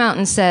 she came out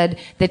and said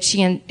that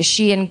she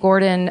and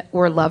Gordon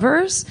were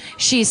lovers.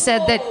 She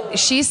said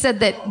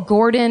that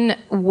Gordon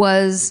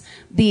was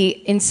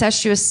the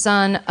incestuous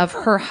son of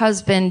her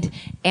husband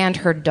and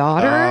her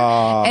daughter.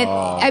 And,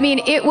 I mean,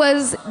 it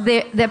was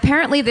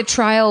apparently the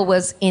trial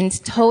was in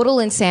total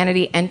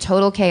insanity and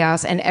total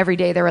chaos. And every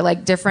day there were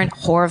like different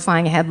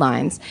horrifying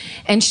headlines.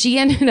 And she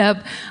ended up,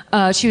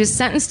 she was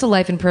sentenced to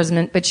life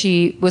imprisonment, but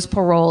she was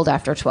paroled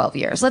after 12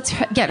 years. Let's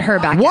get her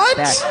back. What?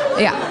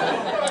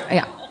 Yeah.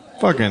 Yeah.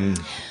 Fucking.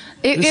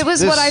 It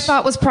was what I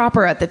thought was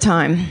proper at the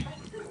time.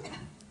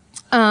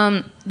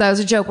 That was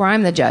a joke where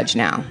I'm the judge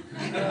now.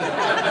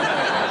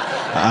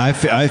 I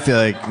feel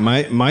like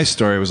my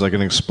story was like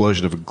an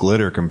explosion of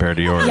glitter compared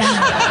to yours.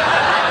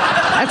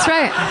 That's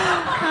right.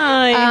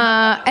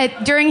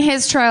 During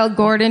his trial,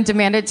 Gordon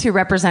demanded to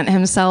represent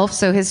himself,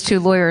 so his 2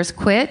 lawyers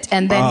quit,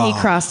 and then he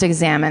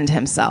cross-examined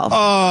himself. Oh,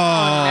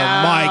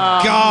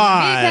 my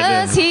God.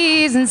 Because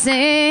he's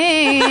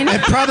insane.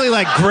 And probably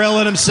like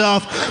grilling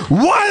himself.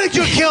 Why did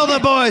you kill the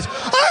boys?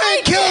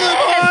 I didn't kill the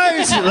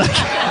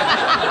boys.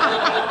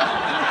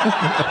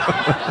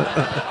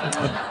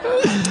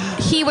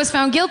 He was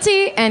found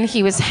guilty, and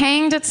he was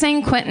hanged at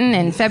San Quentin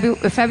in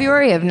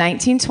February of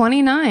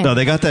 1929. No,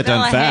 they got that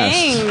done fast.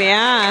 Hanged,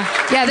 yeah.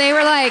 Yeah, they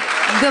were like,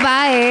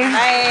 goodbye.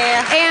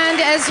 Bye.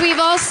 And as we've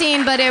all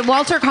seen,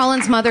 Walter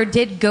Collins' mother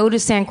did go to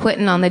San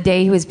Quentin on the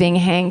day he was being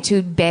hanged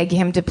to beg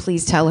him to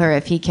please tell her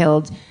if he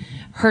killed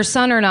her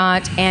son or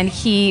not, and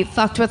he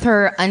fucked with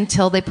her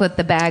until they put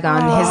the bag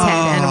on his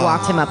head and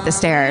walked him up the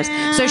stairs.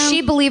 So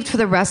she believed for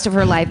the rest of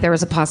her life there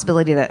was a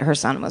possibility that her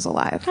son was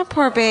alive. Oh,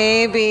 poor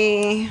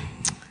baby.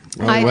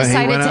 I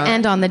decided to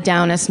end on the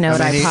downest note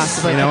I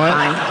possibly could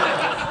find.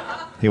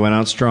 He went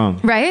out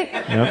strong. Right?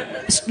 Yep.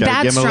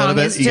 Bad strong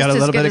is You got just a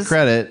little as bit good of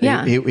credit.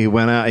 Yeah. He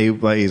went out.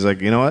 He's like,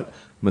 you know what? I'm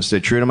gonna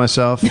stay true to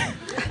myself.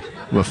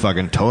 I'm a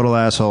fucking total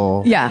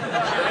asshole.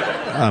 Yeah.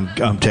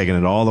 I'm taking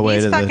it all the way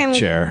He's to the fucking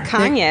chair.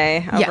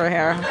 Kanye over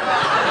here. I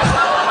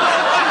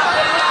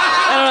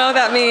don't know what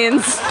that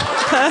means.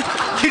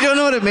 You don't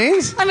know what it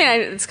means? I mean,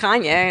 it's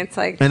Kanye. It's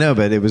like, I know,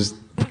 but it was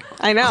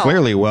I know.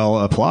 clearly well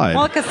applied.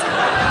 Well, because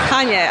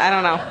Kanye, I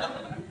don't know.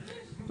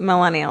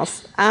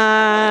 Millennials.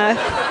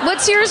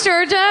 What's yours,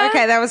 Georgia?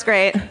 Okay, that was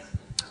great.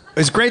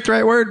 Is great the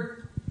right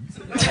word?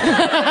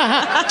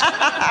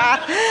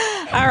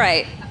 All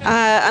right.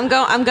 I'm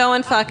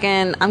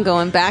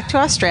going back to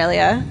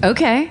Australia.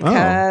 Okay.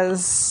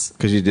 Because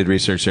you did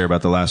research there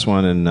about the last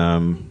one, and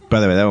by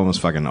the way, that one was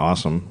fucking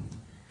awesome.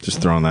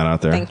 Just throwing that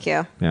out there. Thank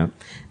you. Yeah.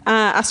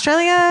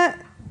 Australia,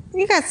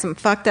 you got some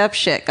fucked up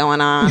shit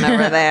going on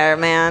over there,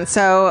 man.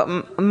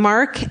 So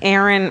Mark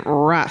Aaron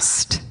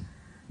Rust,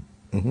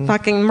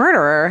 fucking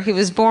murderer. He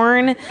was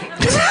born.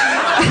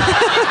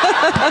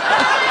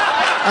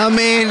 I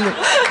mean,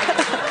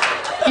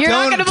 You're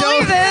not going to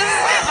believe this.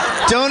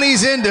 Don't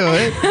ease into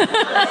it. All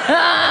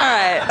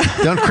right.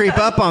 Don't creep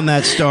up on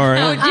that story.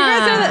 Do you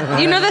guys know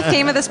you know the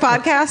theme of this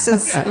podcast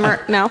is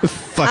no.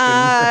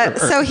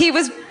 So he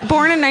was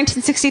born in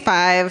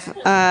 1965.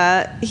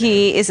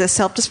 He is a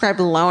self-described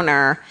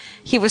loner.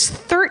 He was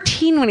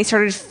 13 when he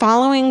started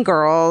following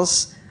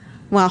girls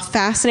while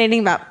fascinating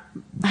about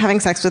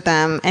having sex with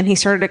them, and he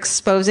started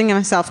exposing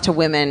himself to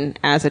women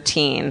as a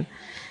teen.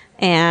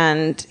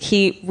 And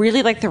he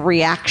really liked the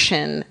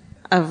reaction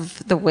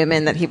of the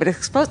women that he would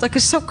expose. Like,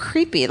 it's so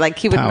creepy. Like,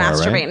 he would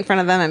masturbate in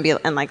front of them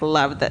and like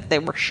love that they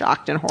were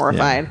shocked and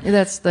horrified. Yeah.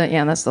 That's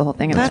the whole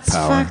thing. That's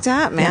fucked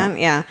up, man.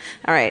 Yeah.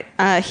 All right.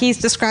 He's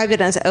described it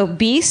as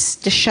obese,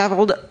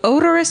 disheveled,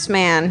 odorous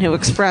man who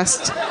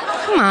expressed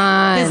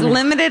his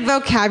limited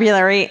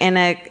vocabulary in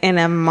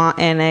a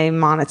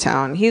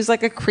monotone. He was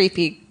like a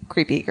creepy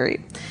creep.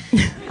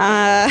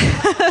 Was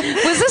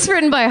this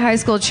written by a high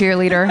school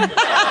cheerleader?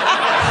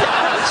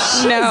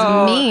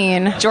 No.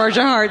 Mean. Georgia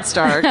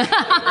Hardstark.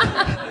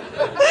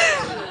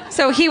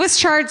 So he was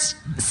charged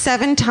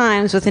 7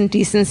 times with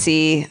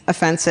indecency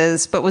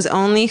offenses, but was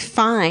only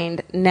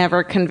fined,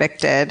 never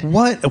convicted.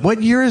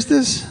 What year is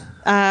this?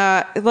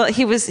 Well,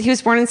 he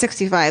was born in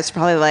 65, so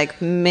probably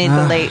like mid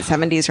to late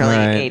 70s, early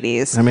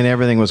 80s. I mean,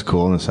 everything was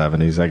cool in the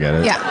 70s. I get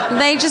it. Yeah.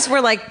 They just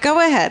were like, go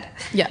ahead.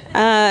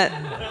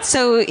 Yeah.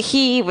 So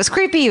he was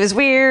creepy. He was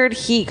weird.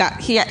 He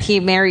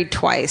married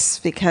twice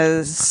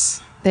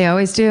because They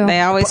always do.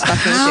 they always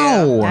fucking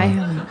do.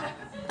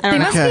 They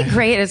must be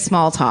great at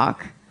small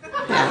talk.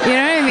 Yeah. You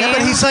know what I mean?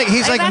 But he's like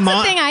that's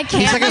the thing I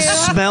can't he's like a do.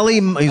 smelly.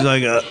 He's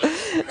like a.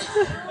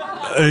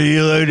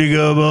 You like to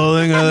go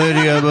bowling? I like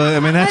to go bowling. I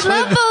mean, that's I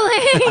love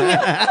bowling.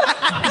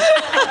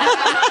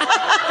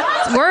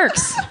 It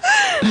works.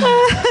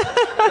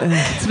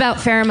 It's about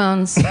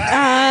pheromones.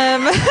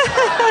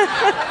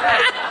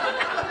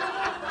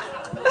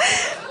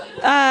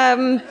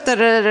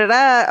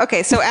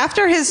 Okay, so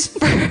after his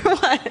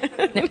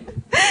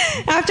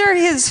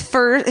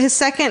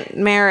second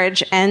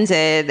marriage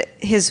ended,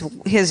 his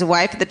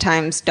wife at the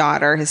time's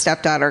daughter, his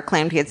stepdaughter,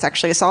 claimed he had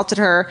sexually assaulted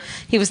her.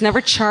 He was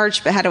never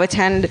charged, but had to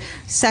attend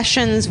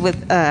sessions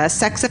with a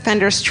sex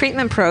offenders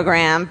treatment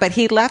program. But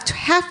he left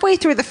halfway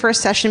through the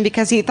first session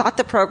because he thought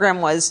the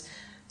program was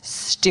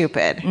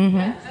stupid.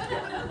 Mm-hmm.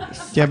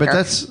 Yeah, but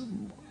that's.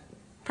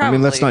 Probably. I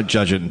mean, let's not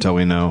judge it until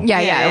we know.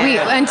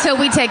 Yeah. Until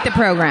we take the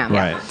program.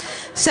 Right.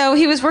 So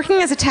he was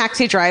working as a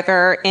taxi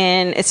driver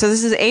so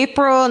this is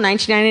April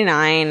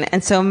 1999.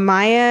 And so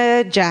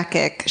Maya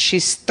Jakic,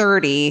 she's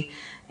 30,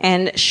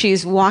 and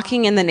she's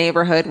walking in the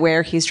neighborhood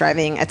where he's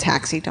driving a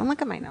taxi. Don't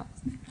look at my notes.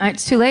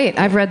 It's too late.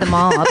 I've read them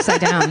all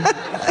upside down.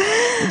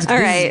 All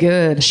right.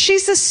 Good.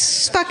 She's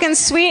this fucking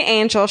sweet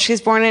angel.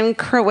 She's born in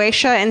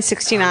Croatia in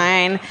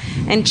 1969,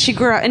 and she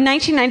grew up in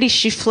 1990.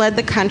 She fled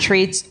the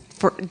country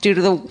due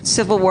to the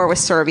civil war with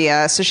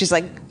Serbia. So she's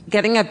like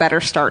getting a better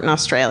start in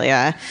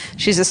Australia.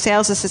 She's a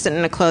sales assistant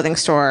in a clothing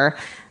store.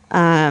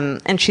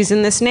 And she's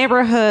in this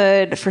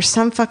neighborhood for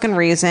some fucking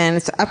reason.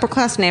 It's an upper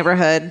class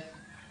neighborhood.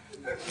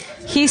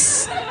 He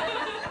sees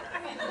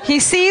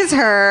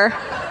her.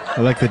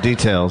 I like the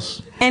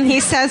details. And he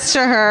says to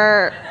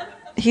her,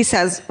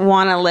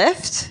 "Want a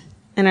lift?"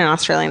 in an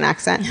Australian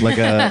accent. Like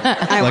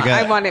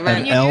I want it,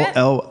 man.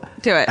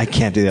 Do it. I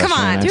can't do that. Come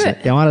on, do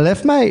it. You want a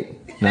lift, mate?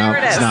 No, There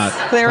it is. it's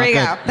not. There we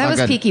Not go. good. That Not was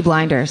good. Peaky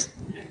Blinders.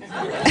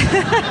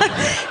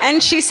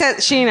 And she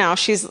says,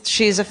 she's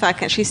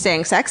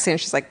staying sexy, and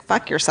she's like,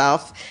 "Fuck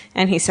yourself."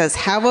 And he says,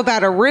 "How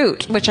about a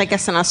root?" Which I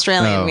guess in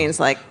Australian Oh.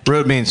 means like,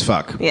 Root means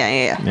fuck.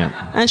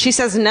 yeah. And she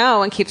says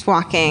no and keeps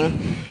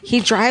walking. He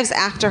drives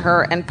after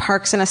her and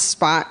parks in a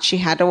spot she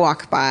had to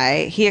walk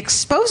by. He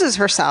exposes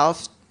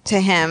herself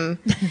to him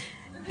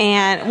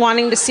and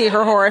wanting to see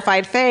her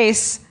horrified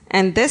face.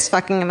 And this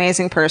fucking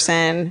amazing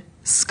person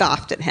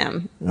scoffed at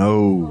him.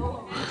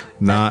 Oh,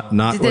 not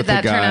Did with the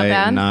that turn out guy,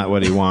 bad? not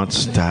what he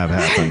wants to have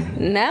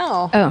happen.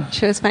 No. Oh.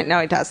 She was fine.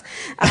 No, he does.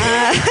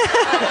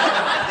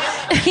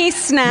 He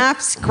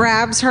snaps,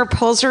 grabs her,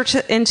 pulls her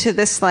into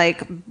this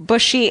like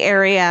bushy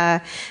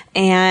area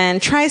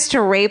and tries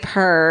to rape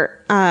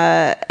her.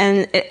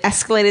 And it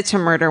escalated to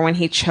murder when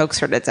he chokes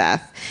her to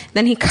death.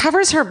 Then he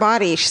covers her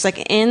body. She's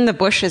like in the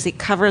bushes. He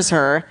covers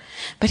her,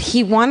 but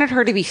he wanted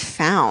her to be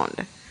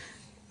found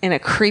in a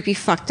creepy,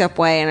 fucked up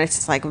way, and it's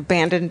this like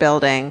abandoned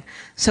building.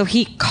 So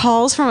he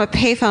calls from a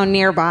payphone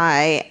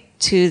nearby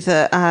to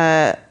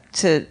the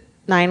to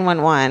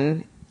 911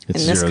 in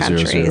It's this 000.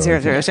 country,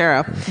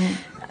 000.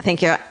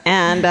 Thank you.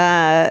 And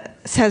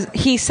says,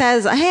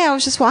 "Hey, I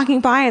was just walking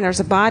by, and there's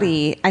a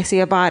body. I see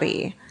a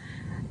body."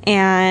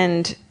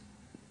 And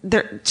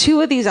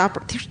two of these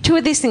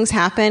things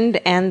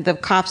happened, and the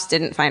cops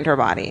didn't find her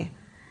body.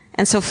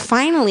 And so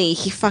finally,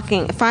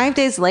 5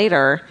 days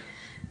later,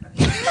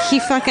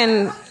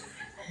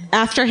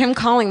 after him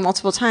calling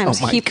multiple times,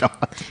 Oh my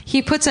God.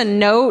 he puts a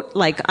note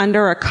like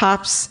under a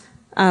cop's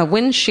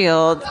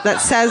windshield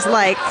that says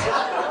like,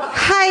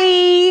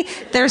 "Hi,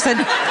 there's a."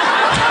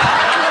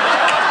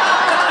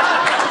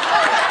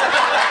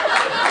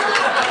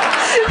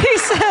 He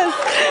says,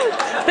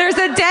 "There's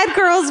a dead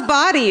girl's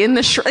body in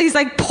the." He's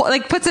like,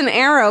 puts an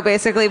arrow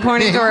basically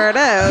pointing to where it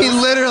is. He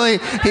literally,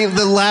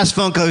 the last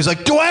phone call, he's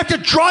like, "Do I have to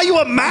draw you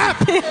a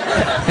map?"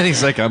 And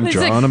he's like, "I'm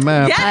drawing a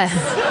map." Yes.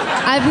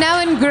 I've now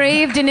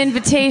engraved an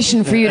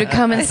invitation for you to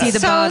come and see the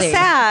so body.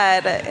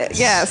 sad.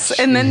 Yes.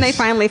 And then they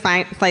finally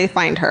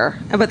find her,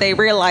 but they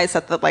realize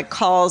that the like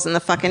calls and the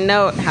fucking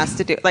note has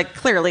to do like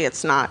clearly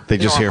it's not. They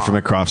just hear normal. from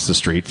across the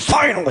street.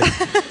 Finally.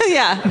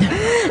 Yeah.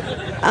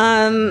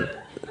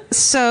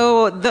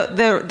 So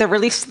the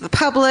release to the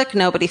public,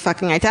 nobody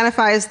fucking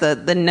identifies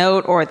the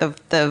note or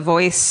the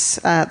voice,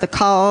 the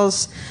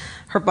calls.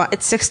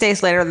 It's 6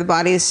 days later, the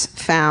body's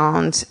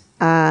found.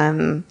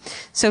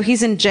 So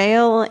he's in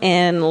jail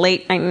in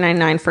late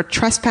 1999 for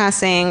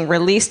trespassing,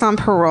 released on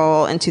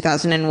parole in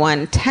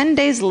 2001. 10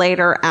 days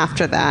later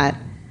after that,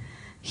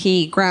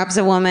 he grabs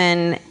a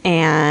woman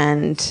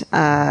and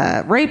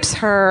rapes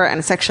her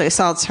and sexually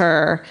assaults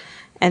her.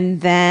 And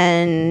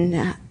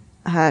then,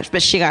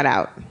 but she got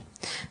out.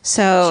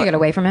 So She got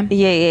away from him?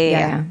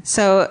 Yeah.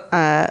 So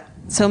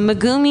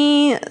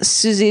Megumi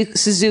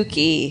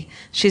Suzuki,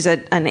 she's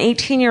an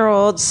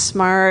 18-year-old,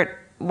 smart,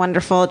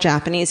 wonderful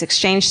Japanese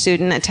exchange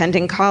student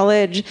attending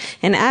college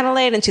in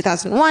Adelaide in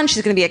 2001.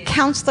 She's going to be a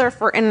counselor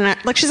for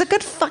internet. Like, she's a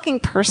good fucking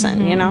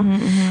person, you know?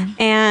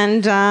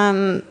 And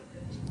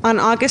on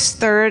August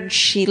 3rd,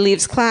 she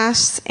leaves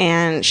class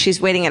and she's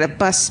waiting at a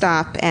bus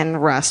stop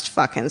and Rust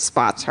fucking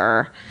spots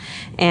her.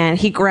 And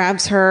he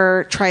grabs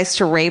her, tries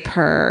to rape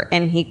her,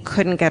 and he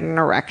couldn't get an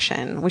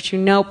erection, which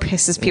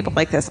pisses people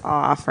like this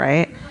off,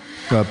 right?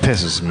 Well, it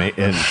pisses me.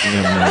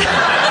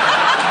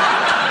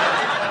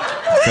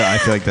 I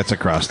feel like that's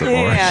across the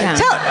board. Yeah.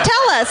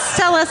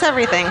 Tell us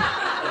everything.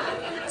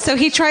 So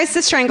he tries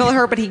to strangle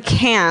her, but he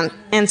can't,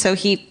 and so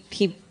he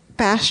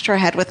bashed her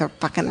head with a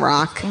fucking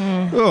rock.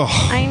 Ugh.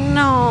 I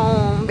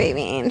know,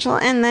 baby angel.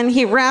 And then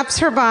he wraps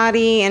her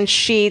body in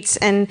sheets,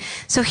 and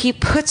so he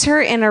puts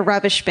her in a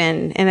rubbish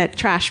bin, in a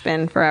trash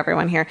bin for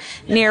everyone here,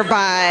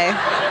 nearby.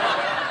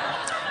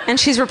 And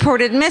she's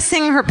reported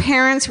missing. Her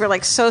parents, who were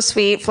like so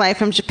sweet, fly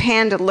from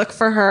Japan to look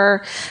for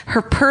her.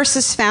 Her purse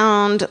is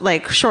found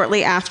like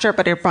shortly after,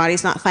 but her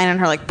body's not found. And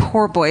her like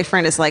poor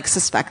boyfriend is like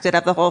suspected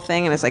of the whole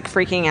thing and is like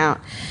freaking out.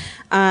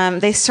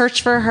 They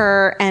search for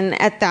her, and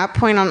at that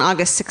point on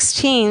August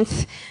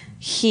 16th,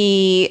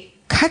 he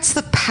cuts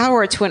the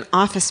power to an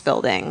office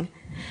building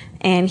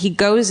And he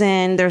goes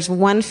in. There's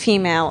one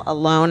female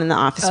alone in the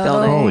office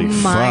building. Holy my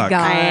fuck. God.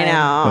 I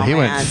know. Well, he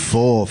man. went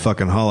full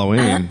fucking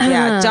Halloween.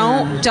 Yeah,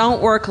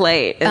 don't work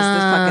late is the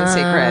fucking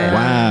secret.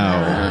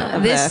 Wow.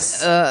 Of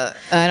this. I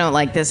don't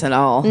like this at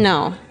all.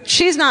 No,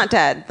 she's not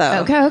dead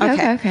though.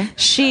 Okay.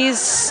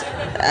 She's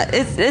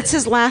it's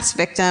his last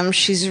victim.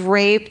 She's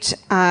raped.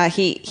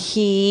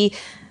 He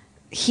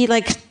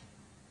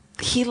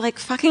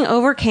fucking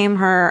overcame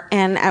her,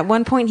 and at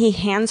one point he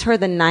hands her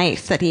the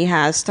knife that he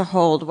has to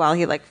hold while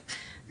he like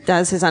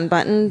does his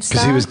unbuttoned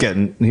stuff.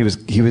 Because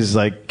he was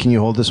like, can you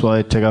hold this while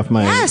I take off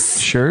my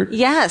shirt?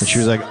 Yes. And she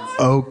was like,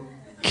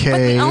 okay. But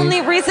the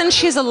only reason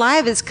she's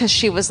alive is because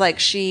she was like,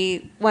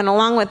 she went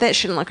along with it.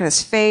 She didn't look at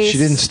his face. She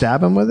didn't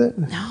stab him with it?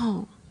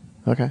 No.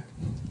 Okay.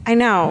 I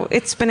know,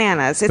 it's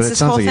bananas. It's But it this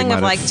sounds whole like you thing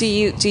of might like,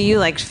 have- do you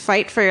like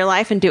fight for your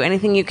life and do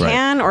anything you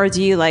can, or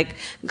do you like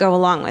go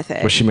along with it?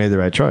 Well, she made the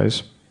right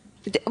choice.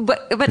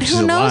 But she's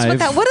who knows alive. what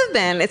that would have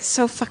been? It's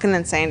so fucking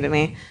insane to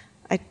me.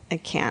 I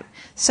can't.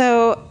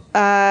 So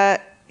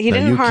he No,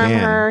 didn't you harm can.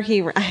 her.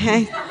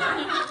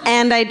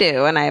 And I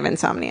do, and I have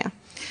insomnia.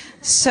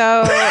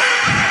 So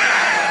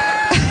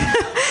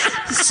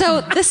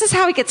so this is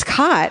how he gets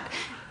caught.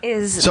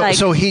 Is So like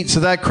so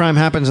that crime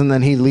happens and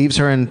then he leaves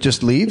her and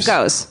just leaves?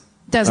 goes.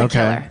 Doesn't Okay.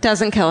 kill her.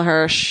 Doesn't kill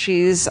her.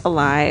 She's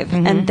alive.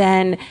 Mm-hmm. And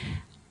then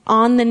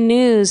on the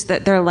news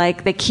that they're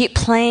like, they keep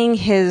playing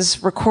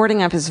his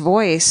recording of his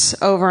voice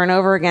over and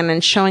over again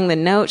and showing the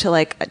note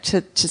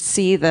to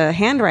see the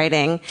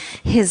handwriting.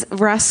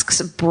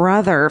 Rusk's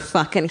brother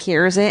fucking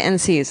hears it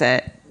and sees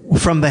it.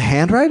 From the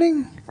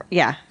handwriting?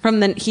 Yeah.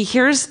 He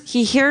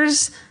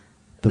hears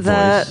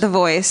The the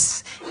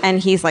voice, and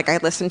he's like, I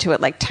listened to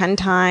it like 10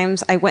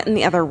 times. I went in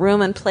the other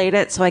room and played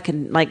it so I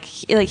could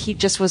he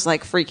just was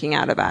like freaking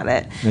out about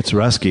it. It's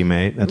Rusky,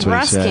 mate. That's what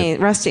he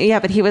said. Rusty, yeah,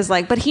 but he was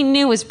like, but he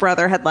knew his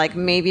brother had like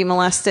maybe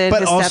molested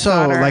But his also,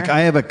 stepdaughter. like, I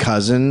have a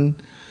cousin,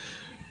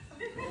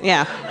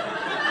 yeah.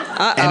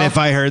 and if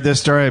I heard this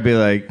story, I'd be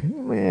like,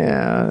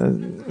 yeah,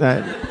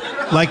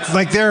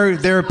 like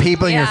there are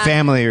people in your Yeah.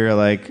 family who are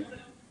like,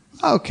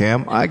 okay,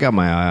 I got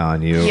my eye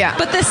on you. Yeah.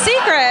 But the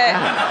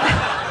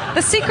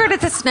secret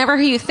is it's never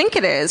who you think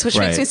it is, which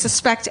makes Right. me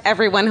suspect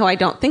everyone who I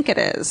don't think it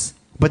is.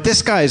 But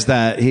this guy's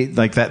that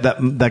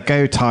guy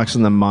who talks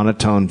in the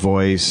monotone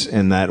voice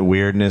and that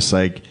weirdness.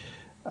 Like,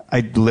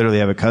 I literally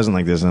have a cousin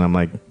like this, and I'm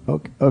like,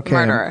 okay,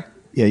 Murderer.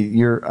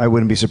 Yeah, I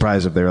wouldn't be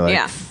surprised if they were like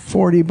Yeah.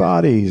 40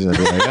 bodies. I'd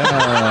be like,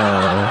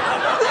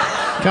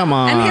 oh, come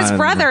on. And his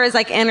brother is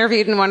like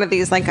interviewed in one of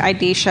these like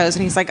ID shows,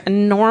 and he's like a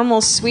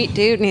normal, sweet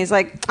dude. And he's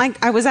like,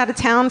 I was out of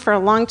town for a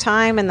long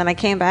time, and then I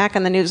came back,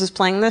 and the news was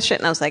playing this shit,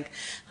 and I was like,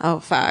 oh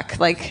fuck,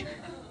 like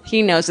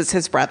he knows it's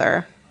his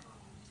brother.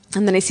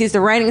 And then he sees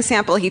the writing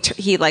sample.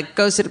 He like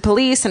goes to the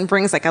police and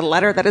brings like a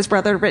letter that his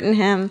brother had written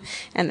him,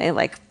 and they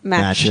like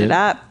match it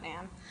up.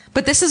 Man.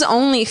 But this is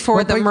only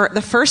for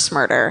the first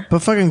murder. But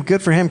fucking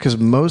good for him, because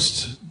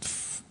most,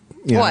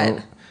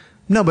 What?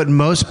 No, but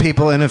most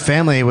people in a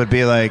family would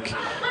be like,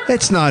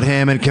 it's not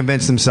him, and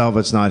convince themselves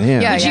it's not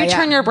him. Yeah. Would you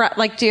turn your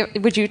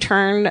would you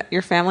turn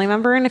your family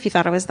member in if you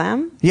thought it was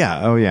them?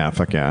 Yeah. Oh, yeah.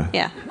 Fuck yeah.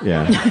 Yeah.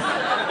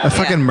 Yeah. A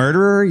fucking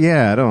murderer?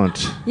 Yeah, I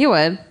don't. You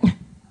would.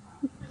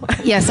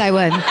 Yes, I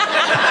would.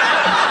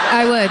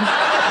 I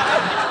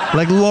would.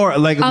 Like Laura.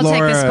 I'll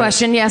take this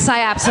question. Yes, I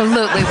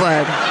absolutely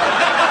would.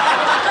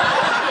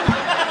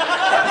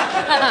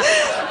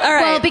 All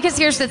right. Well, because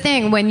here's the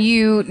thing: when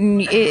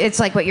it's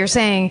like what you're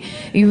saying.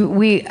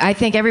 I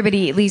think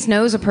everybody at least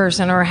knows a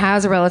person or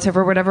has a relative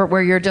or whatever,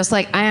 where you're just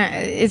like,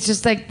 it's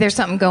just like there's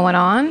something going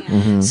on.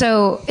 Mm-hmm.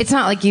 So it's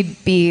not like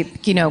you'd be,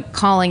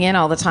 calling in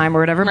all the time or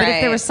whatever. But if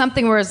Right. there was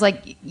something where it's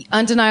like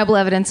undeniable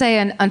evidence A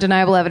and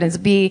undeniable evidence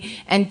B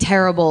and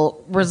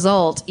terrible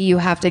result, you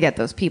have to get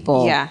those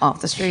people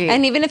off the street.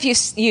 And even if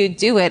you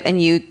do it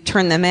and you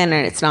turn them in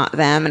and it's not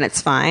them and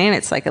it's fine,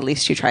 it's like at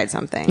least you tried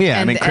something. Yeah, I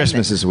And- mean, and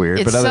Christmas is weird,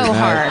 It's but other so than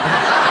that, hard.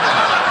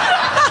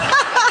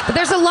 But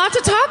there's a lot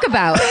to talk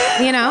about,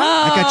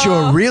 I got you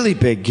a really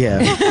big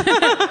gift.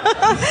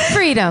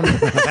 Freedom.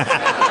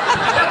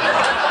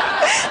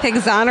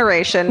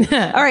 Exoneration.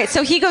 All right,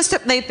 so he goes to,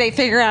 they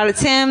figure out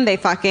it's him, they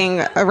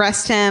fucking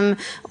arrest him,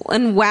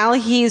 and while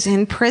he's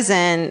in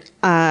prison,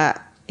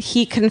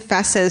 he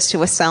confesses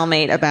to a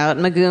cellmate about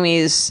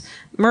Megumi's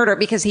murder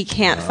because he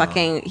can't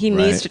he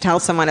needs right. to tell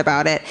someone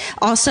about it.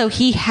 Also,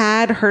 he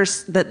had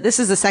this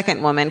is the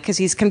second woman, because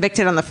he's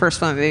convicted on the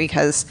first woman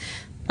because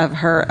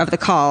of the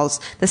calls.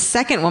 The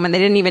second woman, they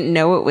didn't even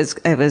know it was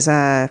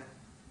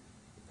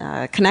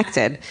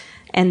connected.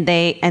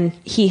 And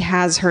he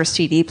has her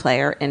CD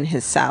player in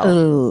his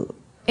cell.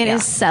 In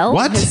his cell?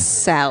 What? His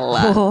cell.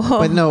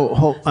 But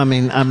no, I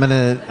mean,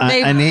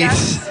 I need.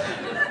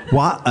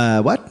 What?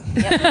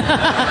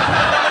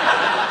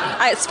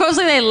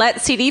 Supposedly they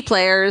let CD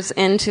players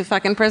into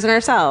fucking prisoner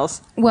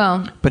cells.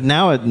 Well, But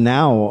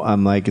now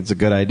I'm like, it's a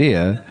good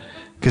idea,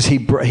 because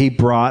he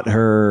brought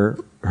her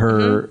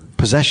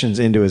possessions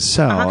into his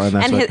cell, and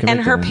that's what and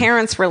convicted her him.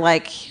 parents were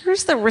like,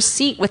 here's the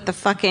receipt with the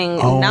fucking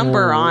Oh,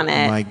 number on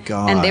it. my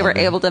God. And they were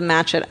able to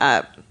match it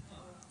up.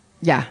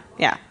 Yeah.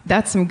 Yeah.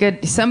 That's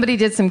somebody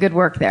did some good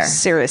work there.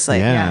 Seriously.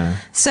 Yeah.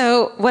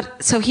 So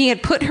he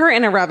had put her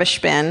in a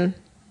rubbish bin,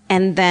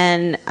 and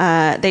then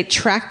they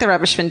tracked the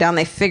rubbish bin down.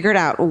 They figured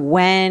out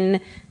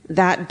when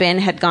that bin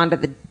had gone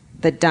to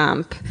the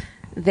dump.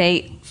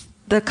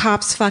 The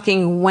cops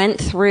fucking went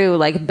through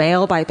like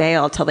bale by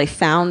bale till they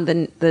found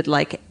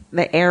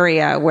the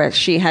area where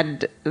she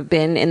had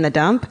been in the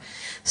dump.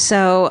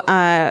 So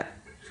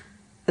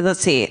let's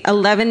see,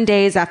 11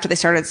 days after they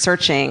started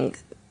searching,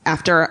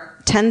 after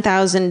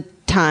 10,000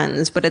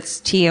 tons, but it's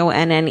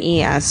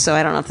TONNES, so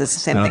I don't know if this is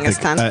the same thing as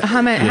tons.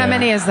 How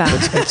many is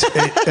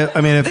that?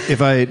 I mean,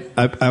 if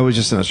I was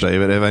just in Australia,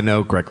 but if I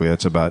know correctly,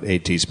 that's about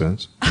 8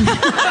 teaspoons.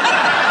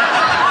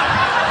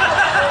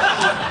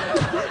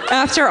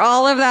 After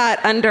all of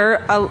that,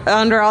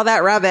 under all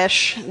that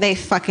rubbish, they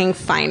fucking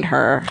find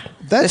her.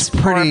 That's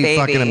This poor pretty baby.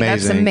 fucking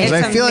amazing. That's 'Cause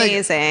It's I feel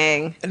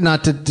amazing. like,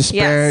 not to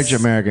disparage Yes.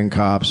 American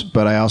cops,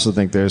 but I also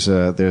think there's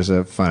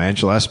a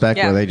financial aspect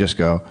Yeah. where they just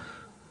go,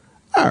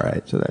 all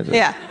right, so that's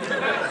Yeah.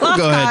 we'll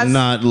go ahead and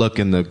not look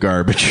in the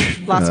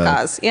garbage. Lost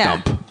cause.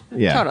 Yeah. Dump.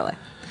 Yeah. Totally.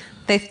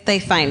 They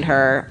find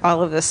her,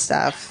 all of this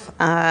stuff.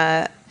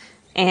 And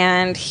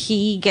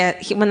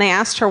when they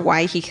asked her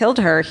why he killed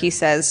her, he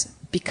says,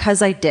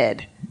 because I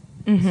did.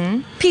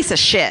 Mm-hmm. Piece of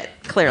shit,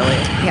 clearly.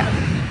 Yeah.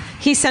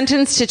 He's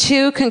sentenced to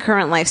 2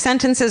 concurrent life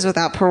sentences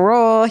without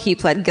parole. He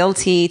pled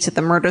guilty to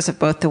the murders of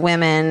both the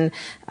women,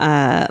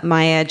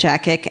 Maya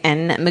Jakic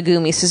and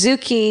Megumi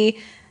Suzuki.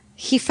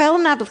 He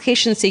filed an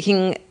application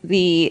seeking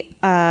the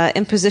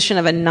imposition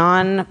of a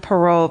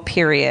non-parole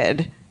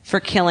period for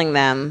killing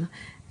them.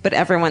 But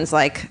everyone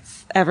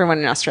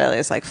in Australia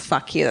is like,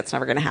 fuck you, that's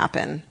never going to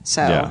happen.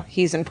 So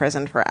he's in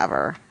prison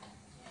forever.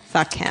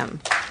 Fuck him.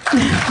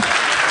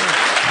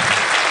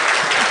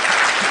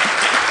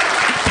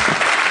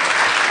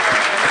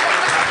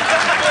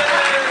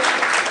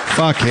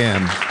 Fuck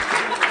him.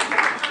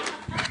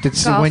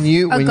 Golf- when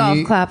you golf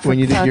clap for when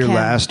you did fuck your him.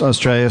 last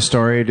Australia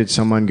story, did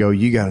someone go,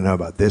 you got to know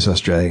about this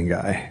Australian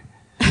guy?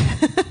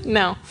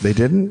 No. They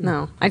didn't?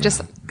 No.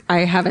 I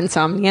have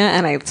insomnia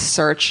and I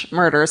search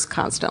murders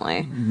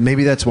constantly.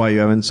 Maybe that's why you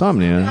have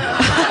insomnia.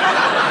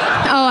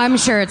 Oh, I'm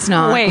sure it's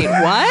not. Wait,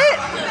 what?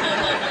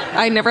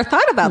 I never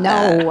thought about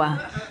that. No.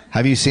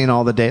 Have you seen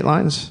all the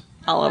Datelines?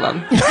 All of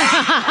them.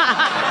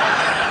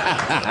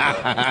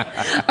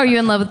 Are you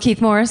in love with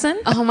Keith Morrison?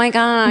 Oh my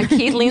God.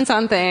 Keith leans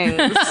on things.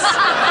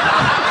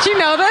 Did you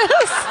know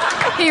this?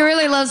 He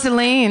really loves to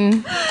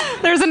lean.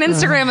 There's an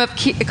Instagram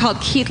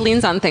called Keith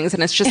Leans on Things,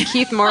 and it's just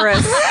Keith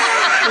Morris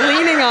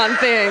leaning on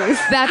things.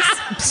 That's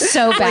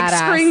so Like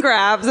badass. screen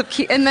grabs of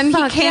Keith. And then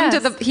Fuck,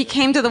 yes. he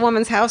came to the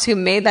woman's house who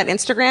made that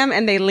Instagram,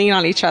 and they lean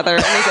on each other.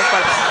 And they just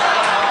like,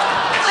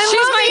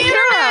 she's my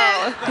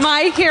hero.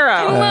 My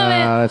hero.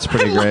 That's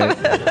pretty great.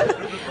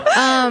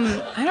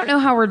 I don't know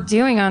how we're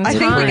doing on time. I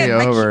think we Pretty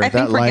get- over. I think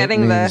That we're light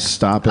getting the- means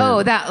stop it.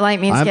 Oh, that light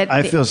means get.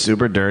 I feel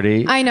super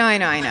dirty. I know.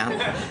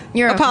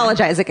 You're okay.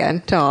 Apologize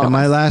again to all. In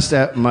my last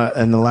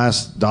in the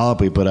last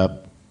dollop we put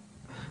up,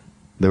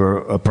 there were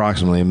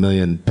approximately 1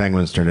 million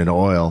penguins turned into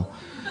oil.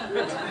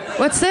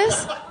 What's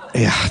this?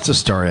 Yeah, it's a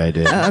story I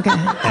did. Okay.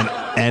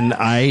 And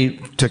I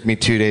took me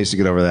 2 days to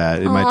get over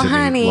that. It might take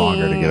honey. me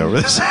longer to get over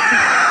this.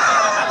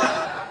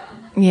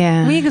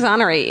 Yeah. We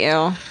exonerate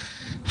you.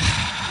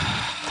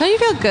 Don't you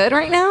feel good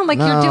right now? Like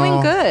you're doing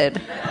good.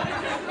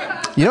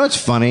 You know what's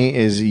funny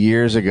is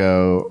years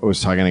ago I was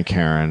talking to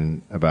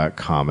Karen about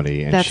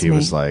comedy, and That's she me.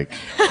 was like,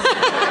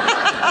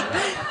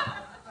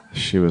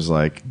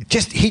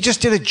 he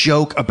just did a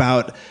joke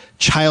about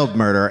child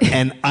murder,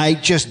 and I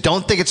just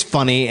don't think it's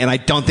funny, and I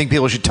don't think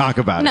people should talk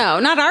about it. No,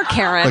 not our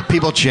Karen. Like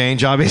people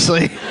change,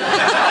 obviously. This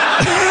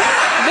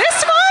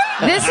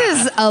one? This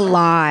is a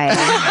lie.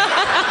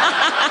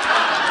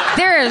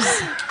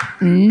 There's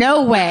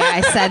no way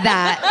I said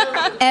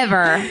that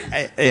ever.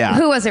 Yeah.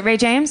 Who was it? Ray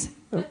James?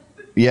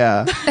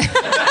 Yeah.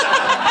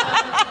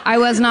 I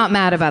was not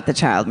mad about the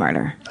child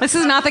murder. This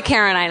is not the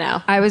Karen I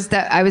know. I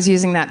was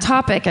using that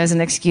topic as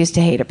an excuse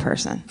to hate a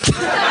person.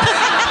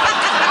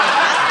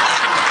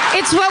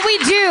 It's what we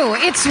do.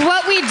 It's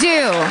what we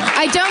do.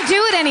 I don't do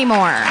it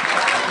anymore.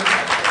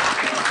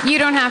 You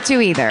don't have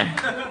to either.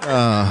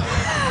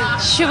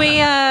 Should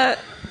we?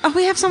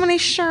 We have so many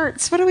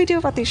shirts. What do we do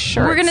about these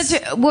shirts?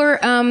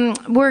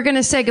 We're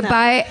gonna say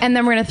goodbye, and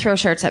then we're gonna throw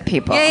shirts at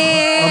people.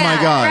 Yeah. Oh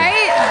my God.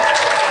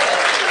 Right?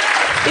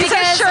 These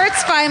are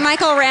shirts by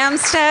Michael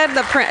Ramstead.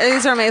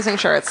 These are amazing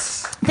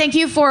shirts. Thank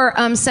you for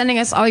sending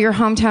us all your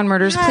hometown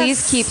murders. Yes.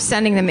 Please keep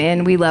sending them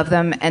in. We love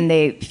them, and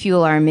they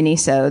fuel our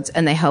mini-sodes,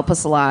 and they help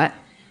us a lot.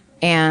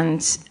 And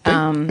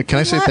Can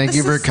I say what? thank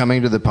you This for is-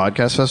 coming to the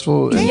podcast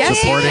festival and Yes, you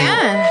supporting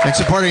can. and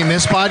supporting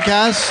this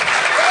podcast?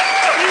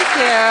 Thank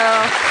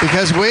you.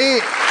 Because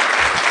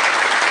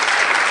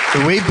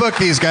we booked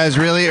these guys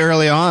really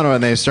early on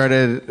when they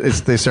started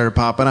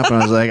popping up, and I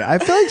was like, I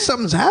feel like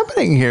something's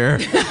happening here.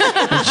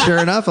 And sure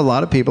enough, a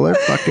lot of people are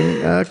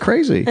fucking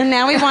crazy. And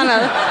now we want a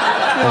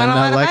lot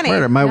of money.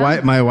 Murder.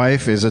 My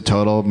wife is a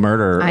total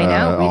murder. I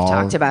know. We've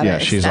talked about it Yeah,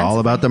 she's all extensively.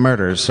 about the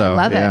murders. So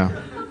Love it.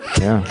 yeah.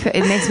 Yeah.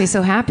 It makes me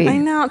so happy. I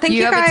know. Thank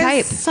you have a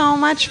guys type. so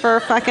much for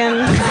fucking.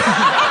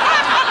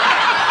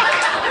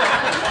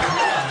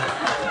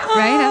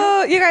 Right?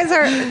 Oh, you guys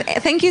are.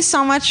 Thank you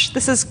so much.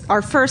 This is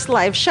our first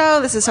live show.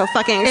 This is so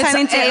fucking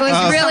exciting. It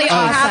was really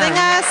awesome. Having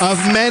us. Of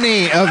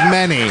many.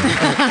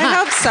 I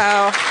hope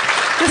so.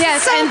 This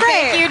Yes, is so and great.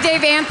 thank you,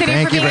 Dave Anthony,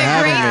 Thank for you being for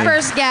a great having me.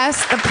 first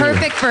guest, the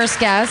perfect first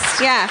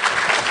guest. Yeah.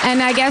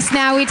 And I guess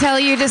now we tell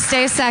you to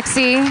stay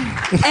sexy.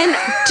 And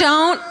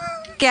don't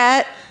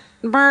get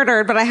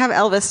murdered. But I have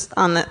Elvis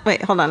on the.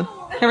 Wait, hold on.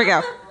 Here we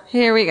go.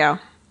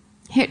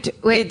 Here,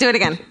 wait, Do it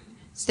again.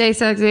 stay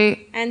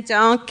sexy. And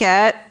don't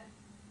get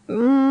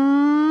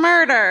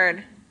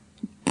murdered.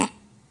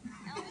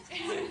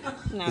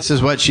 This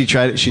is what she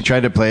tried. She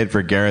tried to play it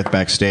for Gareth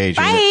backstage.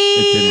 and Bye.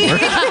 it didn't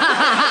work.